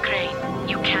 Crane,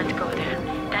 you can't go there.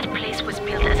 That place was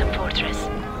built as a fortress.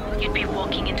 You'd be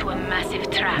walking into a massive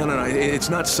trap. No, it's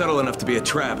not subtle enough to be a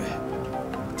trap.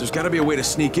 There's gotta be a way to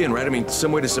sneak in, right? I mean,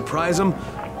 some way to surprise him?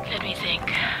 Let me think.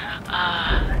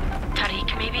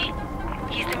 Tariq, maybe?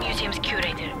 He's the museum's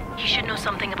curator. He should know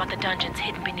something about the dungeons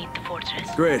hidden beneath the fortress.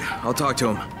 Great, I'll talk to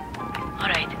him. All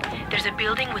right, there's a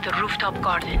building with a rooftop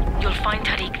garden. You'll find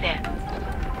Tariq there.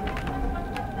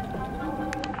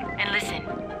 And listen,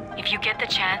 if you get the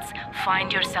chance,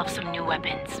 find yourself some new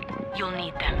weapons. You'll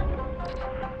need them.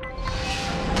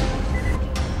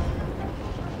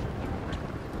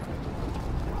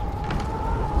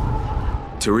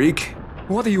 Tariq?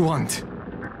 What do you want?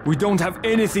 We don't have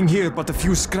anything here but a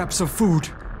few scraps of food.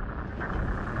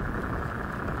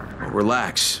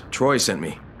 Relax. Troy sent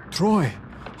me. Troy?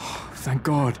 Oh, thank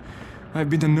God. I've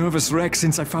been a nervous wreck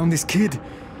since I found this kid.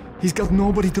 He's got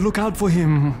nobody to look out for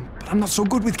him. But I'm not so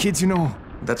good with kids, you know.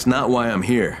 That's not why I'm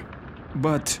here.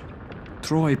 But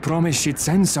Troy promised she'd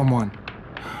send someone.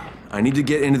 I need to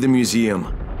get into the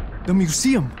museum. The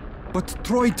museum? But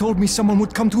Troy told me someone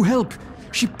would come to help.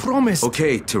 She promised.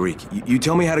 Okay, Tariq. You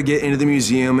tell me how to get into the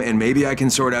museum and maybe I can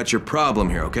sort out your problem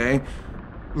here, okay?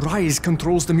 Rise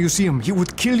controls the museum. He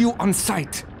would kill you on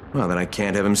sight. Well, then I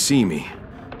can't have him see me.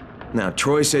 Now,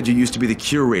 Troy said you used to be the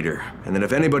curator, and that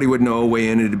if anybody would know a way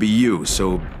in, it'd be you,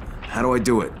 so how do I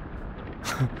do it?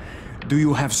 Do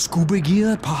you have scuba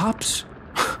gear, perhaps?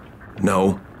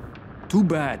 No. Too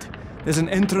bad. There's an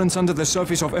entrance under the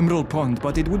surface of Emerald Pond,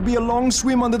 but it would be a long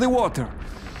swim under the water.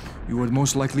 You would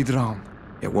most likely drown.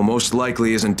 Yeah, well, most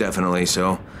likely isn't definitely,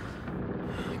 so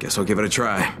guess I'll give it a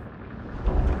try.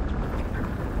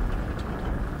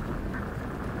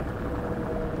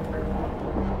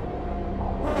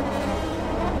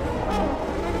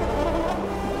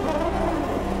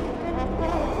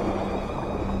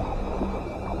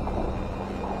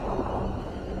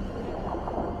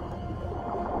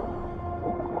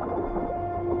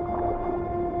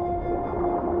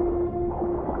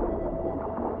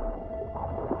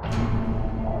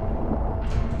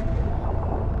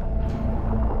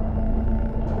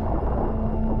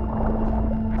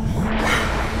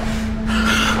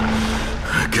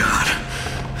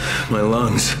 My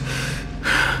lungs.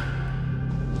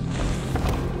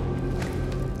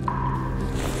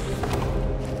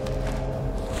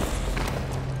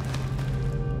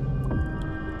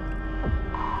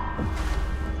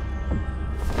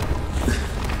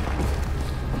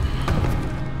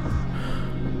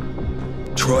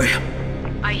 Troy?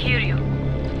 I hear you.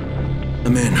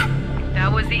 I'm in.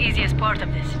 That was the easiest part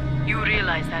of this. You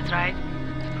realize that, right?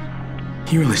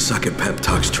 You really suck at pep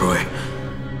talks, Troy.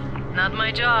 Not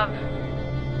my job.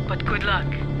 But good luck.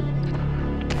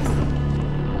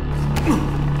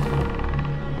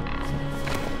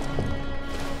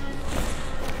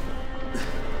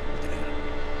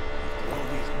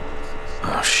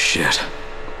 Oh, shit.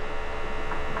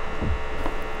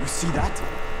 You see that?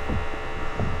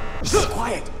 Shh,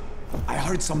 quiet! I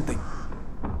heard something.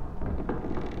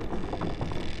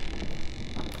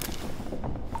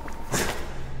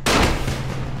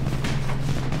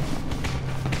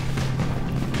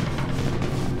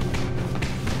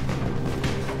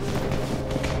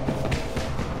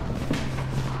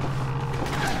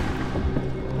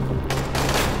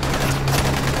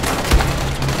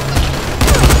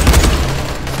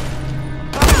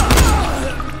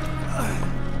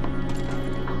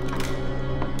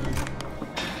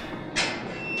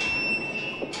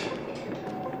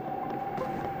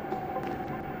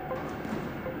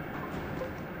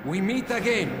 We meet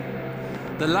again.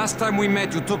 The last time we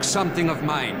met, you took something of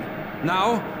mine.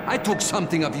 Now, I took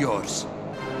something of yours.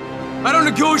 I don't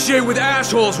negotiate with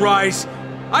assholes, Rice.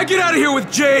 I get out of here with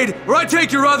Jade, or I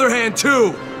take your other hand,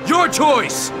 too. Your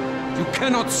choice. You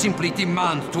cannot simply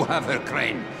demand to have her,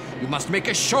 Crane. You must make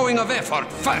a showing of effort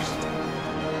first.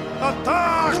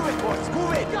 Attack! Move it, boys,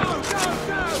 move it! Go, go,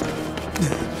 go!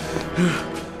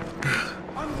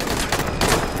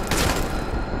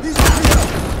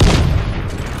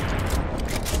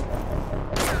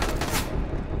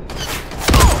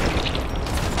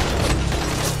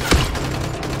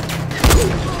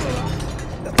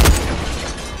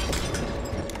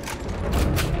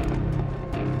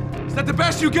 Is that the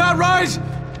best you got, Rise?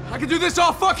 I can do this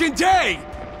all fucking day!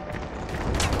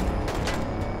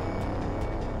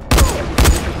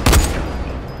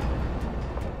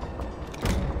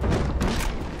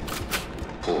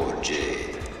 Poor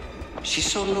Jade.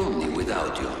 She's so lonely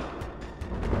without you.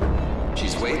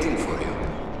 She's waiting for you.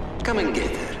 Come and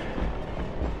get her.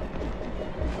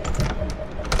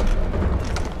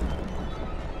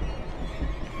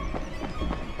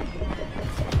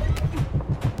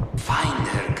 Find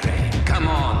her, Crane. Come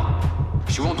on.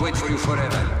 She won't wait for you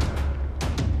forever.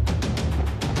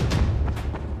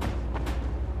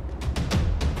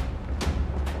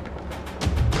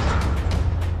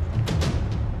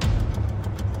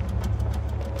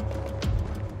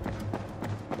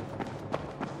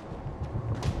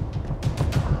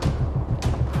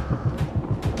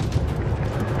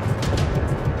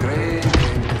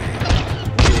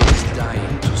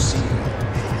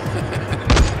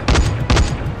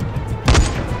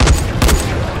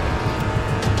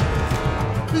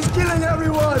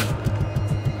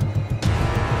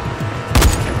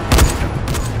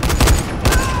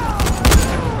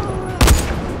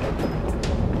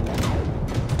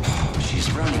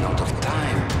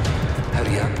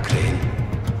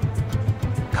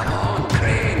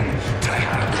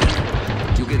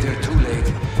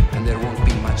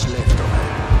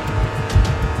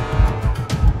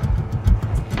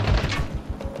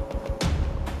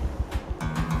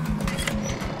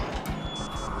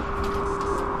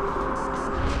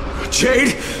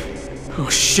 Jade? Oh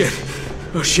shit.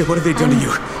 Oh shit, what have they done to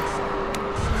you?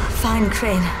 Fine,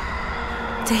 Crane.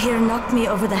 Tahir knocked me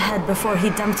over the head before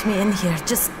he dumped me in here.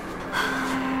 Just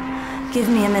give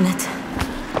me a minute.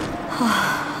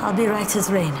 I'll be right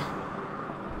as rain.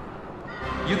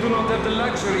 You do not have the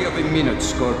luxury of a minute,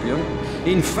 Scorpion.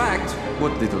 In fact,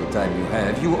 what little time you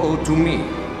have, you owe to me.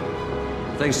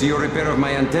 Thanks to your repair of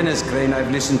my antennas, Crane, I've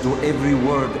listened to every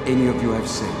word any of you have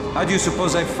said. How do you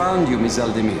suppose I found you, Miss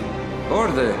Aldemir? Or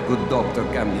the good Dr.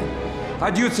 Camden? How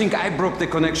do you think I broke the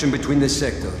connection between the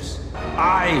sectors?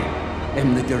 I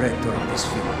am the director of this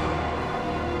film.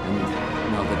 And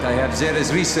now that I have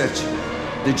Zere's research,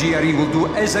 the GRE will do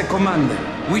as I command,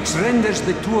 which renders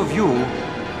the two of you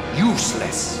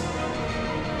useless.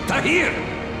 Tahir!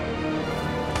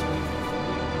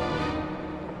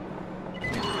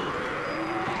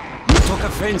 You took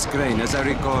offense, Crane, as I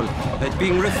recall, at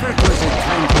being referred to as a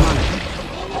kind man.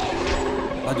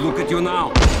 But look at you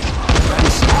now.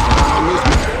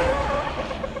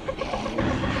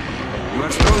 You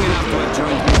are strong enough to have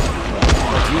joined me,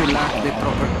 but you lack the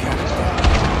proper character.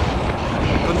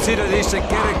 Consider this a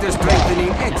character-strengthening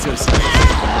exercise.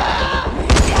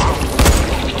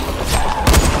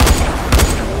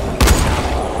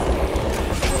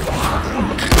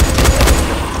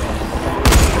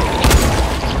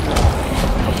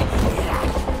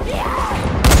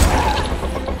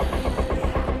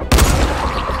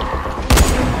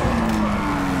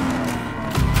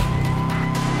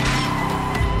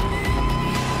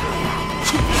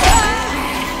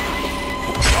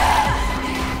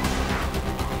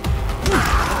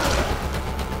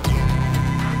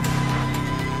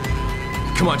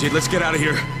 Come on, Jade, let's get out of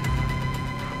here.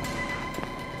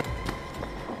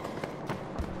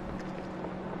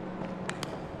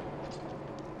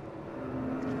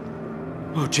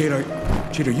 Oh, Jade,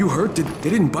 are you hurt? They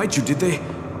didn't bite you, did they?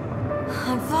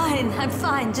 I'm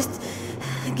fine. Just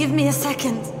give me a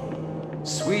second.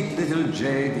 Sweet little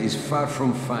Jade is far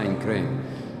from fine, Crane.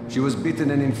 She was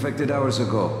bitten and infected hours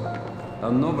ago.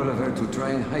 How noble of her to try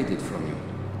and hide it from you.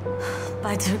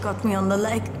 Biter got me on the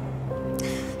leg.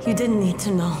 You didn't need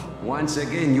to know. Once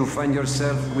again, you find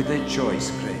yourself with a choice,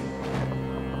 Crane.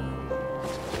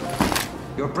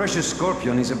 Your precious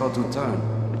Scorpion is about to turn.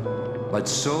 But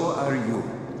so are you.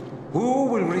 Who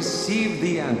will receive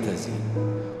the antazine?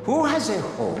 Who has a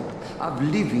hope of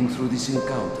living through this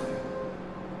encounter?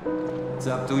 It's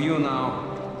up to you now.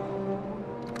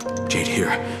 Jade,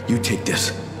 here. You take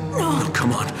this. No,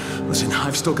 come on. Listen,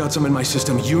 I've still got some in my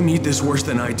system. You need this worse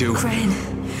than I do. Crane,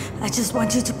 I just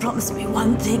want you to promise me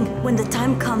one thing. When the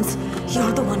time comes,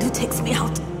 you're the one who takes me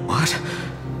out. What?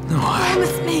 No,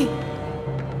 Promise me.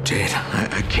 Jade,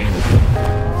 I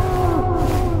can't.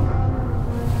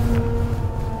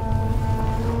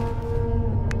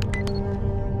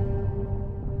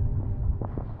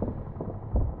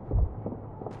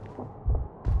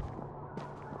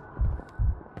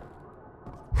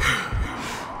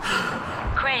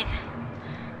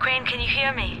 Crane, can you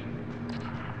hear me?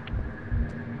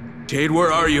 Jade,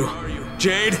 where are you?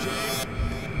 Jade?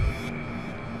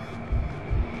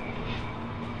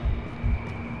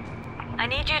 I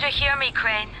need you to hear me,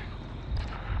 Crane.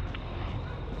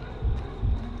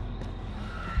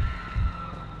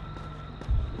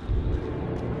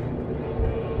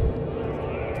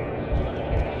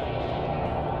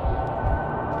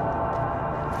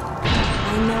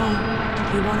 I know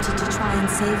you wanted to try and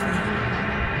save me.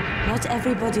 Not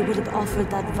everybody would have offered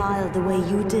that vial the way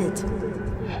you did.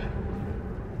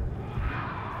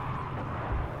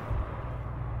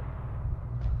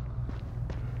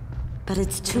 But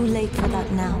it's too late for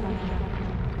that now.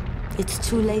 It's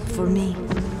too late for me.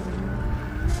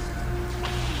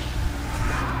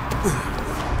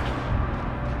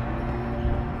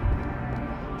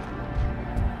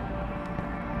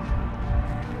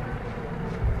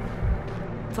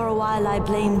 For a while I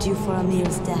blamed you for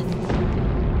Amir's death.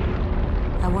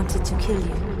 I wanted to kill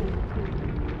you.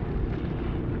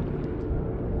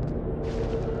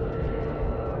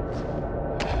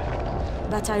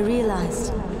 But I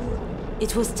realized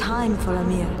it was time for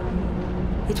Amir.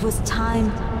 It was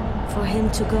time for him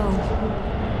to go.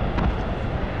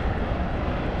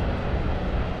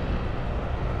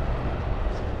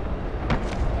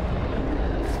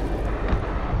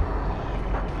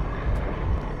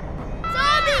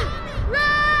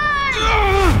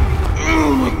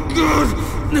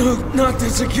 No, not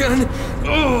this again!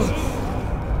 Oh!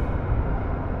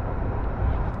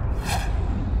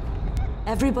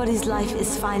 Everybody's life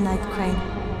is finite, Crane.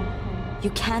 You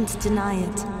can't deny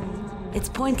it. It's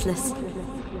pointless.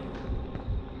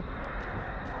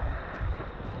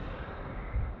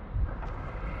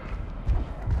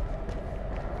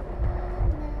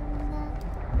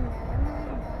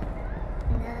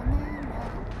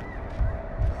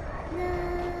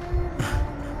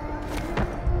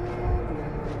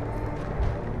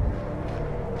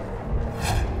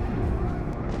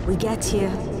 We get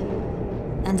here,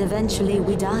 and eventually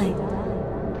we die.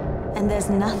 And there's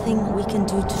nothing we can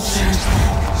do to change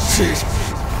that. Shit!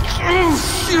 Oh,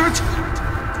 shit!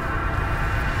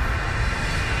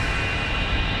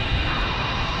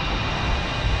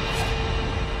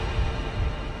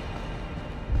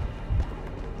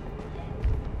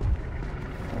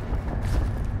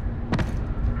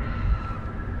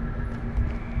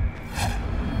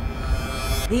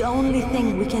 The only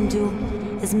thing we can do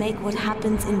is make what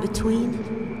happens in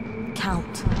between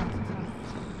count.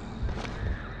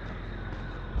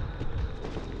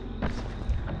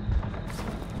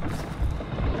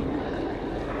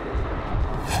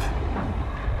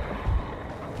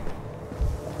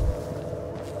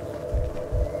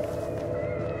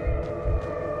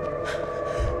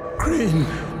 Crane,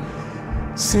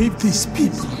 save these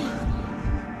people.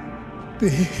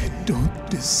 They don't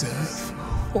deserve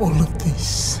all of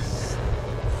this.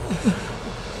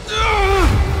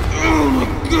 Oh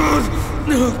my god!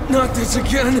 No, not this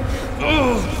again!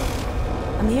 Oh!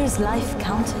 Amir's life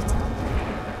counted.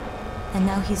 And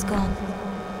now he's gone.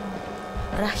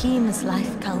 Rahim's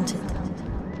life counted.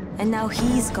 And now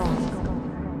he's gone.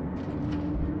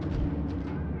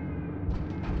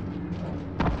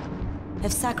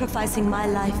 If sacrificing my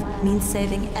life means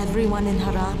saving everyone in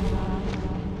Haran,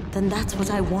 then that's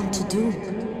what I want to do.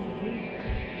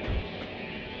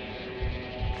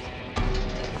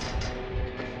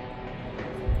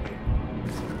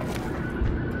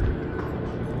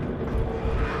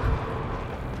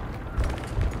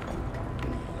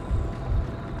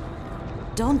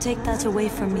 Don't take that away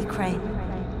from me, Crane.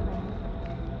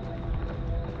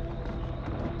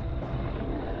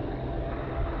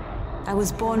 I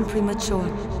was born premature.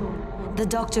 The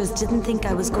doctors didn't think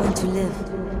I was going to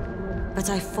live, but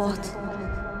I fought.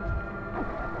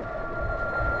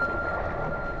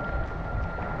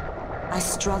 I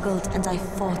struggled and I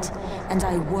fought, and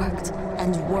I worked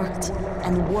and worked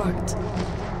and worked.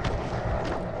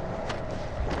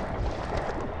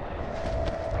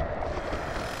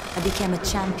 I became a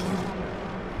champion.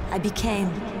 I became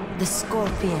the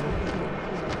Scorpion.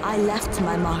 I left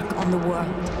my mark on the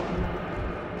world.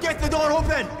 Get the door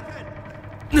open!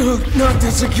 No, not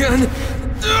this again!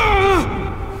 No.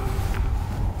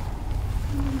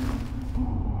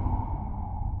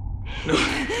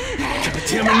 God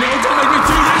damn it, no! Don't make me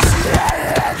do this!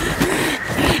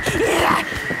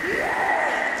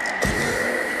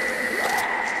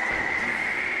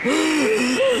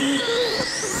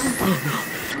 Oh no.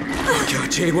 Oh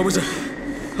God, Jade, what was that?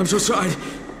 I'm so sorry.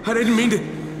 I didn't mean to.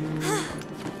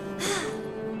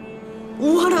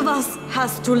 One of us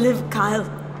has to live, Kyle.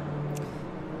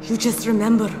 You just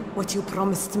remember what you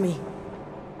promised me.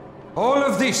 All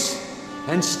of this,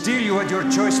 and still you had your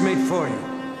choice made for you.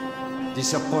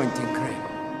 Disappointing, Crane.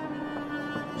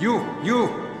 You,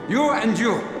 and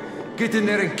you. Get in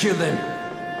there and kill them.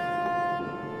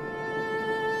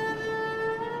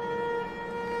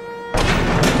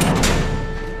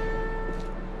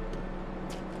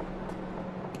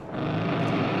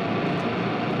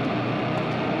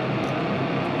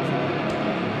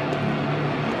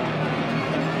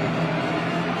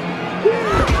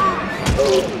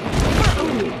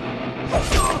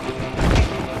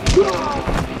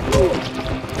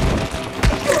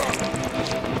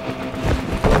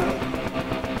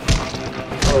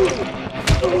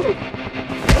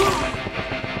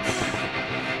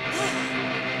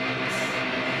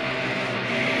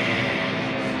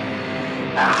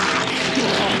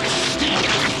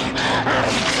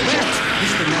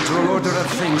 It's the natural order of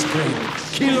things, Crane.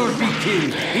 Kill or be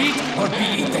killed. Eat or be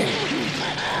eaten.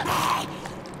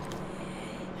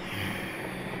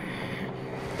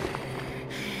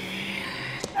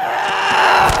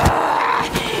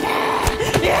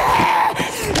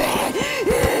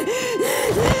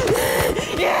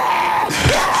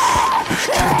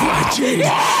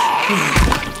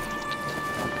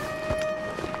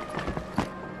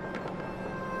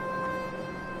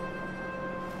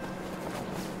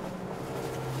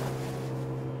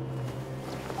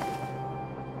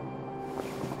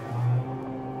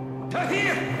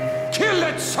 Here! Kill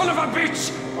that son of a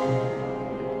bitch!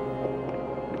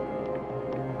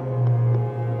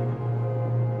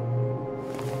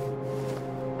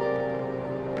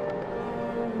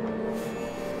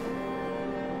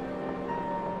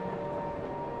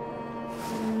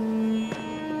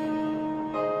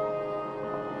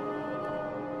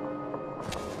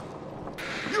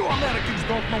 You Americans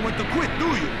don't know when to quit, do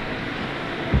you?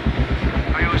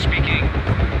 Io speaking.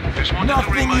 Just wanted to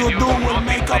Nothing remind you you do of will not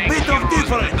make a playing bit of heroes in the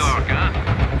difference. dark, huh?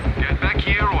 Get back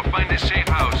here or find a safe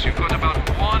house. You've got about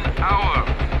 1 hour.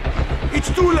 It's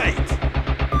too late.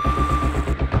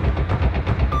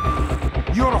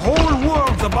 Your whole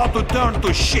world's about to turn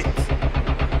to shit.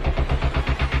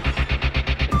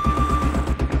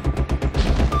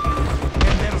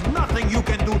 And there's nothing you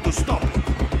can do to stop it.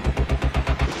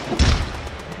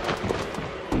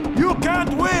 You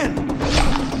can't win!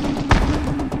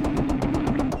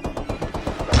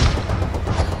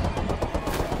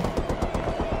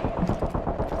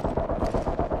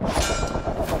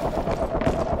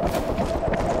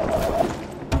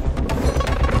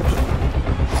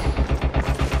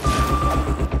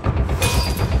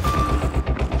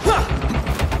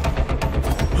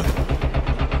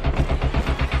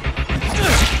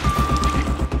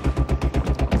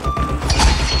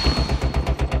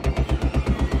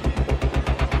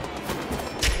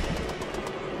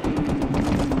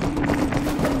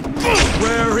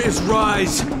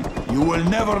 Rise! You will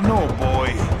never know,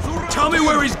 boy. Tell me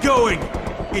where he's going!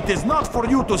 It is not for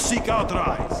you to seek out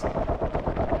Rise.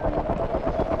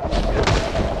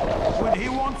 When he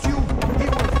wants you, he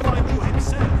will find you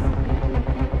himself.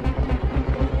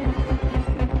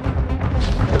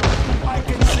 I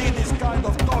can see this kind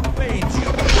of talk pains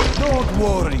you. Don't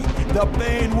worry, the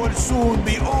pain will soon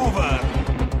be over.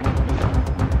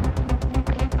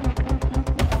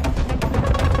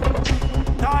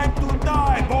 Time to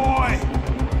die, boy!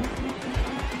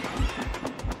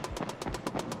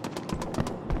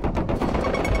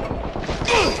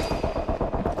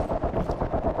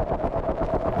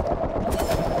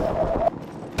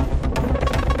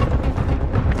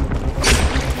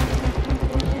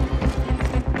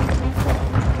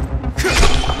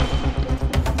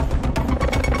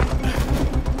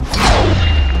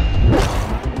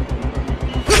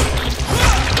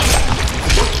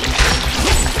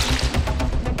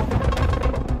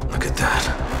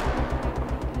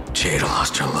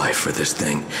 this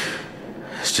thing.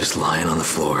 It's just lying on the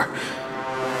floor.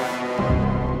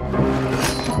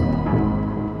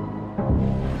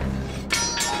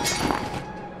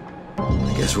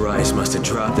 I guess Rice must have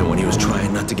dropped it when he was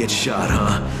trying not to get shot,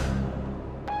 huh?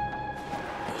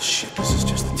 Oh, shit, this is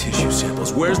just the tissue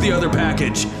samples. Where's the other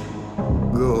package?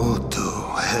 Go to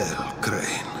hell,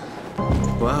 Crane.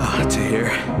 Wow,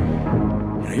 Tahir.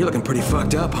 You know, you're looking pretty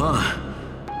fucked up, huh?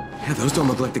 Yeah, those don't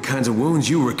look like the kinds of wounds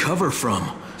you recover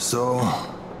from. So,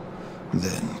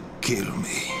 then kill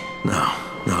me. No,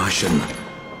 I shouldn't.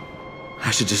 I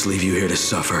should just leave you here to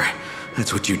suffer.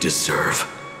 That's what you deserve.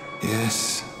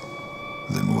 Yes?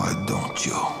 Then why don't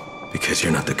you? Because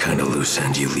you're not the kind of loose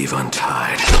end you leave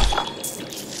untied.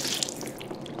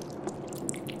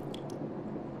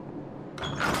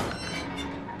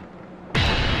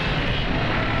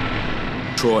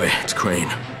 Troy, it's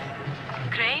Crane.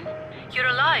 Crane? You're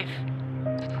alive.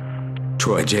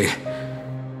 Troy,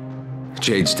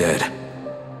 Jade's dead.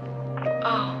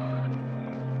 Oh.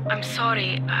 I'm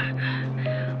sorry.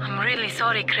 I'm really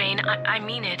sorry, Crane. I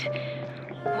mean it.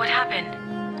 What happened?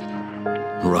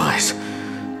 Rise.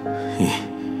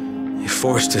 He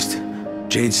forced us.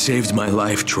 Jade saved my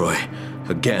life, Troy.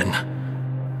 Again.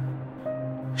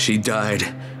 She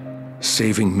died,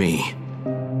 saving me.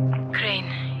 Crane,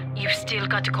 you've still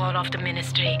got to call off the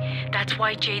ministry. That's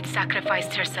why Jade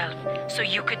sacrificed herself, so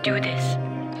you could do this.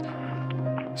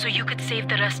 So you could save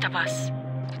the rest of us.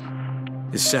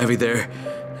 Is Savvy there?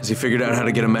 Has he figured out how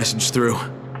to get a message through?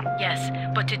 Yes,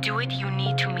 but to do it, you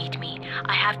need to meet me.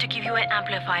 I have to give you an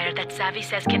amplifier that Savvy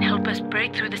says can help us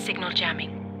break through the signal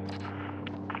jamming.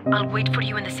 I'll wait for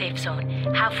you in the safe zone,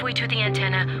 halfway to the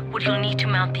antenna, where you'll need to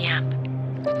mount the amp.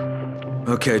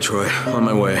 Okay, Troy, on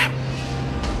my way.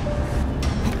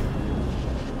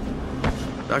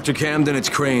 Dr. Camden, it's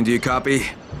Crane. Do you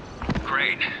copy?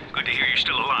 Crane, good to hear you're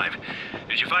still alive.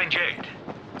 Did you find Jade?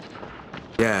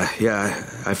 Yeah,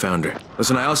 I found her.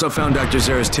 Listen, I also found Dr.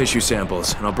 Zera's tissue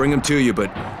samples, and I'll bring them to you,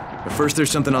 but first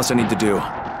there's something else I need to do.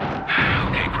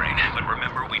 Okay, Crane, but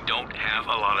remember, we don't have a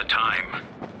lot of time.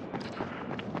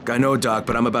 I know, Doc,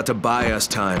 but I'm about to buy us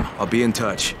time. I'll be in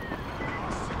touch.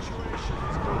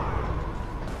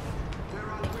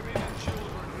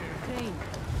 Crane,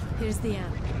 here's the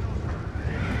amp.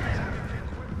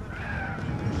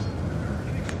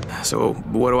 So,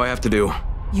 what do I have to do?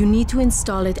 You need to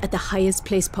install it at the highest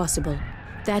place possible.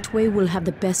 That way we'll have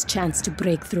the best chance to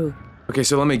break through. Okay,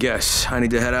 so let me guess. I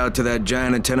need to head out to that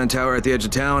giant antenna tower at the edge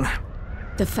of town?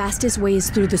 The fastest way is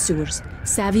through the sewers.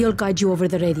 Savvy will guide you over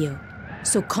the radio.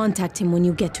 So contact him when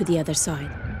you get to the other side.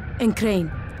 And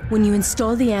Crane, when you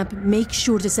install the amp, make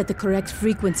sure to set the correct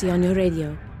frequency on your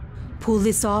radio. Pull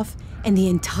this off, and the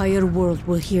entire world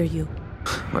will hear you.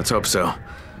 Let's hope so.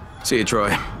 See you,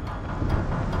 Troy.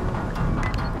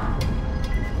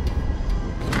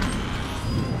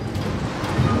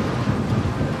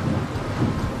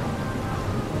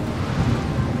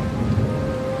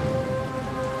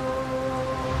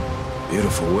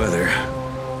 Beautiful weather.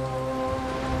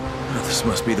 Oh, this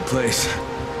must be the place.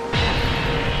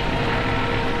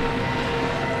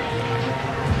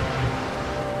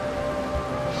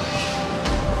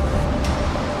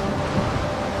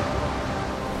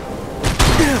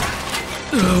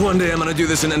 One day I'm gonna do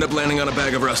this and end up landing on a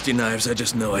bag of rusty knives. I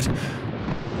just know it.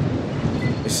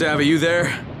 Hey, Savvy, you there?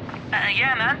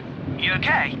 Yeah, man. You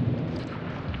okay?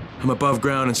 I'm above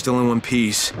ground and still in one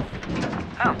piece.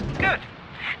 Oh, good.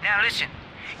 Now listen,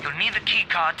 you'll need the key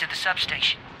card to the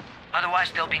substation.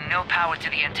 Otherwise, there'll be no power to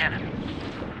the antenna.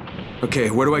 Okay,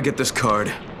 where do I get this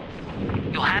card?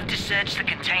 You'll have to search the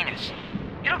containers.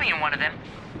 It'll be in one of them.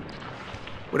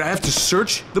 Would I have to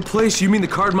search the place? You mean the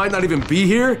card might not even be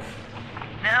here?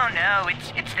 No,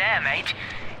 it's there, mate.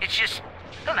 It's just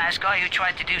the last guy who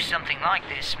tried to do something like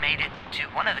this made it to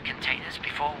one of the containers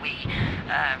before we,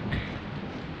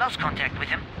 lost contact with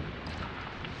him.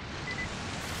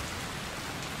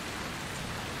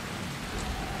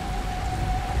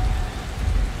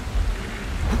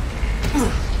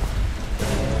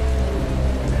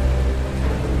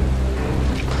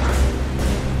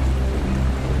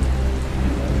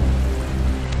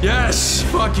 Yes!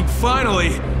 Fucking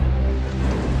finally!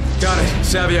 Got it.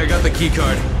 Savvy, I got the key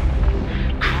card.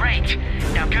 Great!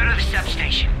 Now go to the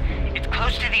substation. It's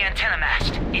close to the antenna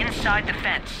mast, inside the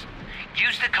fence.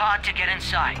 Use the card to get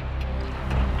inside.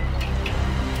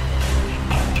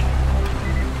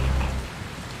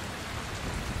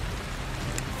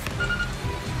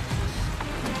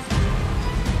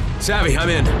 Savvy, I'm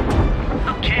in.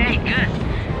 Okay, good.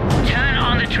 Turn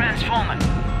on the transformer.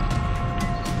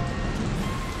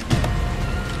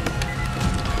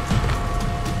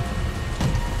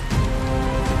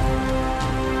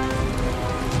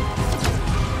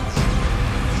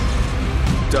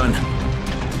 Done.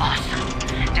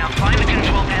 Awesome. Now find the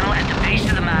control panel at the base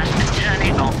of the mast and turn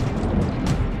it on.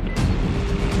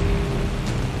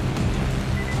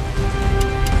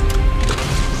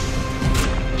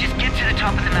 Just get to the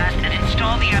top of the mast and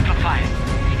install the amplifier.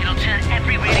 It'll turn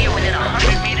every radio within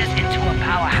 100 meters into a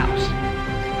powerhouse.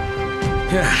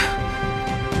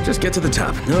 Yeah. Just get to the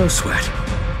top. No sweat.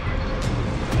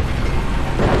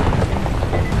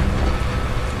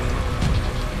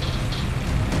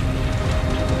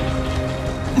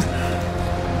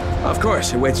 Of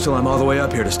course, it waits till I'm all the way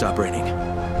up here to stop raining.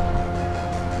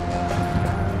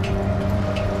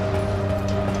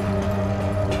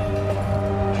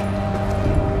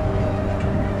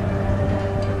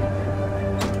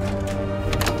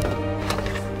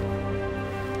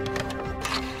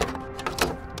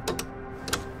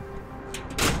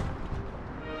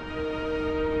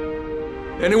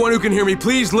 Anyone who can hear me,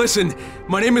 please listen.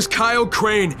 My name is Kyle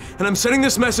Crane, and I'm sending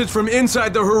this message from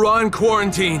inside the Haran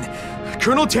quarantine.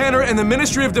 Colonel Tanner and the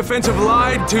Ministry of Defense have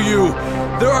lied to you.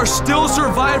 There are still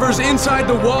survivors inside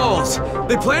the walls.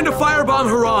 They plan to firebomb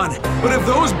Haran, but if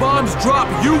those bombs drop,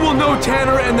 you will know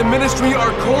Tanner and the Ministry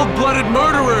are cold-blooded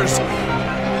murderers.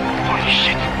 Holy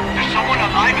shit! There's someone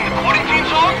alive in the quarantine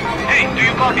zone? Hey, do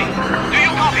you copy? Do you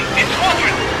copy? It's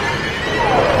Squadron!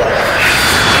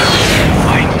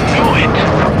 I knew it!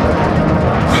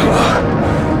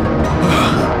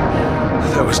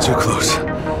 That was too close.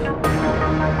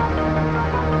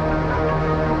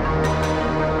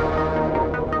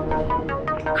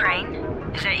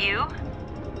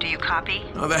 Copy?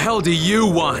 How the hell do you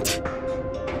want?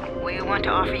 We want to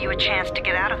offer you a chance to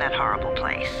get out of that horrible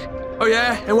place. Oh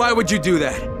yeah? And why would you do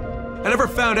that? I never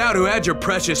found out who had your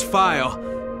precious file.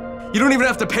 You don't even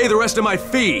have to pay the rest of my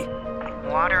fee.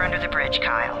 Water under the bridge,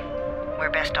 Kyle. We're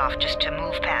best off just to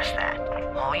move past that.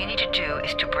 All you need to do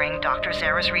is to bring Dr.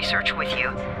 Zara's research with you,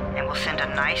 and we'll send a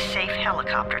nice, safe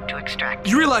helicopter to extract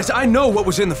you. You realize I know what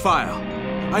was in the file.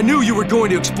 I knew you were going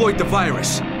to exploit the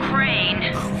virus.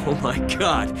 Crane! Oh my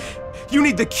god. You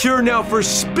need the cure now for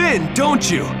spin, don't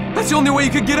you? That's the only way you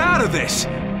could get out of this.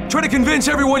 Try to convince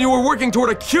everyone you were working toward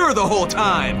a cure the whole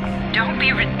time. Don't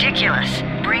be ridiculous.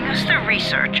 Bring us the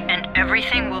research and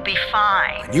everything will be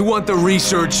fine. You want the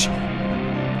research?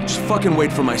 Just fucking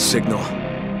wait for my signal.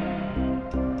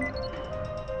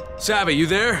 Savvy, you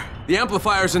there? The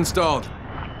amplifier's installed.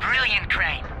 Brilliant,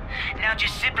 Crane. Now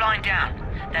just zip line down.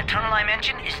 That tunnel I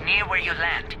mentioned is near where you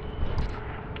land.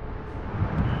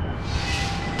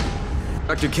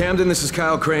 Dr. Camden, this is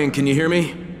Kyle Crane. Can you hear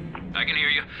me? I can hear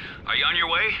you. Are you on your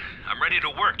way? I'm ready to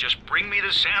work. Just bring me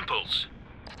the samples.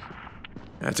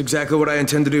 That's exactly what I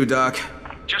intend to do, Doc.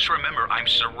 Just remember, I'm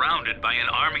surrounded by an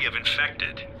army of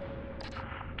infected.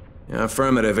 Yeah,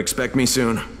 affirmative. Expect me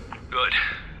soon. Good.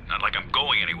 Not like I'm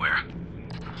going anywhere.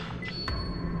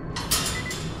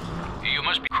 You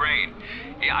must be Crane.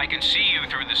 Yeah, I can see you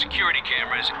through the security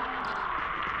cameras.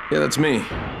 Yeah, that's me.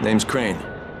 Name's Crane.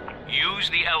 Use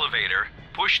the elevator.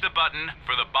 Push the button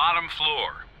for the bottom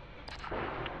floor.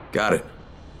 Got it.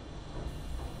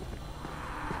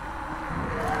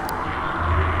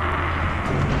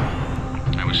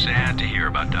 I was sad to hear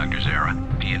about Dr. Zara.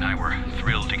 He and I were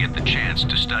thrilled to get the chance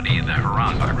to study the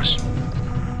Haran virus.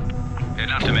 And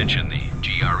not to mention the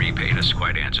GRE paid us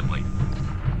quite handsomely.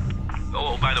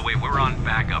 Oh, by the way, we're on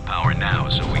backup power now,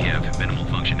 so we have minimal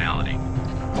functionality.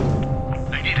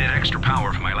 I needed extra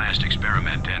power for my last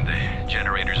experiment, and the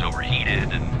generators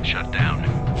overheated and shut down.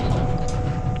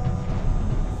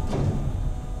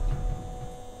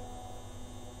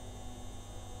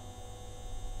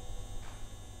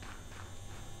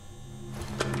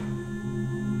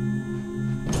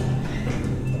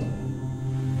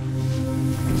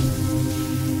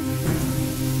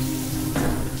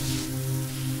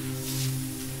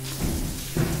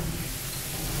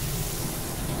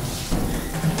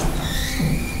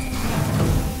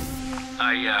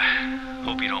 I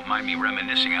hope you don't mind me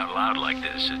reminiscing out loud like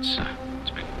this. It's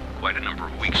been quite a number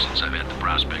of weeks since I've had the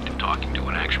prospect of talking to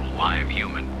an actual live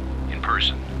human in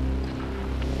person.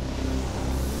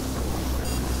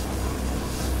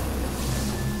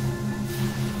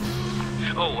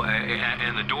 Oh,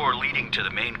 and the door leading to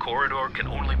the main corridor can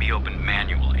only be opened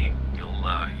manually.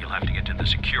 You'll have to get to the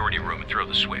security room and throw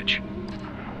the switch.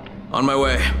 On my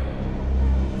way.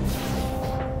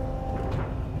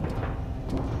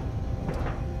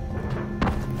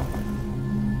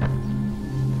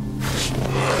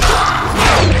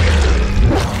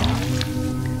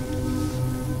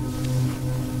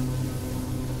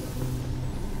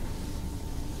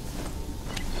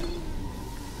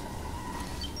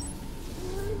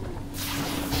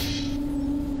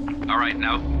 All right,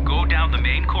 now go down the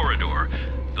main corridor.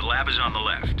 The lab is on the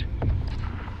left.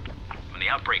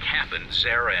 outbreak happened,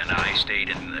 Zara and I stayed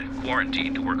in the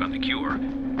quarantine to work on the cure.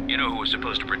 You know who was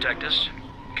supposed to protect us?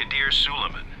 Kadir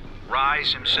Suleiman.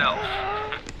 Rise himself.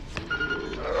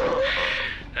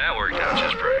 That worked out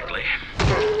just perfectly.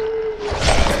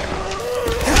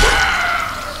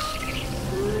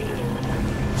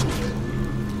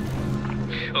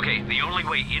 Okay, the only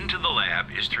way into the lab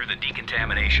is through the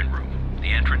decontamination room. The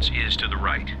entrance is to the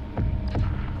right.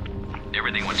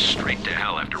 Everything went straight to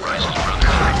hell after Rice's brother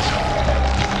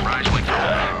died. Rice went from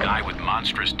a guy with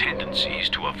monstrous tendencies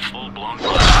to a full-blown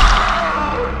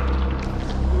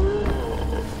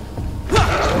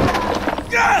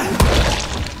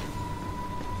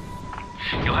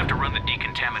You'll have to run the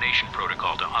decontamination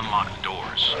protocol to unlock the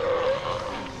doors.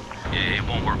 It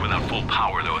won't work without full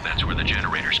power, though. That's where the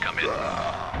generators come in.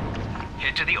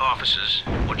 Head to the offices.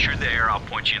 Once you're there, I'll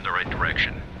point you in the right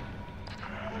direction.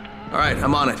 All right,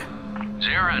 I'm on it.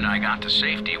 Zara and I got to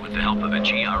safety with the help of a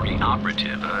GRE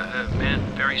operative, a man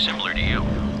very similar to you.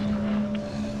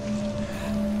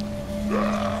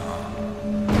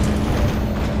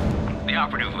 The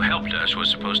operative who helped us was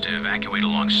supposed to evacuate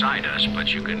alongside us,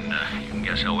 but you can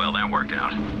guess how well that worked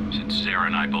out, since Zara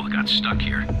and I both got stuck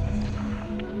here.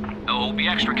 Oh, be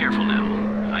extra careful now.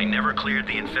 I never cleared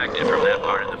the infected from that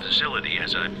part of the facility,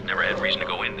 as I've never had reason to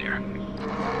go in there.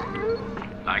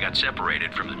 I got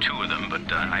separated from the two of them,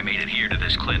 but I made it here to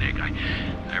this clinic.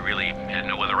 I really had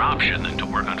no other option than to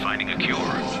work on finding a cure.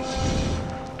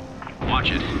 Watch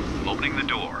it. I'm opening the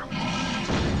door.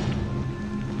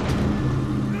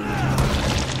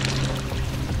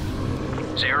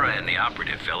 Zara and the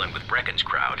operative fell in with Brecken's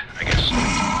crowd. I guess I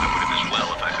would have as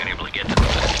well if I'd been able to get to them.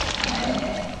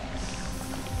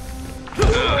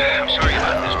 I'm sorry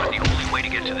about this, but the only way to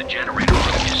get to the generator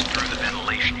room is through the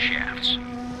ventilation shafts.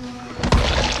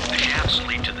 The shafts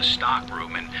lead to the stock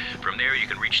room, and from there you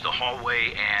can reach the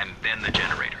hallway and then the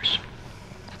generators.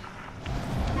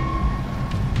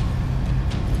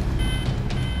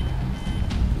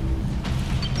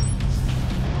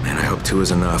 Man, I hope 2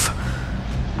 is enough.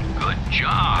 Good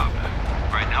job.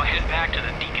 Right, now head back to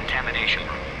the decontamination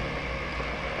room.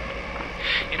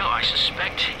 You know, I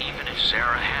suspect even if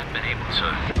Zara had been able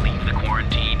to leave the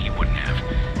quarantine, he wouldn't have.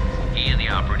 He and the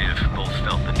operative both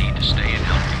felt the need to stay and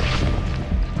help you.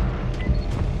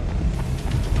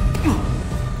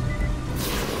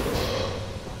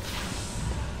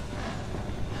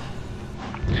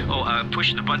 Oh,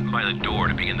 push the button by the door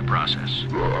to begin the process.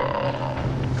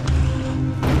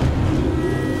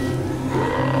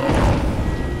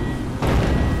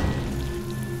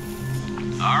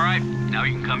 All right, now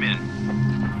you can come in.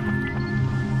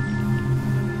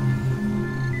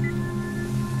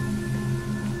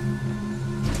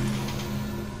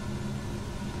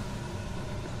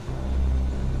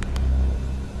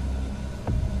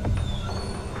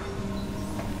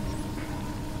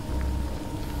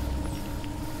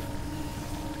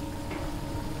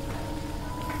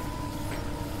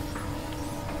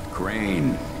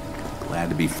 Crane, glad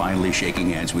to be finally shaking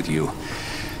hands with you.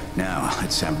 Now,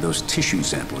 let's have those tissue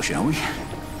samples, shall we?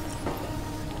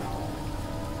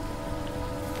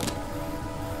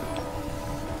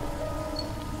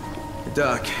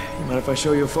 Doc, you mind if I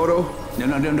show you a photo?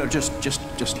 No, just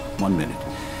 1 minute.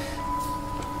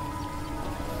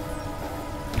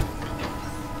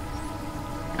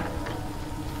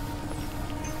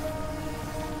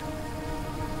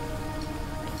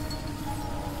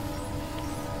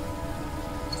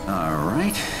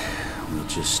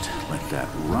 Just let that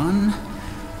run.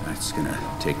 That's gonna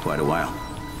take quite a while.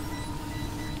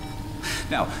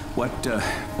 Now, what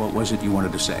was it you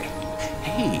wanted to say?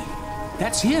 Hey,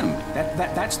 that's him.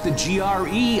 That's the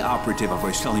GRE operative I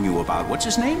was telling you about. What's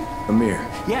his name? Amir.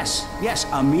 Yes,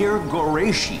 Amir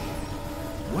Qureshi.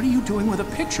 What are you doing with a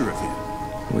picture of him?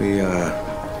 We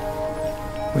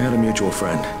had a mutual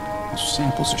friend. The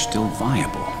samples are still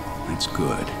viable. That's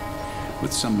good.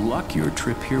 With some luck, your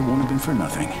trip here won't have been for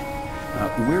nothing.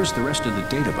 Where's the rest of the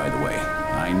data, by the way?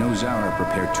 I know Zara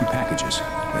prepared 2 packages.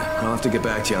 Yeah, I'll have to get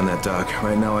back to you on that, Doc.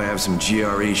 Right now I have some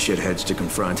GRE shitheads to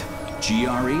confront.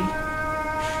 GRE?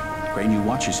 Crane, you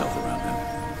watch yourself around them.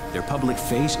 Their public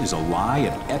face is a lie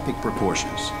of epic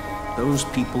proportions. Those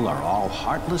people are all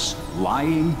heartless,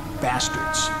 lying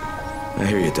bastards. I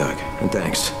hear you, Doc, and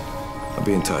thanks. I'll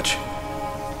be in touch.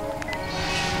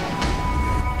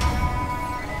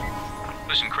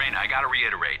 Listen, Crane, I gotta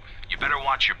reiterate. You better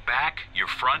watch your back, your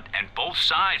front, and both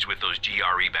sides with those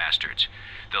GRE bastards.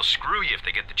 They'll screw you if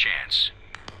they get the chance.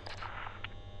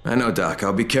 I know, Doc.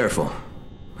 I'll be careful.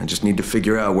 I just need to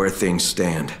figure out where things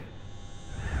stand.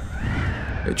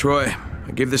 Hey, Troy.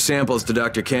 I gave the samples to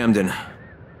Dr. Camden.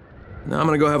 Now I'm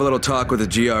gonna go have a little talk with the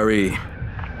GRE.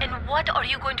 And what What are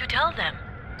you going to tell them?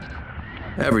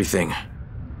 Everything.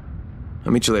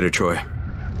 I'll meet you later, Troy.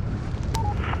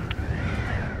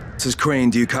 This is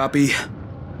Crane, do you copy?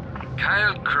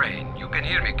 Kyle Crane, you can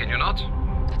hear me, can you not?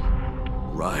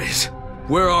 Rise.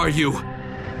 Where are you?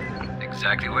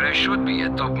 Exactly where I should be,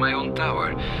 atop my own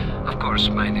tower. Of course,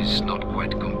 mine is not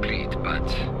quite complete,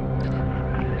 but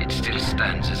it still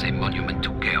stands as a monument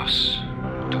to chaos,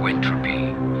 to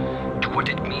entropy, to what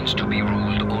it means to be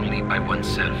ruled only by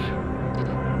oneself.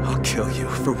 I'll kill you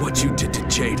for what you did to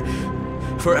Jade.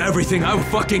 For everything, I will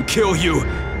fucking kill you!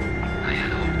 I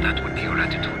had hoped that would be your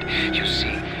attitude. You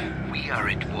see, we are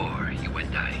at war, you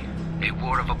and I. A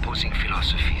war of opposing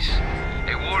philosophies.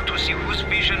 A war to see whose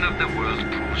vision of the world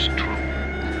proves true.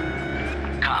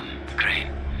 Come, Crane.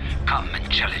 Come and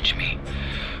challenge me.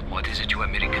 What is it you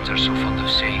Americans are so fond of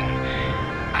saying?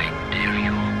 I dare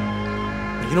you.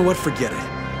 You know what? Forget it.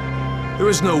 There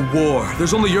is no war.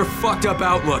 There's only your fucked up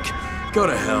outlook. Go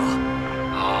to hell.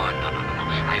 Oh, no.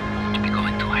 I won't be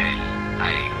going to hell.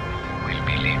 I will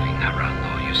be leaving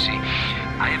Arando. You see,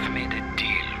 I have made a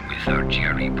deal with our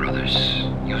GRE brothers,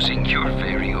 using your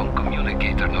very own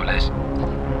communicator, no less.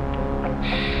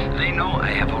 They know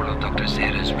I have all of Dr.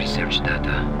 Zera's research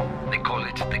data. They call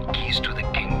it the keys to the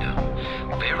kingdom.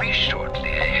 Very shortly,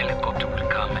 a helicopter will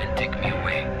come and take me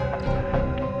away.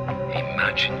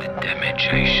 Imagine the damage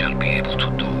I shall be able to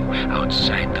do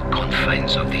outside the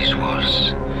confines of these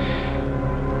walls.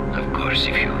 Of course,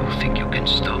 if you think you can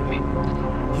stop me.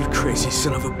 You crazy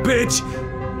son of a bitch!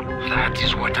 That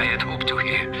is what I had hoped to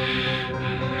hear.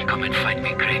 Come and find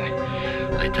me, Crane.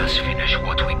 Let us finish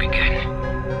what we began.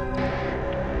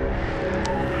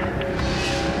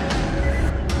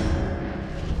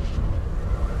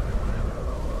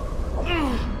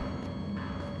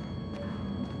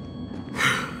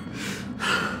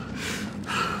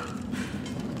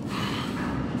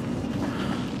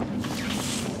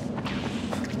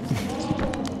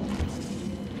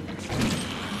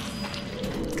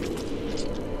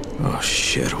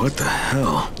 Shit, what the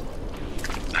hell?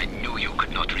 I knew you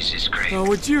could not resist, Crane. Oh,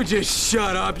 would you just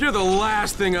shut up? You're the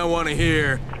last thing I want to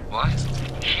hear. What?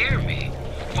 Hear me?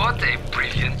 What a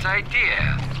brilliant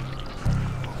idea.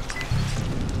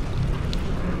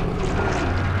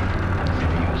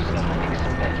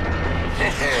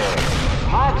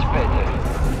 Much better.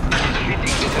 It's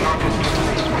fitting that an orchestra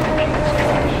plays when the king's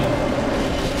crash.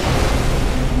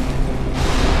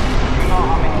 You know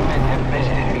how many men have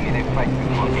bested me in a fight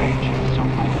before raging, so I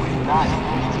will not.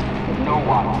 No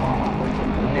one.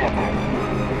 Never.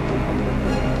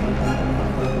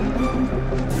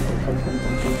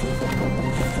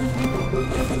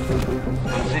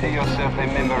 Consider yourself a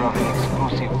member of an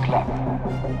exclusive club.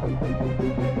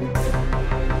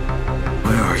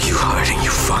 Where are you hiding,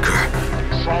 you fucker?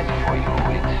 Sad for you,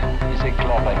 it is a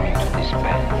club I mean to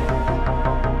disband.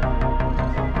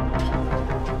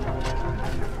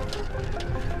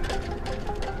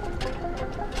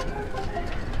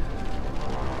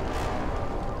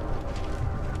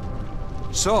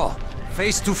 So,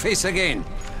 face to face again.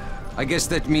 I guess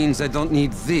that means I don't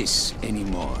need this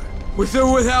anymore. With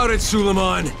or without it,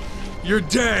 Suleiman, you're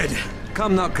dead.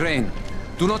 Come now, Crane.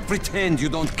 Do not pretend you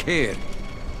don't care.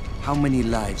 How many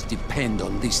lives depend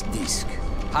on this disc?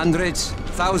 Hundreds?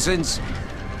 Thousands?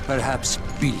 Perhaps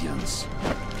billions.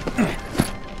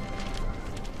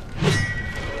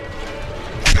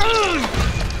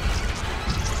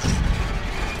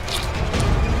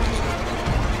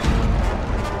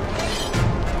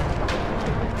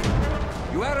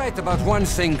 You are right about one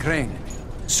thing, Crane.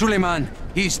 Suleiman,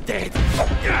 he's dead.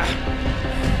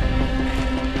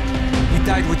 He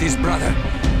died with his brother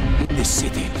in this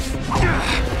city.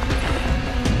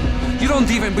 You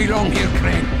don't even belong here,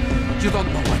 Crane. You don't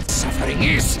know what suffering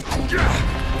is.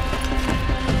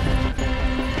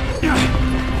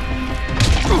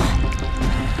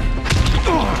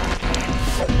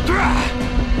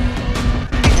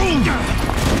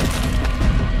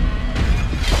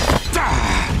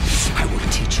 I will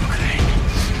teach you, Crane.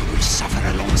 You will suffer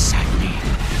alongside me.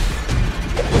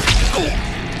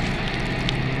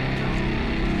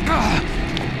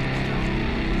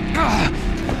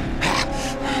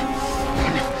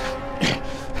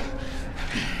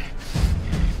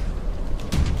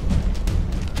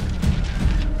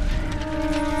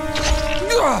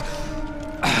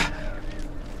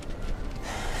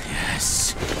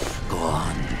 Yes, go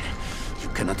on. You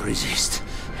cannot resist.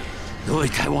 Do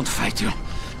it, I won't fight you.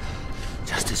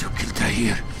 Just as you killed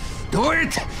Tahir. Do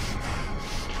it!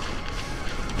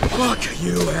 Fuck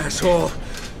you, asshole.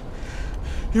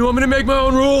 You want me to make my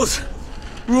own rules?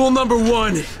 Rule number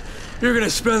 1. You're gonna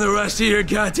spend the rest of your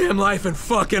goddamn life in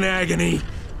fucking agony.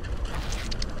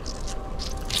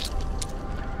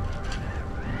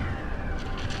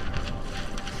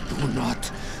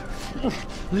 not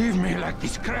leave me like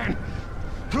this, Crane.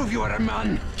 Prove you are a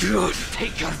man. God.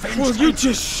 Take your vengeance. Will you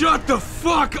just shut the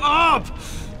fuck up?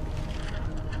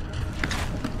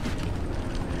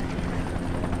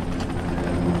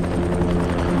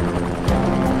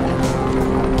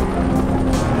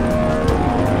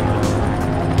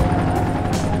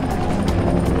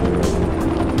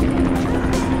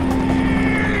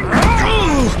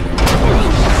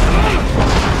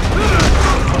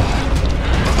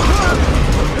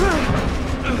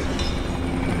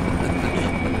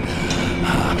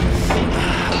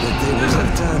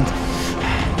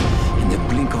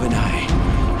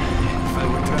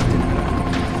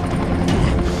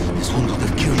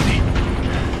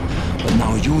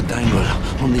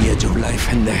 On the edge of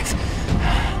life and death.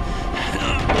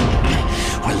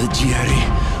 While the GRE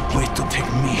wait to take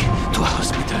me to a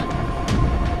hospital.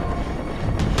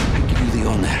 I give you the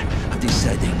honor of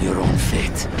deciding your own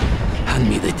fate. Hand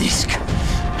me the disc,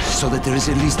 so that there is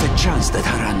at least a chance that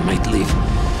Haran might live.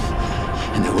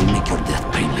 And I will make your death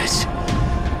painless.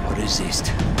 Or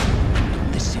resist.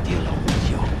 The city along with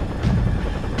you.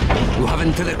 You have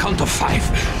until the count of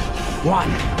 5. 1,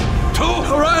 2...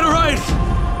 All right!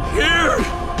 Here!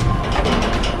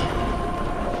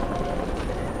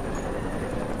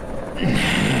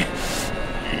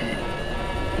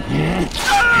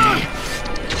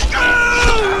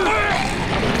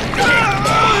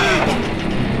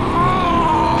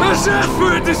 Let's ask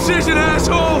for a decision,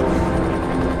 asshole!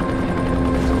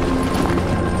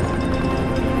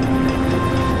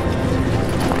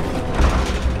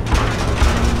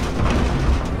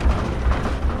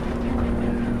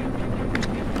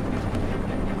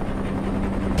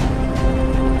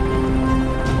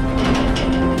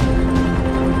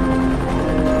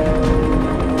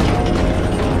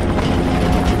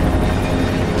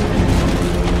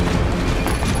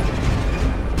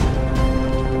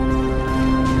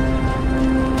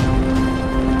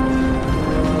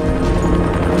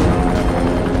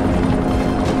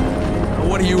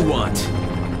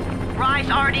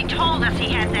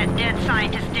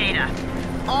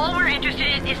 All we're interested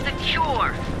in is the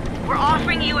cure. We're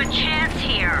offering you a chance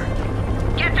here.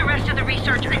 Get the rest of the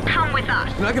research and come with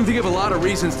us. And I can think of a lot of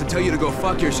reasons to tell you to go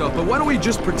fuck yourself, but why don't we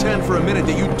just pretend for a minute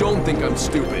that you don't think I'm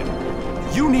stupid?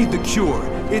 You need the cure.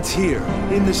 It's here,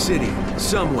 in the city,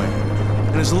 somewhere.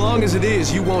 And as long as it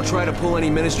is, you won't try to pull any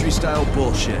ministry-style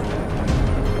bullshit.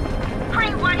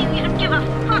 Crane, why do you even give a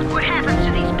fuck what happens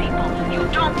to these people?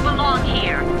 You don't belong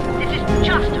here. This is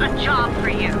just a job for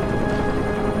you.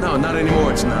 No, not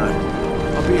anymore, it's not.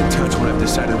 I'll be in touch when I've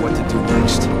decided what to do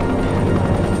next.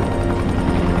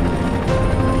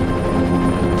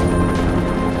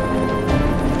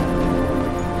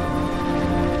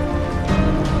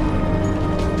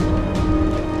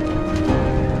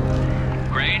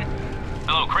 Crane?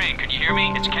 Hello, Crane, can you hear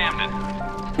me? It's Camden.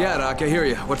 Yeah, Doc, I hear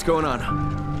you. What's going on?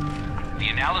 The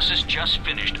analysis just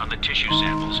finished on the tissue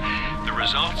samples. The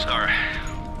results are...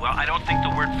 well, I don't think the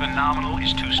word phenomenal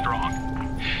is too strong.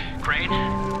 Crane,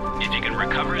 if you can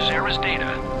recover Zara's data,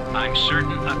 I'm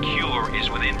certain a cure is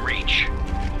within reach.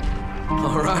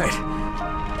 All right.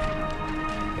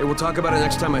 Hey, we'll talk about it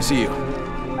next time I see you.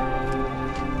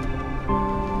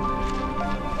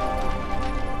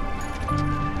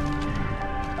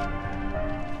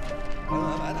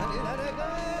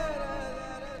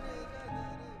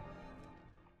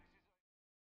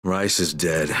 Rice is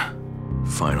dead.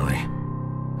 Finally.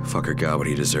 Fucker got what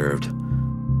he deserved.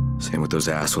 Same with those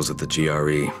assholes at the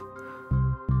GRE.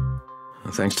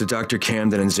 Well, thanks to Dr.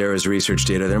 Camden and Zara's research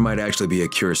data, there might actually be a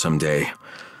cure someday.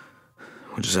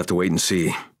 We'll just have to wait and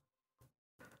see.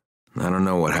 I don't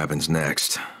know what happens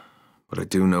next, but I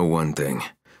do know one thing.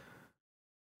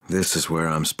 This is where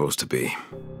I'm supposed to be.